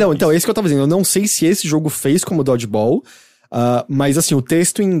Academy. Não, então, esse que eu tava dizendo, eu não sei se esse jogo fez como Dodgeball, mas assim, o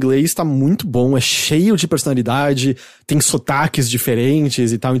texto em inglês tá muito bom, é cheio de personalidade, tem sotaques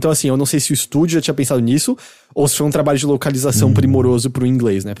diferentes e tal, então assim, eu não sei se o estúdio já tinha pensado nisso, ou se foi um trabalho de localização primoroso pro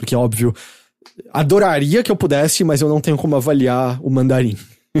inglês, né, porque óbvio... Adoraria que eu pudesse, mas eu não tenho como avaliar o mandarim.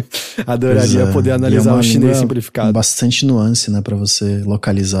 Adoraria poder analisar o chinês simplificado. Bastante nuance, né, pra você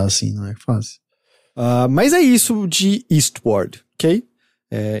localizar assim, não é fácil. Mas é isso de Eastward, ok?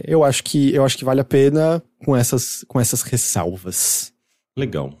 Eu acho que vale a pena com essas ressalvas.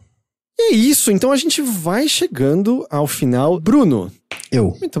 Legal. E é isso, então a gente vai chegando ao final. Bruno,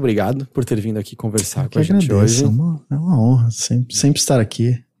 muito obrigado por ter vindo aqui conversar com a gente hoje. É uma honra sempre estar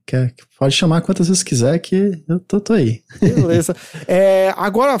aqui. Pode chamar quantas vezes quiser que eu tô aí. Beleza.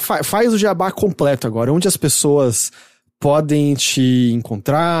 Agora faz o jabá completo agora. Onde as pessoas podem te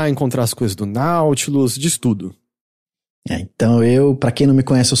encontrar as coisas do Nautilus, diz tudo. Então pra quem não me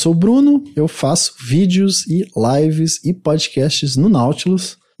conhece, eu sou o Bruno. Eu faço vídeos e lives e podcasts no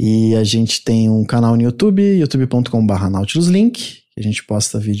Nautilus. E a gente tem um canal no YouTube, youtube.com/nautiluslink. A gente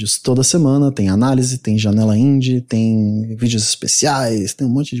posta vídeos toda semana, tem análise, tem janela indie, tem vídeos especiais, tem um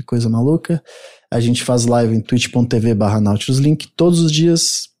monte de coisa maluca. A gente faz live em twitch.tv/nautiluslink todos os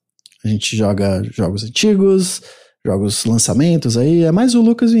dias. A gente joga jogos antigos, jogos lançamentos aí. É mais o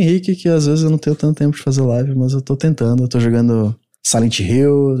Lucas e o Henrique, que às vezes eu não tenho tanto tempo de fazer live, mas eu tô tentando. Eu tô jogando Silent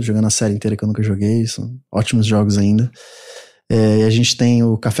Hill, jogando a série inteira que eu nunca joguei, são ótimos jogos ainda. E a gente tem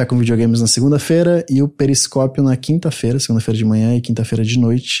o Café com Videogames na segunda-feira e o Periscópio na quinta-feira, segunda-feira de manhã e quinta-feira de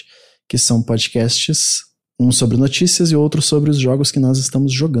noite, que são podcasts, um sobre notícias e outro sobre os jogos que nós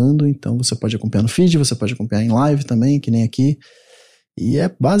estamos jogando. Então você pode acompanhar no feed, você pode acompanhar em live também, que nem aqui. E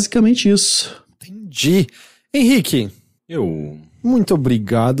é basicamente isso. Entendi. Henrique. Muito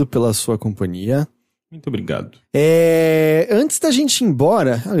obrigado pela sua companhia. Muito obrigado. Antes da gente ir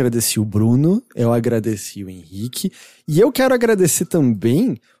embora, eu agradeci o Bruno, eu agradeci o Henrique, e eu quero agradecer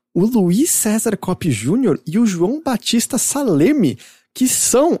também o Luiz César Coppi Jr. e o João Batista Saleme, que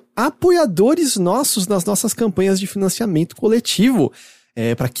são apoiadores nossos nas nossas campanhas de financiamento coletivo.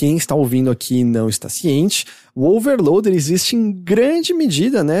 Para quem está ouvindo aqui e não está ciente, o Overloader existe em grande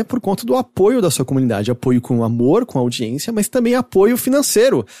medida, né, por conta do apoio da sua comunidade, apoio com amor, com audiência, mas também apoio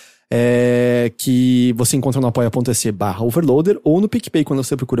financeiro. Que você encontra no apoia.se/overloader ou no PicPay quando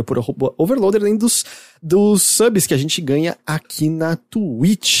você procura por @overloader, além dos subs que a gente ganha aqui na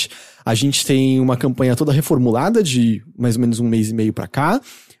Twitch. A gente tem uma campanha toda reformulada de mais ou menos 1 mês e meio pra cá.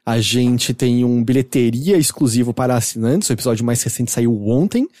 A gente tem um bilheteria exclusivo para assinantes, o episódio mais recente saiu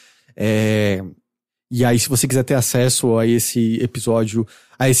ontem. E aí, se você quiser ter acesso a esse episódio,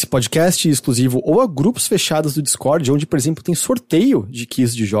 a esse podcast exclusivo ou a grupos fechados do Discord, onde, por exemplo, tem sorteio de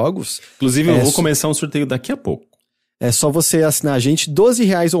keys de jogos. Inclusive, eu vou começar um sorteio daqui a pouco. É só você assinar a gente,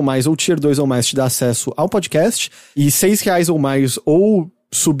 R$12 ou mais, ou Tier 2 ou mais, te dá acesso ao podcast. E R$6 ou mais, ou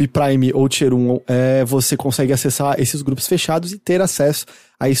Subprime ou Tier 1, você consegue acessar esses grupos fechados e ter acesso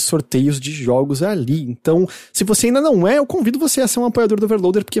a esses sorteios de jogos ali. Então, se você ainda não eu convido você a ser um apoiador do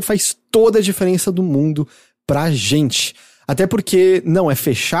Overloader, porque faz toda a diferença do mundo pra gente. Até porque não é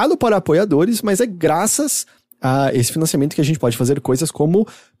fechado para apoiadores, mas é graças a esse financiamento que a gente pode fazer coisas como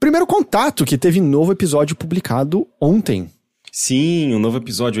Primeiro Contato, que teve novo episódio publicado ontem. Sim, um novo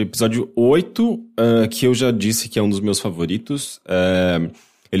episódio, o episódio 8, que eu já disse que é um dos meus favoritos.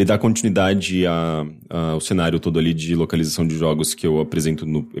 Ele dá continuidade ao cenário todo ali de localização de jogos que eu apresento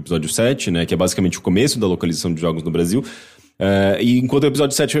no episódio 7, né? Que é basicamente o começo da localização de jogos no Brasil. E enquanto o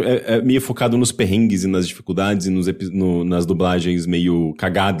episódio 7 é meio focado nos perrengues e nas dificuldades e nas dublagens meio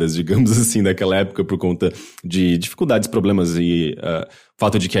cagadas, digamos assim, daquela época por conta de dificuldades, problemas e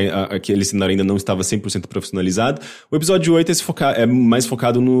fato de que aquele cenário ainda não estava 100% profissionalizado. O episódio 8 é mais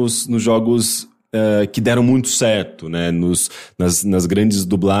focado nos jogos que deram muito certo, né, nas grandes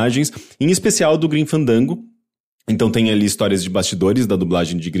dublagens, em especial do Grim Fandango. Então tem ali histórias de bastidores da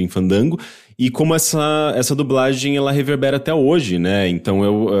dublagem de Grim Fandango e como essa dublagem ela reverbera até hoje, né? Então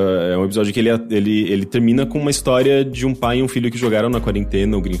é um episódio que ele termina com uma história de um pai e um filho que jogaram na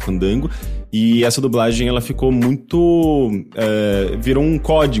quarentena o Grim Fandango e essa dublagem ela ficou muito... virou um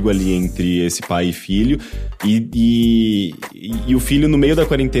código ali entre esse pai e filho e o filho no meio da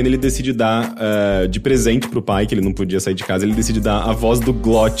quarentena ele decide dar de presente pro pai, que ele não podia sair de casa, ele decide dar a voz do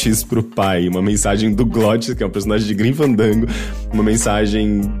Glottis pro pai, uma mensagem do Glottis, que é um personagem de Grim Fandango, uma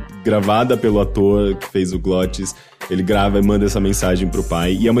mensagem gravada pelo ator que fez o Glottis. Ele grava e manda essa mensagem pro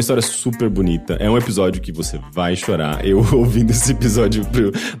pai. E é uma história super bonita. É um episódio que você vai chorar. Eu ouvindo esse episódio,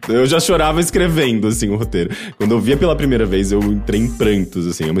 eu já chorava escrevendo, assim, o roteiro. Quando eu via pela primeira vez, eu entrei em prantos,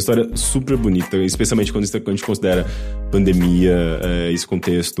 assim. É uma história super bonita, especialmente quando a gente considera pandemia, esse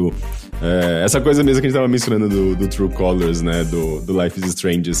contexto. Essa coisa mesmo que a gente tava mencionando do True Colors, né? Do Life is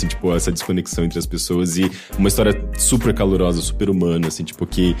Strange, assim, tipo, essa desconexão entre as pessoas. E uma história super calorosa, super humana, assim, tipo,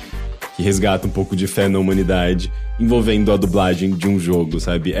 que resgata um pouco de fé na humanidade, envolvendo a dublagem de um jogo,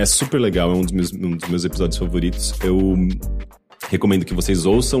 sabe? É super legal, é um dos meus episódios favoritos. Eu recomendo que vocês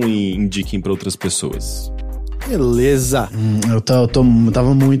ouçam e indiquem pra outras pessoas. Beleza! Eu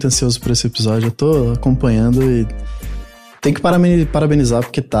tava muito ansioso por esse episódio, eu tô acompanhando e tem que parabenizar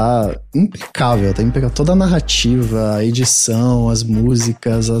porque tá impecável. Toda a narrativa, a edição, as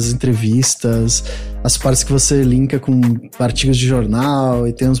músicas, as entrevistas, as partes que você linka com artigos de jornal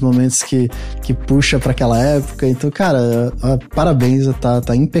e tem uns momentos que puxa pra aquela época. Então, cara, parabéns,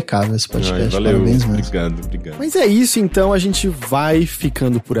 tá impecável esse podcast. Valeu, parabéns mesmo. Obrigado. Mas é isso, então a gente vai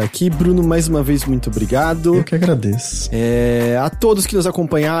ficando por aqui. Bruno, mais uma vez, muito obrigado. Eu que agradeço. A todos que nos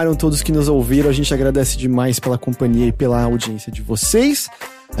acompanharam, todos que nos ouviram, a gente agradece demais pela companhia e pela audiência de vocês.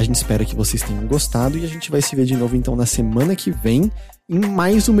 A gente espera que vocês tenham gostado e a gente vai se ver de novo então na semana que vem em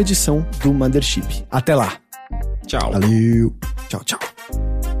mais uma edição do Mothership. Até lá. Tchau. Valeu. Tchau, tchau.